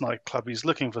up at this nightclub. He's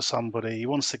looking for somebody. He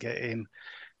wants to get in,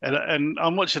 and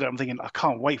I'm watching it. I'm thinking, I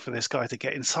can't wait for this guy to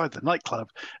get inside the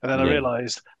nightclub. And then I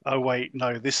realized, oh wait,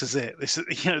 no, this is it. This is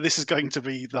this is going to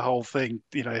be the whole thing.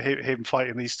 Him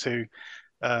fighting these 2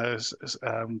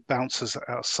 bouncers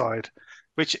outside,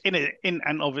 which in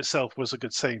and of itself was a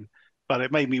good scene, but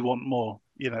it made me want more.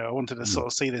 I wanted to sort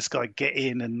of see this guy get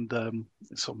in and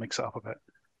sort of mix it up a bit.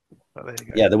 But there you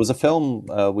go. Yeah, there was a film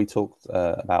we talked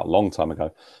about a long time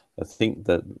ago. I think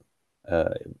that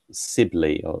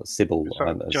Sibley or Sybil.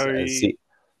 Who's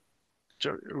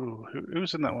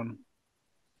in that one?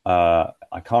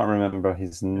 I can't remember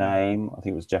his name. I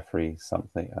think it was Jeffrey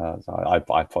something. I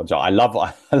apologize. I love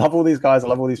all these guys. I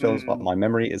love all these films, but my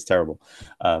memory is terrible.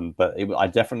 But I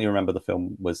definitely remember the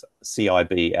film was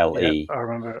Cible. Yeah, I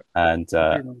remember it. And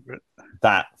remember it.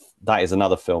 that is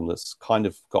another film that's kind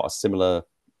of got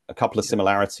a couple of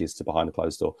similarities to Behind a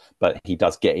Closed Door, but he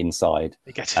does get inside,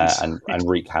 and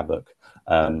wreak havoc.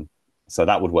 So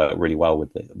that would work really well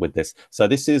with this. So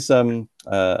this is the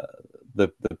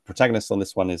protagonist on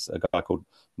this one is a guy called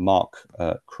Mark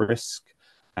Krisk,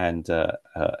 and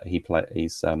he's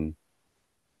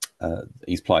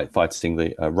fighting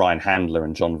the Ryan Handler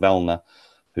and John Vellner,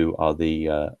 who are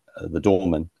the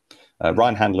doormen.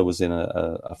 Ryan Handler was in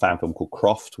a fan film called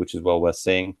Croft, which is well worth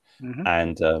seeing,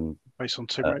 and based on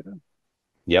Tomb Raider.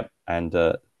 Yep,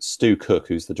 and Stu Cook,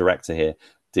 who's the director here,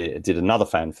 did another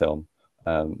fan film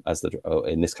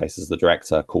in this case as the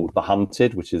director, called The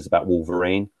Hunted, which is about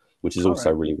Wolverine, which is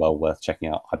also really well worth checking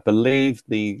out. I believe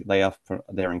they're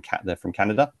from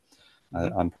Canada.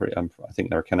 I think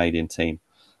they're a Canadian team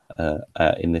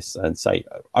in this. And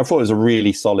I thought it was a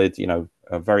really solid,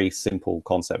 a very simple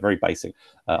concept, very basic.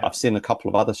 I've seen a couple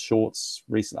of other shorts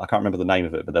recently. I can't remember the name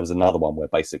of it, but there was another one where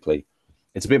basically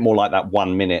it's a bit more like that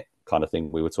 1 minute kind of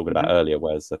thing we were talking about earlier,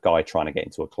 where there's a guy trying to get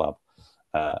into a club.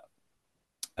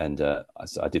 And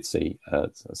I did see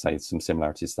some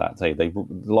similarities to that. A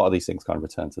lot of these things kind of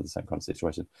return to the same kind of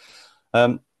situation.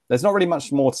 There's not really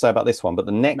much more to say about this one, but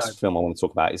the No. next film I want to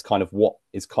talk about is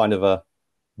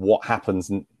what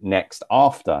happens next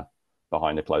after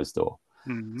Behind a Closed Door.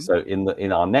 Mm-hmm. So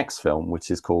in our next film, which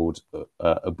is called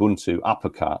Ubuntu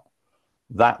Uppercut,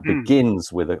 that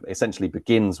essentially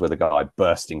begins with a guy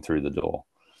bursting through the door.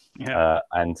 Yeah.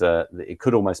 And it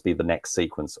could almost be the next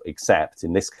sequence, except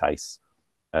in this case,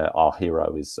 our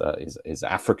hero is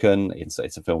African. It's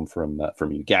a film from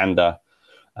Uganda.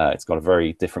 It's got a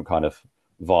very different kind of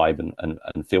vibe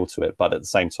and feel to it, but at the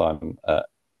same time,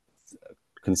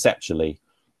 conceptually,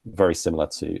 very similar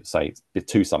to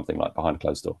something like Behind a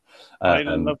Closed Door. I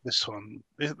love this one.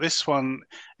 This one,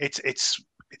 it's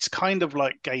kind of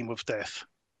like Game of Death.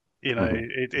 You know,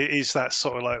 it is that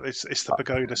sort of like it's the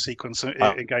pagoda sequence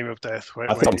in Game of Death.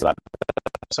 I think to that.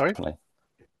 Sorry, definitely.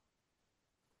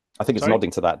 I think it's nodding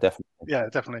to that, definitely. Yeah,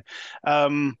 definitely.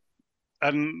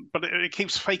 But it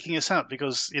keeps faking us out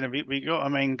because we got a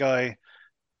main guy,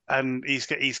 and he's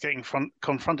getting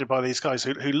confronted by these guys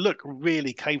who look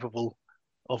really capable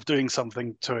of doing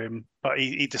something to him, but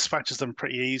he dispatches them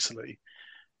pretty easily.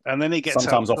 And then he gets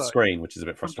sometimes outside, off screen, which is a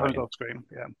bit frustrating. Sometimes off screen,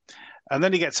 yeah. And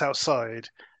then he gets outside,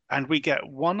 and we get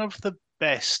one of the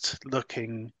best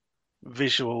looking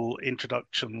visual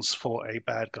introductions for a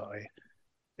bad guy.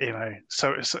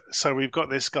 So we've got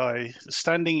this guy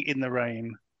standing in the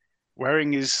rain,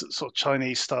 wearing his sort of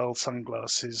Chinese style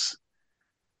sunglasses,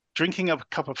 drinking a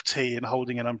cup of tea and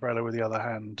holding an umbrella with the other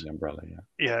hand. The umbrella, yeah.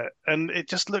 Yeah, and it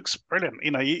just looks brilliant.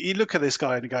 You look at this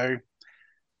guy and go,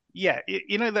 yeah,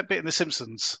 you know that bit in The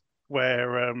Simpsons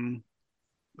where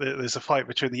there's a fight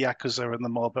between the Yakuza and the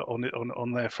mob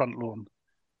on their front lawn.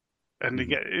 And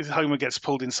Homer gets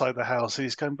pulled inside the house and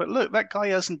he's going, but look, that guy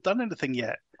hasn't done anything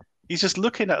yet. He's just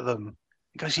looking at them.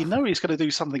 He goes, he's going to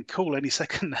do something cool any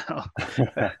second now.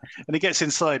 And he gets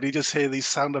inside and you just hear these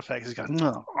sound effects. He's going,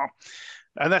 no.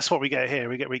 And that's what we get here.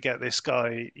 We get this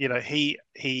guy, he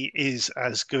is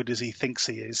as good as he thinks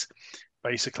he is,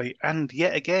 basically. And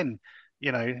yet again,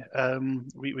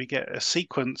 we get a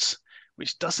sequence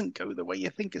which doesn't go the way you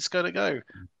think it's going to go.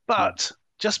 But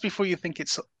just before you think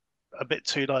it's a bit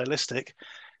too nihilistic,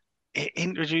 it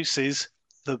introduces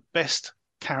the best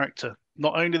character.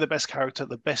 Not only the best character,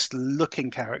 the best looking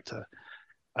character.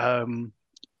 The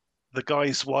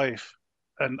guy's wife.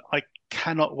 And I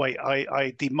cannot wait.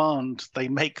 I demand they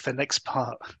make the next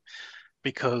part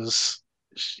because,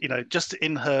 just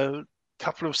in her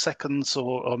couple of seconds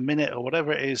or minute or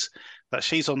whatever it is that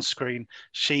she's on screen,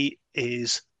 she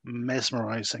is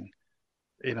mesmerizing,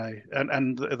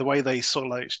 and the way they sort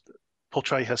of like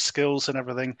portray her skills and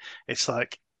everything, it's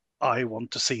like, I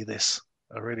want to see this.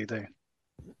 I really do.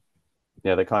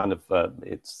 Yeah, they kind of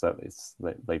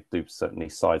they do certainly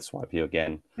sideswipe you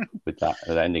again with that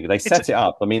ending. They set it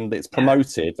up. I mean, it's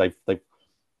promoted. They've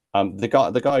the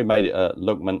guy who made it,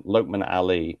 Lokman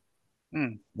Ali.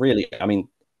 Really, I mean,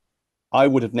 I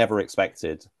would have never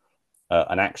expected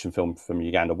an action film from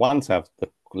Uganda to have the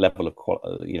level of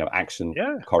action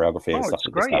choreography and stuff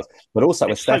that this does, but also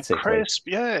it's aesthetically, so crisp.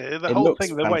 Yeah, the whole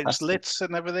thing, the way it's lit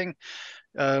and everything.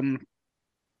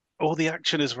 All the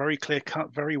action is very clear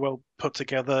cut, very well put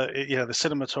together. The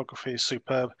cinematography is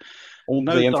superb. All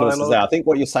the influences there. I think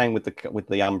what you're saying with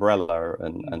the umbrella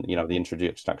and the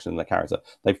introduction of the character,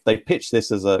 they've pitched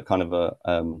this as a kind of a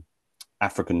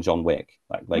African John Wick.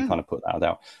 Like they kind of put that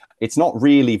out. It's not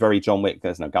really very John Wick.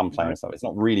 There's no gunplay and stuff. It's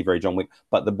not really very John Wick.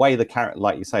 But the way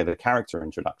like you say, the character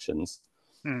introductions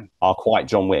are quite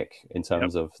John Wick in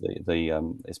terms of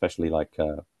the especially like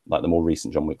the more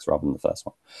recent John Wicks rather than the first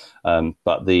one.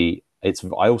 But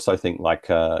I also think like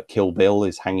Kill Bill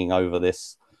is hanging over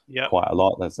this quite a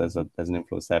lot. There's an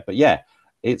influence there. But yeah,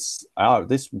 it's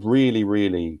this really,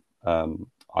 really.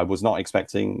 I was not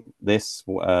expecting this.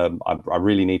 I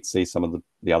really need to see some of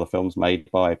the other films made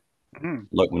by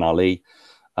Lokman Ali.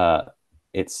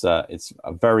 It's a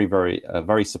very, very,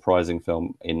 very surprising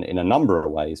film in a number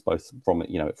of ways, both from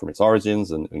its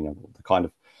origins and the kind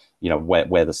of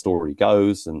where the story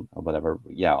goes and whatever.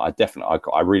 Yeah,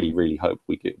 I really, really hope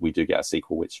we do get a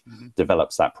sequel which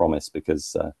develops that promise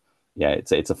because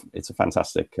it's a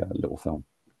fantastic little film.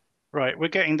 Right, we're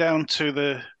getting down to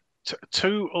the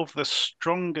two of the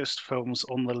strongest films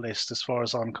on the list as far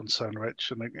as I'm concerned,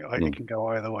 Rich, and it can go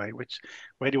either way.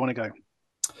 Where do you want to go?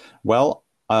 Well,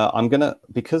 I'm gonna,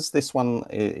 because this one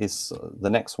is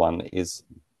the next one is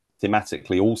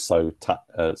thematically also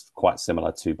quite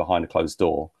similar to Behind a Closed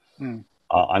Door.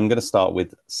 I'm going to start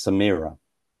with Samira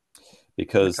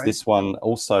because this one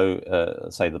also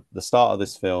the start of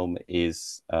this film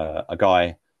is a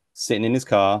guy sitting in his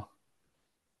car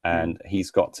and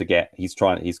he's thinking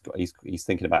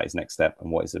about his next step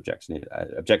and what his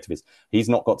objective is. He's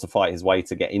not got to fight his way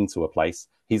to get into a place.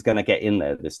 He's going to get in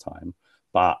there this time,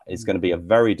 but it's going to be a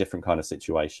very different kind of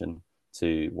situation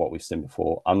to what we've seen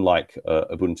before. Unlike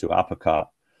Ubuntu Uppercut,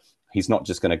 he's not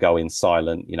just going to go in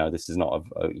silent. This is not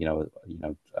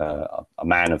a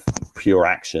man of pure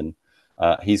action.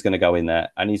 He's going to go in there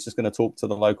and he's just going to talk to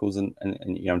the locals and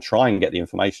try and get the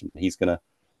information. He's going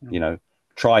to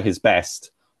try his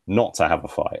best not to have a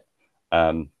fight,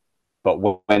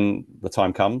 but when the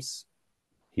time comes,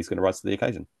 he's going to rise to the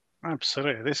occasion.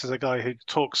 Absolutely. This is a guy who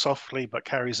talks softly but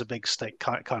carries a big stick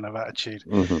kind of attitude.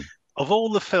 Mm-hmm. Of all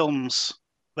the films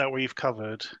that we've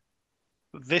covered,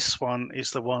 this one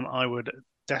is the one I would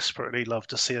desperately love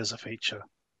to see as a feature,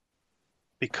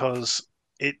 because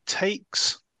it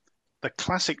takes the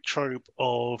classic trope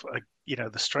of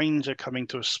the stranger coming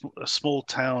to a small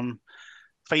town,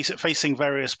 facing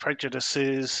various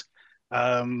prejudices,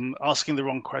 asking the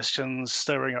wrong questions,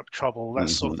 stirring up trouble, that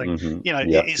sort of thing.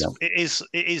 It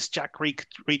is Jack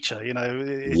Reacher.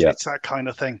 It's that kind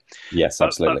of thing. Yes,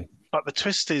 absolutely. But the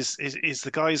twist is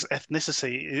the guy's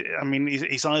ethnicity. I mean,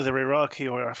 he's either Iraqi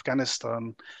or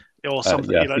Afghanistan or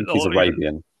something. I think he's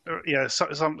Arabian.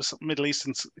 Some Middle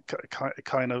Eastern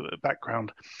kind of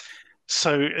background.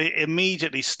 So it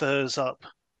immediately stirs up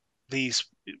these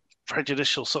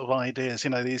prejudicial sort of ideas.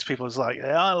 These people's like,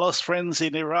 I lost friends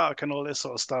in Iraq and all this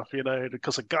sort of stuff,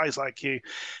 because of guys like you.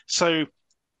 So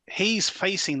he's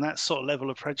facing that sort of level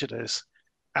of prejudice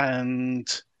and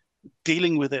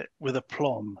dealing with it with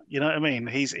aplomb. You know what I mean?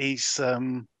 He's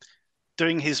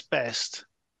doing his best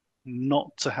not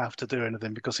to have to do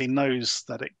anything, because he knows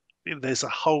that there's a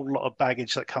whole lot of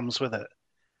baggage that comes with it.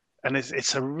 And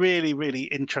it's a really, really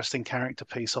interesting character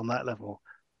piece on that level.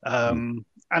 And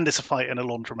it's a fight in a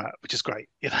laundromat, which is great.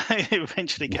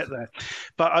 Eventually get there.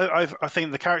 But I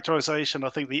think the characterization, I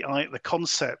think the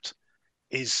concept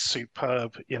is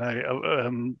superb.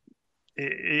 It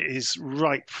is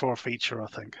ripe for a feature, I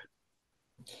think.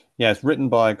 Yeah, it's written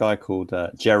by a guy called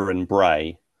Jaron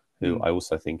Bray, who I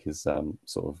also think is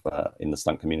sort of in the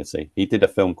stunt community. He did a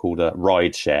film called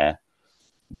Ride Share,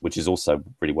 which is also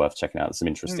really worth checking out. There's some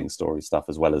interesting story stuff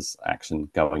as well as action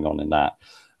going on in that.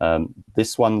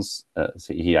 This one's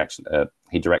he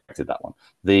directed that one.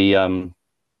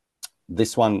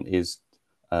 This one is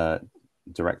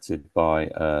directed by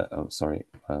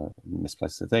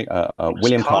misplaced the thing.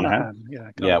 William Carnahan.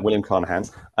 William Carnahan,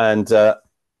 and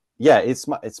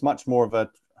it's much more of a,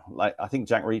 like, I think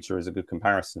Jack Reacher is a good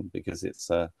comparison, because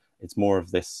it's more of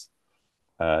this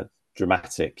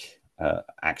dramatic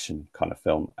action kind of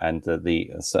film, and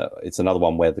it's another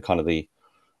one where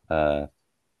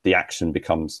the action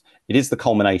becomes, it is the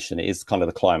culmination, it is kind of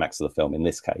the climax of the film in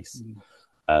this case,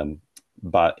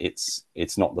 but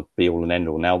it's not the be all and end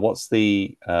all. Now, what's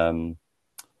the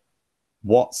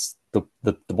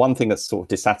one thing that's sort of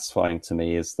dissatisfying to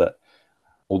me is that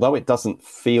although it doesn't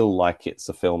feel like it's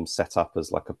a film set up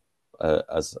as like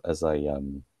as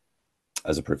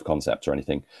a proof of concept or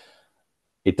anything,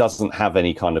 it doesn't have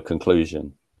any kind of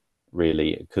conclusion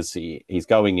really, because he's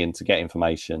going in to get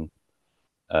information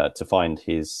to find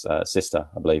his sister,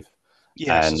 I believe.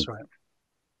 Yes, and that's right.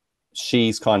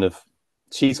 She's kind of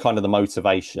the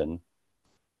motivation,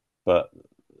 but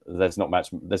there's not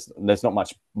much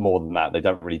more than that. They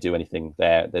don't really do anything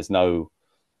there. There's no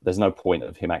point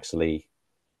of him actually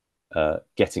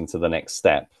getting to the next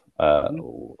step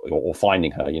or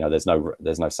finding her. There's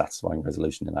no satisfying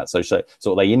resolution in that. So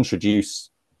they introduce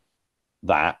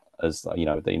that as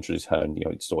they introduce her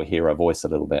and sort of hear her voice a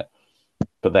little bit,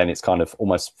 but then it's kind of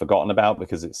almost forgotten about,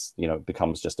 because it's it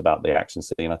becomes just about the action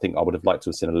scene. I think I would have liked to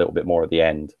have seen a little bit more at the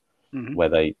end, where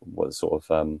they were sort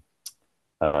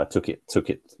of took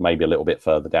it maybe a little bit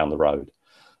further down the road.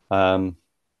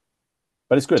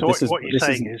 But it's good. So what you're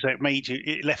saying is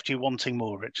it left you wanting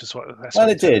more, Rich, is what that's well,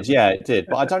 what it did. Yeah, it did.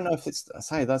 But I don't know if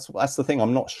that's the thing.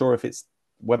 I'm not sure if it's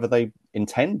whether they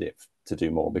intend it to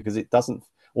do more, because it doesn't,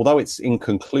 although it's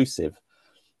inconclusive,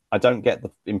 I don't get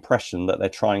the impression that they're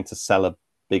trying to sell a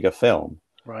bigger film.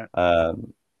 Right.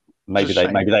 Maybe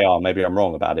they are. Maybe I'm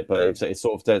wrong about it. But it's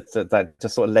sort of that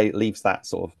just sort of leaves that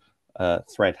sort of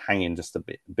thread hanging just a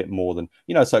bit more than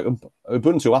So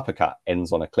Ubuntu Uppercut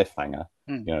ends on a cliffhanger.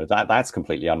 That's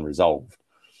completely unresolved,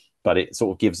 but it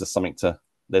sort of gives us something to.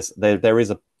 There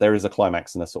is a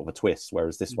climax and a sort of a twist,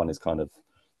 whereas this one is kind of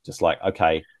just like,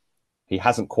 okay, he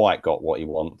hasn't quite got what he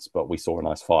wants, but we saw a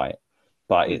nice fight.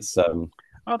 But it's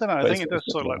I don't know. I think it does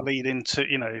sort of like lead into,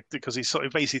 because he sort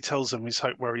of basically tells them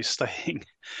where he's staying,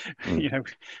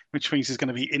 which means he's going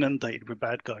to be inundated with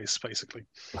bad guys, basically.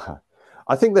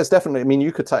 I think there's definitely. I mean,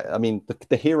 you could take. I mean,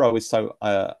 the hero is so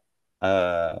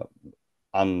not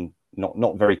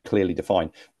very clearly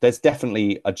defined. There's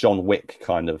definitely a John Wick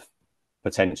kind of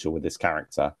potential with this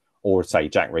character, or say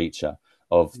Jack Reacher,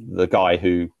 of the guy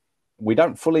who we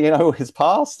don't fully know his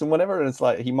past and whatever. And it's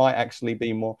like he might actually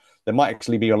be more. There might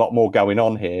actually be a lot more going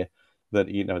on here that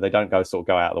they don't go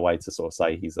out of the way to sort of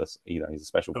say he's a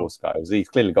special forces guy. He's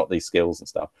clearly got these skills and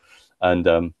stuff,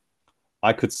 and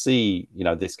I could see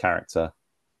this character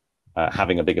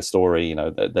having a bigger story.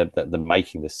 They're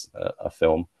making this a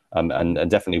film, and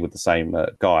definitely with the same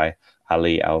guy,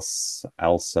 Ali Al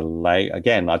Saleh.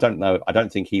 Again, I don't know. I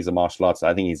don't think he's a martial artist.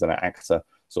 I think he's an actor,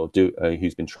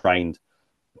 who's been trained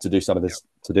to do some of this,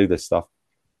 to do this stuff.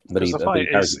 But the fight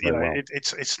is,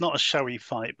 it's not a showy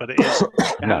fight, but it is.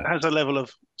 It has a level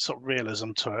of sort of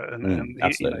realism to it, and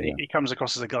he comes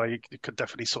across as a guy who could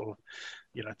definitely sort of,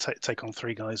 take on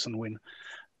three guys and win.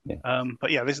 Yeah.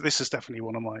 But yeah, this is definitely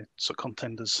one of my sort of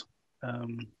contenders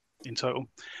in total.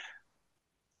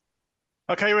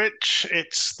 Okay, Rich,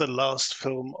 it's the last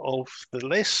film of the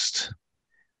list,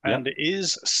 and it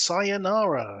is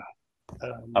Sayonara.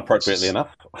 Appropriately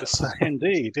enough.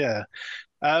 Indeed, yeah.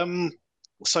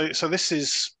 So this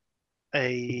is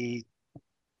a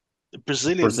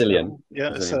Brazilian film.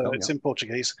 Yeah, it's in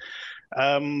Portuguese.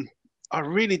 I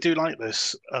really do like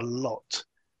this a lot.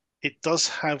 It does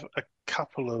have a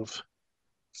couple of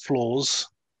flaws,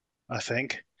 I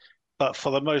think, but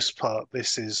for the most part,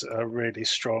 this is a really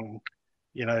strong,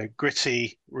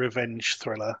 gritty revenge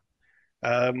thriller.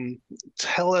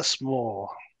 Tell us more.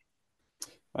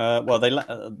 Well,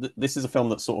 this is a film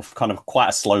that's sort of kind of quite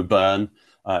a slow burn.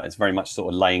 It's very much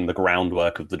sort of laying the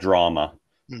groundwork of the drama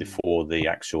before the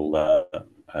actual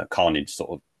carnage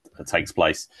sort of takes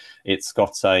place. It's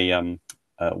got when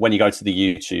you go to the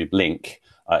YouTube link,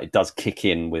 it does kick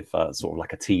in with sort of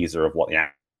like a teaser of what the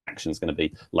action is going to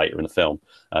be later in the film,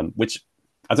 which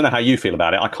I don't know how you feel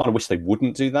about it. I kind of wish they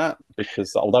wouldn't do that,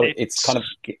 because although it's kind of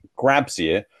grabs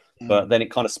you, but then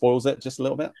it kind of spoils it just a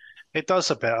little bit. It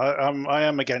does a bit. I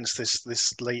am against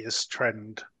this latest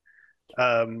trend,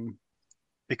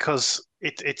 because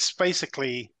it's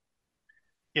basically,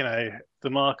 the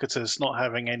marketers not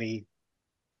having any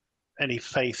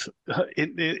faith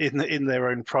in their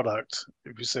own product.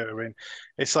 If you see what I mean,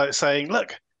 it's like saying,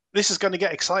 "Look, this is going to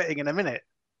get exciting in a minute."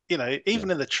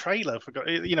 Even in the trailer,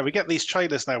 we get these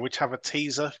trailers now which have a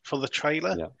teaser for the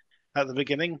trailer at the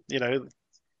beginning.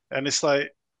 And it's like,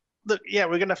 look, we're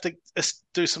going to have to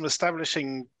do some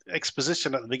establishing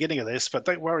exposition at the beginning of this, but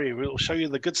don't worry, we'll show you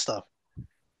the good stuff.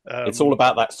 It's all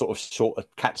about that sort of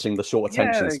catching the short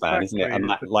attention span, isn't it? And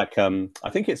that, I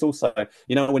think it's also,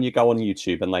 when you go on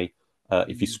YouTube and they,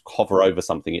 if you hover over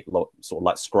something, it sort of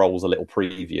like scrolls a little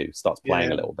preview, starts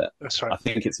playing a little bit. That's right. I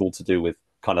think it's all to do with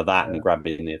kind of that and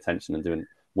grabbing the attention and doing.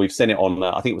 We've seen it on,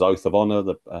 I think it was Oath of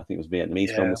Honor. I think it was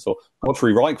Vietnamese film. We saw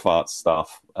Godfrey Reichwart's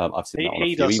stuff. I've seen that on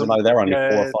a few, even though they're only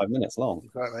 4 or 5 minutes long.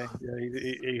 Exactly. Yeah,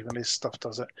 even his stuff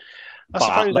does it. I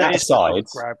suppose that aside,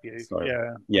 grab you. Sorry.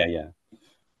 Yeah.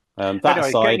 That anyway,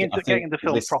 aside, getting into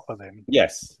film proper then.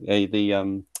 Yes.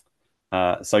 We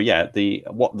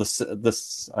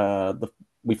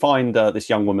find this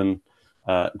young woman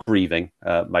grieving.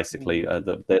 Basically,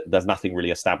 there's nothing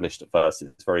really established at first.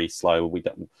 It's very slow. We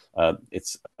don't.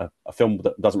 It's a film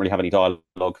that doesn't really have any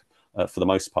dialogue for the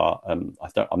most part. I'm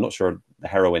not sure the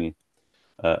heroine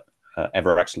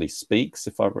ever actually speaks.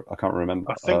 I can't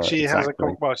remember. I think she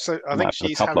exactly. I think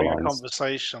she's having a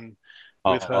conversation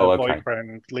with her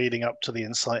boyfriend leading up to the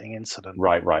inciting incident.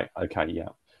 Right. Okay.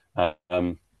 Yeah.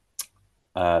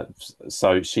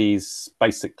 So she's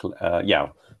basically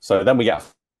So then we get a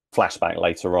flashback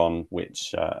later on,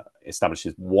 which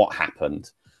establishes what happened,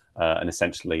 and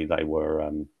essentially they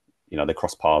were, they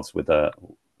crossed paths with a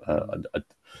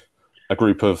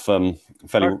group of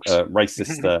fairly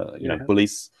racist,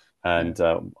 bullies, and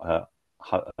her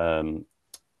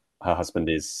husband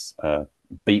is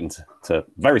beaten to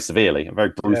very severely, very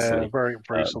brutally, very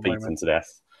brutal beaten to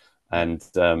death, and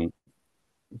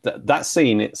that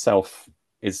scene itself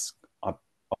is.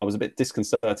 I was a bit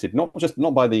disconcerted, not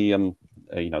by the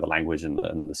the language and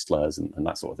the slurs and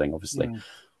that sort of thing, obviously,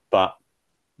 but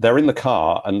they're in the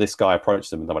car and this guy approaches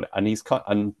them and he's cut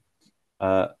and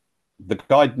the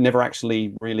guy never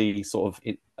actually really sort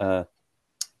of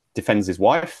defends his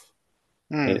wife.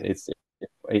 It's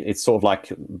sort of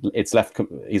like it's left.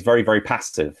 He's very, very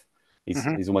passive.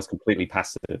 He's almost completely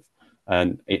passive,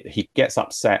 and he gets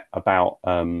upset about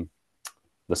the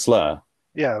slur.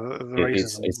 Yeah,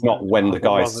 it's not when the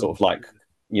guy's sort of like,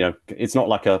 it's not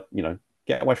like a,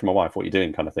 get away from my wife, what are you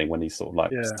doing kind of thing, when he's sort of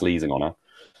like sleazing on her.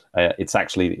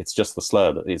 it's just the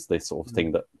slur that is this sort of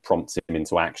thing that prompts him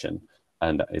into action,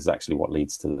 and is actually what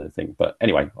leads to the thing. But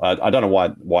anyway, I don't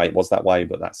know why it was that way,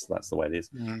 but that's the way it is.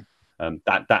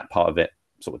 That part of it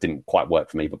sort of didn't quite work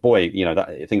for me. But boy,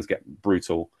 that things get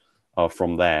brutal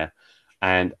from there,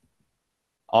 and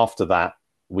after that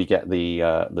we get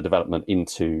the development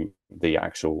into the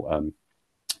actual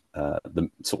the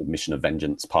sort of mission of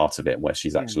vengeance part of it, where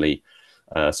she's actually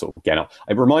sort of getting up.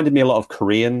 It reminded me a lot of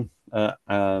Korean sort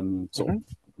of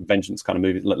vengeance kind of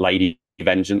movie, lady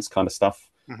vengeance kind of stuff.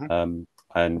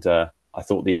 And I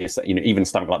thought even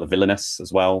something like the Villainess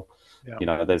as well.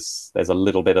 There's a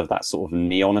little bit of that sort of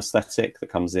neon aesthetic that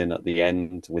comes in at the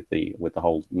end with the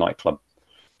whole nightclub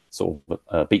sort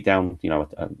of beatdown,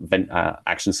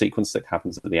 action sequence that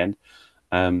happens at the end.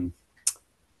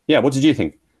 What did you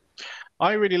think?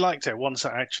 I really liked it once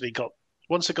it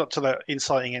got to that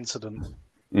inciting incident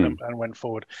and went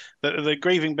forward. The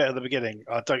grieving bit at the beginning,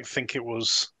 I don't think it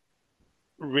was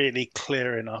really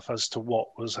clear enough as to what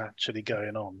was actually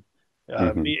going on.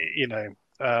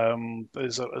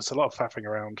 There's a lot of faffing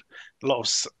around, a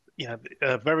lot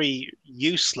of very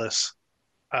useless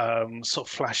sort of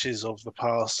flashes of the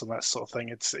past and that sort of thing.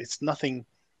 It's nothing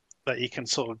that you can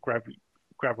sort of grab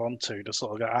onto to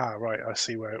sort of go, right, I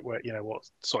see where what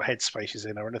sort of headspace she's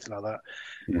in or anything like that.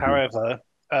 However,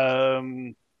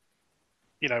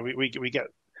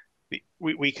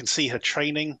 we can see her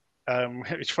training,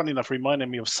 which funny enough reminded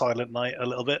me of Silent Night a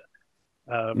little bit.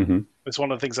 It's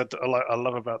one of the things that I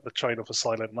love about the trailer for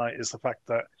Silent Night is the fact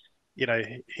that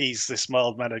he's this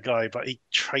mild-mannered guy, but he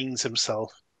trains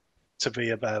himself to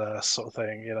be a badass sort of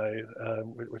thing,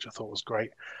 which I thought was great.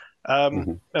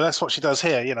 And that's what she does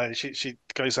here. She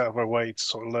goes out of her way to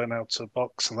sort of learn how to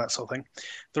box and that sort of thing.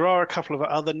 There are a couple of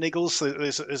other niggles.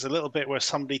 There's a little bit where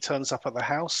somebody turns up at the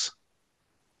house,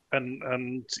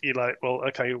 and you're like, well,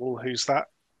 okay, well, who's that?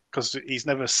 Because he's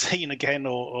never seen again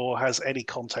or has any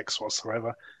context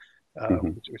whatsoever,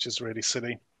 which is really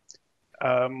silly.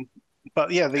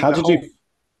 But yeah,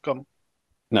 Go on.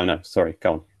 No, sorry,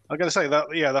 go on. I'm going to say that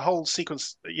the whole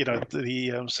sequence,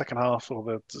 the second half or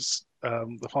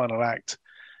the final act,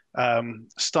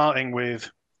 starting with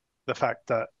the fact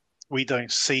that we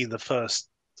don't see the first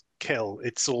kill;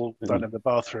 it's all done in the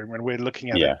bathroom, and we're looking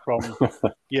at it from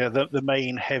the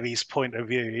main heavy's point of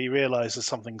view. He realizes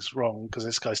something's wrong because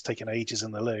this guy's taking ages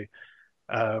in the loo,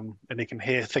 and he can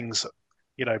hear things,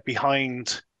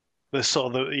 behind the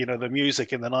sort of the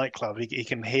music in the nightclub. He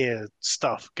can hear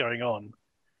stuff going on.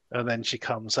 And then she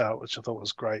comes out, which I thought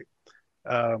was great.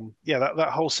 That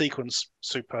whole sequence,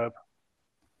 superb.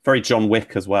 Very John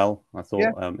Wick as well. I thought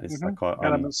it's quite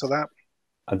elements of that.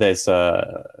 There's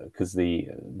because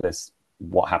there's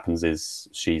what happens is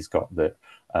she's got the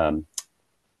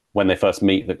when they first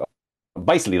meet,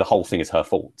 basically the whole thing is her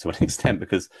fault to an extent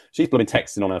because she's blooming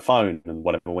texting on her phone and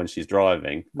whatever when she's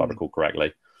driving, if I recall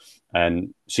correctly.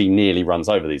 And she nearly runs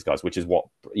over these guys, which is what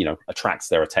attracts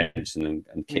their attention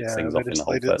and kicks things off in the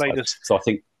whole first place. So I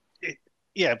think,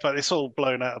 but it's all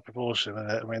blown out of proportion.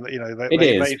 I mean,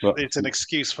 it's an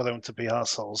excuse for them to be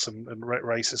arseholes and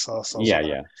racist arseholes.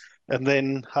 Yeah. And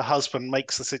then her husband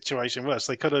makes the situation worse.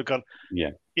 They could have gone,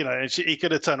 and he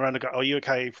could have turned around and go, "Oh, you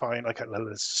okay? Fine. Okay,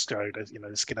 let's just go.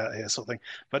 Let's get out of here," sort of thing.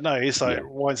 But no, he's like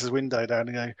winds his window down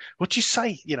and go, "What'd you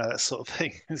say?" That sort of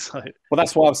thing. It's like, well,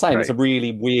 that's what I'm saying. Great. It's a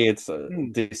really weird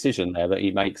decision there that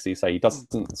he makes. He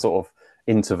doesn't sort of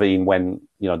intervene when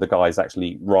the guy's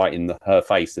actually right in her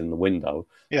face in the window.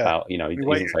 About, he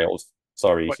doesn't say, "Oh,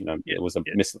 sorry," it was a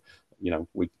miss.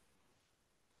 We.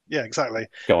 Yeah, exactly.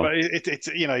 Go on.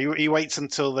 But he waits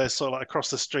until they're sort of like across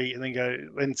the street and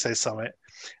then says something,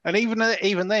 and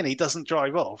even then he doesn't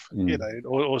drive off,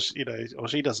 or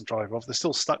she doesn't drive off. They're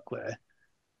still stuck there,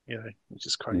 which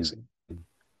is crazy.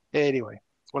 Anyway,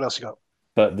 what else you got?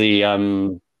 But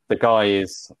the guy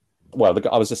is I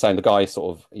was just saying the guy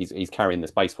sort of he's carrying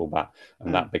this baseball bat,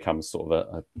 and that becomes sort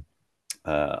of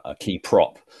a key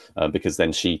prop because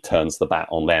then she turns the bat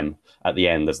on them at the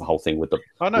end. There's the whole thing with the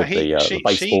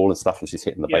baseball and stuff, and she's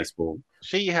hitting the baseball.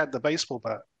 She had the baseball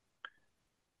bat.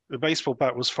 The baseball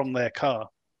bat was from their car.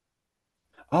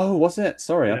 Oh, was it?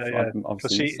 Sorry,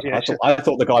 I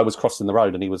thought the guy was crossing the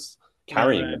road and he was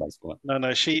carrying the baseball bat.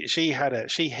 No, she had it.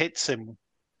 She hits him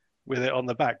with it on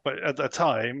the back, but at the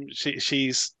time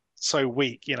she's so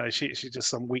weak, she's just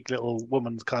some weak little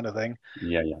woman kind of thing.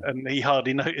 Yeah. And he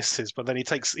hardly notices, but then he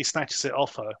snatches it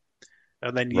off her,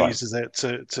 and then uses it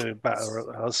to batter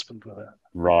her husband with it.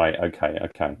 Right.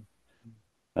 Okay.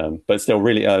 But still,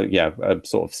 really,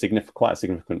 sort of quite a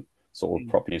significant sort of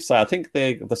prop use. So I think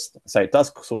it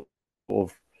does sort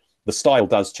of the style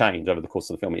does change over the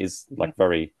course of the film. It is like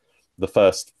very the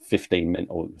first 15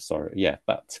 minutes, or sorry, yeah,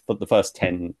 but the first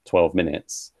 10, 12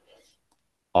 minutes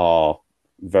are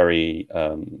very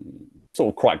sort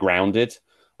of quite grounded.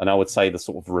 And I would say the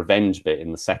sort of revenge bit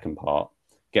in the second part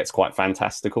gets quite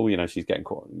fantastical. She's getting,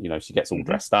 she gets all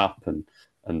dressed up, and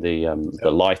the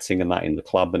lighting and that in the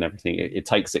club and everything. It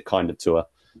takes it kind of to a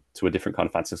different kind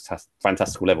of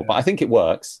fantastical level. But I think it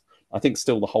works. I think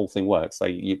still the whole thing works.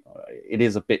 It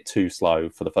is a bit too slow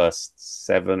for the first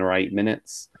 7 or 8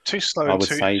 minutes. Too slow and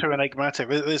too enigmatic.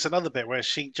 There's another bit where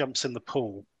she jumps in the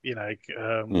pool,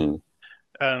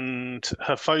 and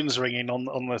her phone's ringing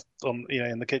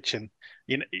in the kitchen.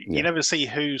 You never see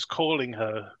who's calling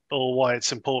her or why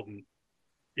it's important.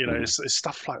 It's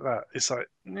stuff like that. It's like,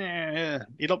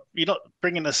 you're not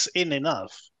bringing us in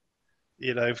enough,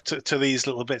 to these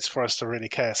little bits for us to really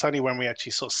care. It's only when we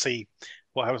actually sort of see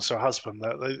what happens to her husband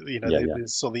that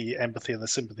sort of the empathy and the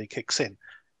sympathy kicks in.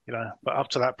 But up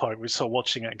to that point, we're sort of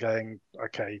watching it going,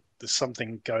 okay, there's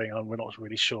something going on. We're not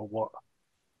really sure what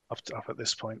up at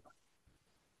this point.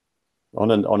 On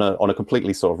a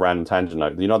completely sort of random tangent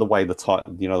note, the way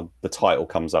the title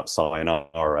comes up,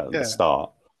 Sayonara, at the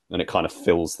start, and it kind of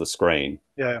fills the screen.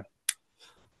 Yeah.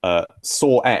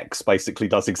 Saw X basically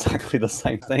does exactly the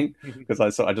same thing, because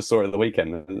I just saw it at the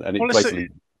weekend, and it basically.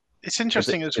 It's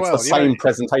interesting as well. It's the same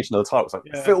presentation of the title. It's like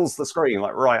it fills the screen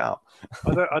like right up.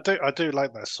 I do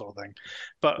like that sort of thing.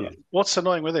 But what's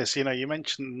annoying with this, you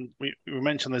mentioned we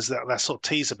mentioned there's that sort of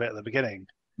teaser bit at the beginning.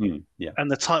 And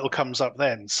the title comes up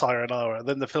then, Sayonara,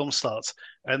 then the film starts,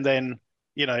 and then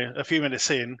a few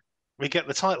minutes in, we get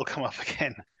the title come up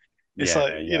again. It's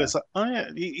it's like, oh yeah,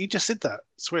 you just did that.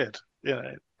 It's weird, but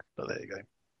there you go.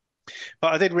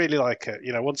 But I did really like it.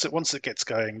 Once it gets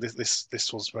going, this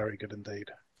was very good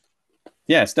indeed.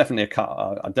 Yeah, it's definitely a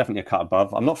cut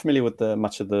above. I'm not familiar with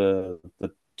much of the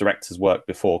director's work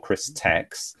before Chris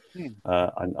Tex.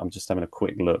 I'm just having a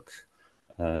quick look.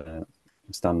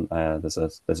 It's done. There's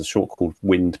a short called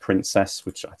Wind Princess,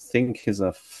 which I think is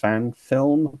a fan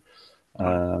film.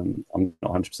 I'm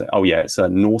not 100%. Oh yeah, it's a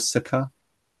Nausicaa.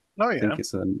 Oh yeah, I think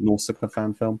it's a Nausicaa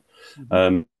fan film.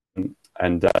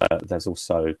 And there's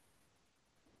also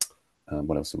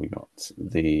what else have we got?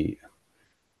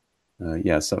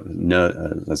 There's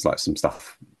like some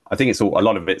stuff. I think a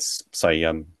lot of it's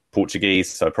Portuguese,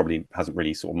 so it probably hasn't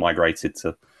really sort of migrated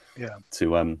to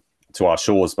our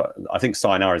shores. But I think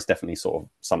Sayonara is definitely sort of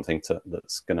something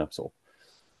that's going to sort of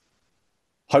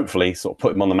hopefully sort of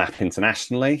put him on the map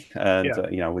internationally. And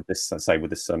with this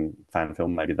fan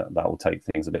film, maybe that will take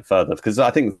things a bit further, because I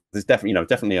think there's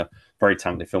definitely a very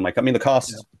talented filmmaker. I mean, the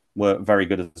cast were very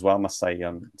good as well, I must say.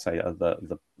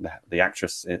 The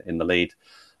actress in the lead.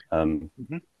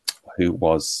 Who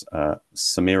was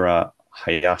Samira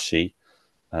Hayashi,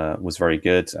 was very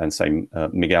good, and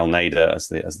Miguel Nader as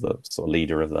the sort of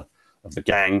leader of the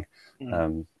gang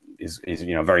is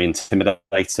very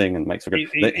intimidating and makes a good.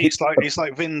 He's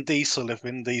like Vin Diesel if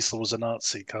Vin Diesel was a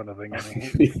Nazi kind of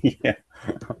thing. Yeah.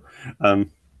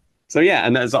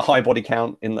 And there's a high body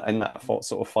count in that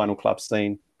sort of final club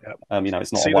scene.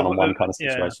 It's not a one-on-one kind of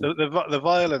situation. The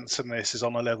violence in this is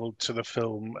on a level to the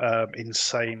film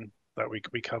Insane that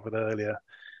we covered earlier.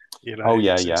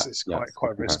 It's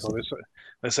quite risky.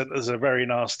 There's a very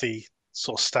nasty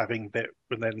sort of stabbing bit,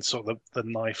 and then sort of the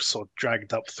knife sort of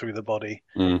dragged up through the body.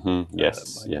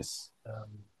 Yes.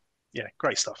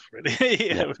 Great stuff, really.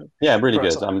 Really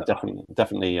good. I'm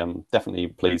definitely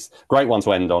pleased. Great one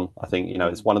to end on. I think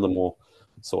it's one of the more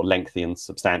sort of lengthy and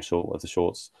substantial of the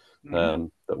shorts that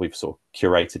we've sort of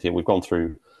curated here. We've gone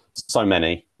through so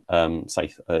many,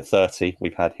 30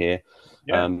 we've had here.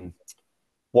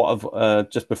 What have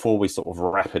just before we sort of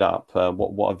wrap it up,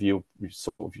 what have you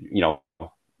sort of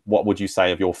what would you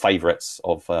say of your favourites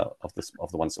of the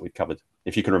ones that we've covered,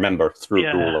 if you can remember through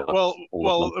all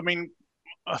of them? I mean,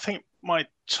 I think my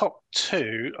top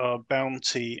two are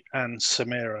Bounty and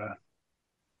Samira.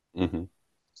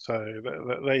 So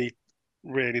they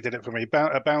really did it for me.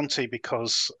 Bounty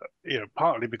because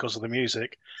partly because of the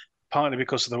music, partly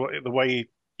because of the way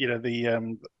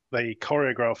they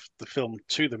choreographed the film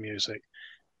to the music,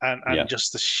 and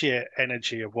just the sheer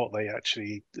energy of what they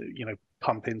actually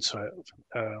pump into it.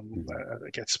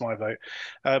 It gets my vote.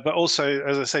 But also,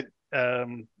 as I said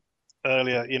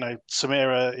earlier,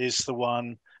 Samira is the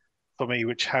one for me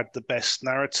which had the best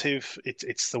narrative.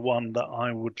 It's the one that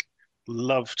I would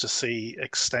love to see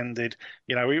extended.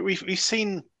 We've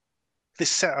seen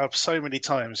this set up so many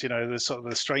times. The sort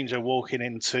of the stranger walking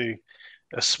into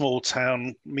a small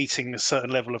town, meeting a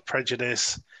certain level of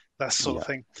prejudice, that sort of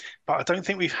thing. But I don't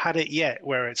think we've had it yet,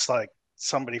 where it's like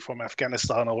somebody from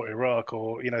Afghanistan or Iraq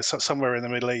or somewhere in the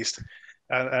Middle East,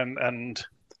 and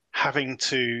having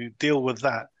to deal with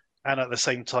that and at the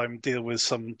same time deal with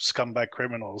some scumbag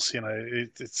criminals.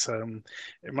 It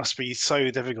must be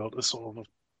so difficult to sort of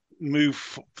move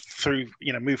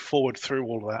forward through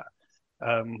all of that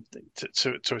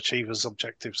to achieve his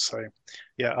objectives. So,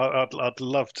 yeah, I'd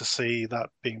love to see that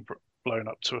being blown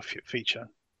up to a feature.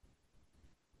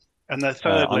 And then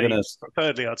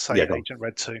thirdly, I'd say Agent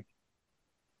Red 2.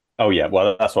 Oh yeah,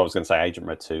 well that's what I was going to say. Agent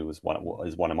Red 2 is one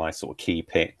of my sort of key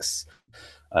picks.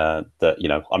 That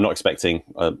I'm not expecting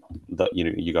that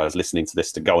you guys listening to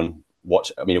this to go and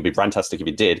watch. I mean, it'd be fantastic if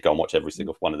you did go and watch every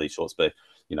single one of these shorts. But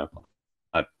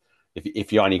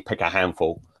if you only pick a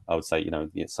handful, I would say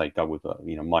say go with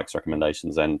Mike's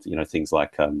recommendations and things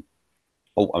like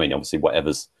obviously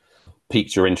whatever's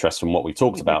piqued your interest from what we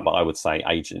talked about. But I would say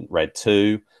Agent Red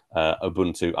 2,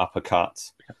 Ubuntu Uppercut.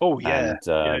 Oh yeah,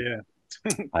 yeah.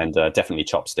 And definitely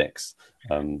Chopsticks.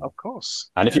 Of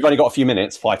course. And if you've only got a few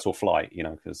minutes, Fight or Flight,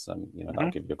 because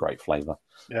that'll give you a great flavour.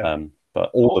 Yeah. But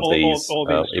all of these,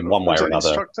 in one way or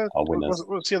another, are winners.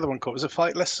 What's the other one called? Was it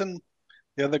Flight Lesson?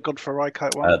 The other God for a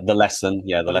Kite one? The Lesson.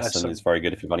 Yeah, the lesson is very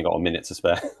good if you've only got a minute to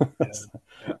spare.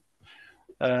 Yeah.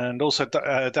 And also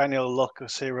Daniel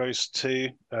Locke's Heroes 2,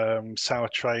 Sour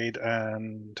Trade,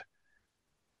 and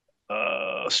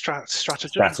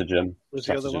Stratagem was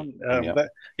the other one. But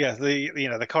yeah,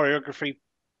 the choreography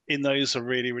in those are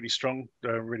really, really strong.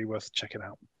 Really worth checking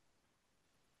out.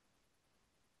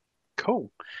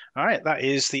 Cool. All right, that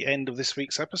is the end of this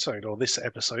week's episode, or this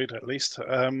episode at least.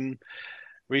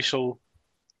 We shall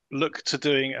look to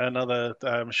doing another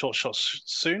short shots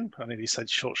soon. I nearly said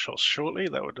short shots shortly.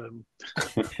 That would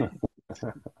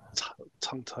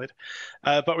tongue-tied.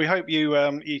 But we hope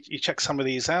you check some of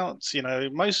these out.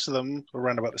 Most of them are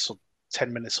around about this sort of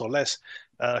 10 minutes or less.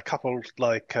 A couple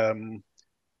like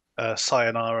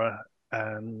Sayonara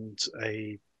and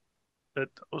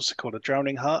what's it called? A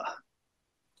Drowning Heart.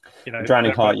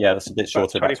 Drowning Heart, yeah, that's a bit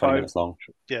shorter, about 20 minutes long.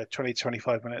 Yeah,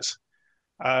 20-25 minutes.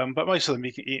 But most of them,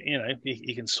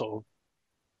 you can sort of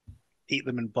eat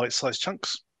them in bite-sized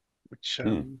chunks, which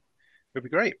would be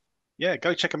great. Yeah,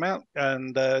 go check them out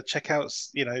and check out,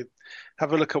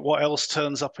 have a look at what else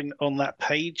turns up on that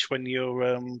page when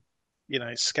you're,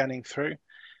 scanning through.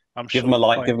 Give them a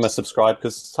like, give them a subscribe,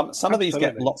 because some of these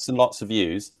get lots and lots of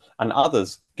views, and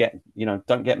others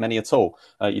don't get many at all.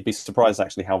 You'd be surprised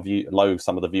actually how low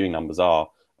some of the viewing numbers are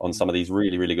on some of these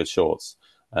really, really good shorts.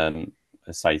 Anything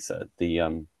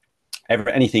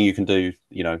you can do,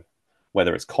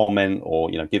 whether it's comment or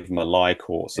give them a like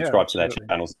or subscribe to their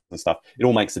channels and stuff, it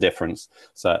all makes a difference.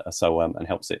 So and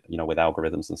helps it with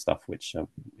algorithms and stuff, which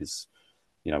is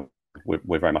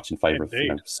we're very much in favour of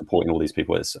supporting all these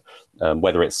people. It's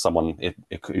whether it's someone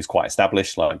who's quite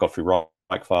established like Godfrey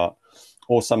Reichfart,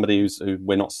 or somebody who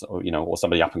we're not, or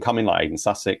somebody up and coming like Aidan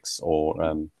Sussex,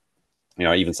 or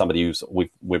even somebody who's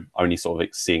we're only sort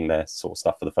of seeing their sort of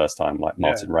stuff for the first time, like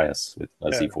Martin Reyes with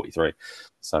Z43.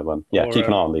 So keep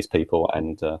an eye on these people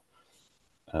and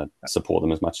support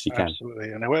them as much as you can.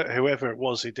 Absolutely, and whoever it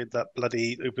was who did that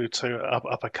bloody Ubuntu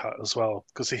uppercut as well,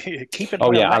 because he keep it.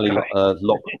 Oh yeah, Ali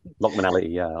Lockman Ali.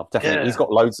 Yeah, definitely. Yeah. He's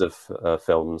got loads of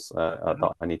films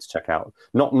that I need to check out.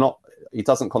 Not he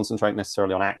doesn't concentrate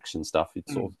necessarily on action stuff.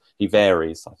 He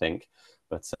varies, I think.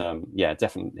 But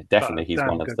definitely, he's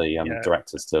one of the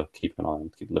directors to keep an eye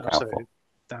on, look out for.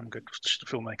 Damn good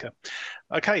filmmaker.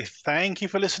 Okay, thank you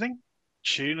for listening.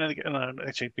 Tune in again.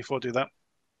 Actually, before I do that,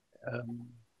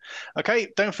 okay,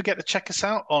 don't forget to check us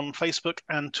out on Facebook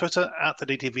and Twitter at the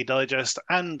DTV Digest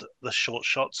and the Short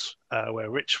Shots, where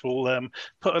Rich will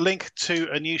put a link to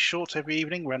a new short every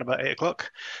evening around about 8 o'clock.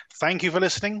 Thank you for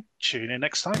listening. Tune in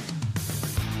next time.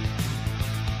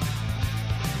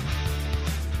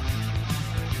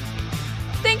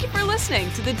 Thank you for listening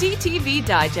to the DTV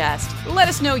Digest. Let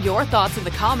us know your thoughts in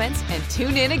the comments and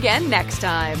tune in again next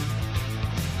time.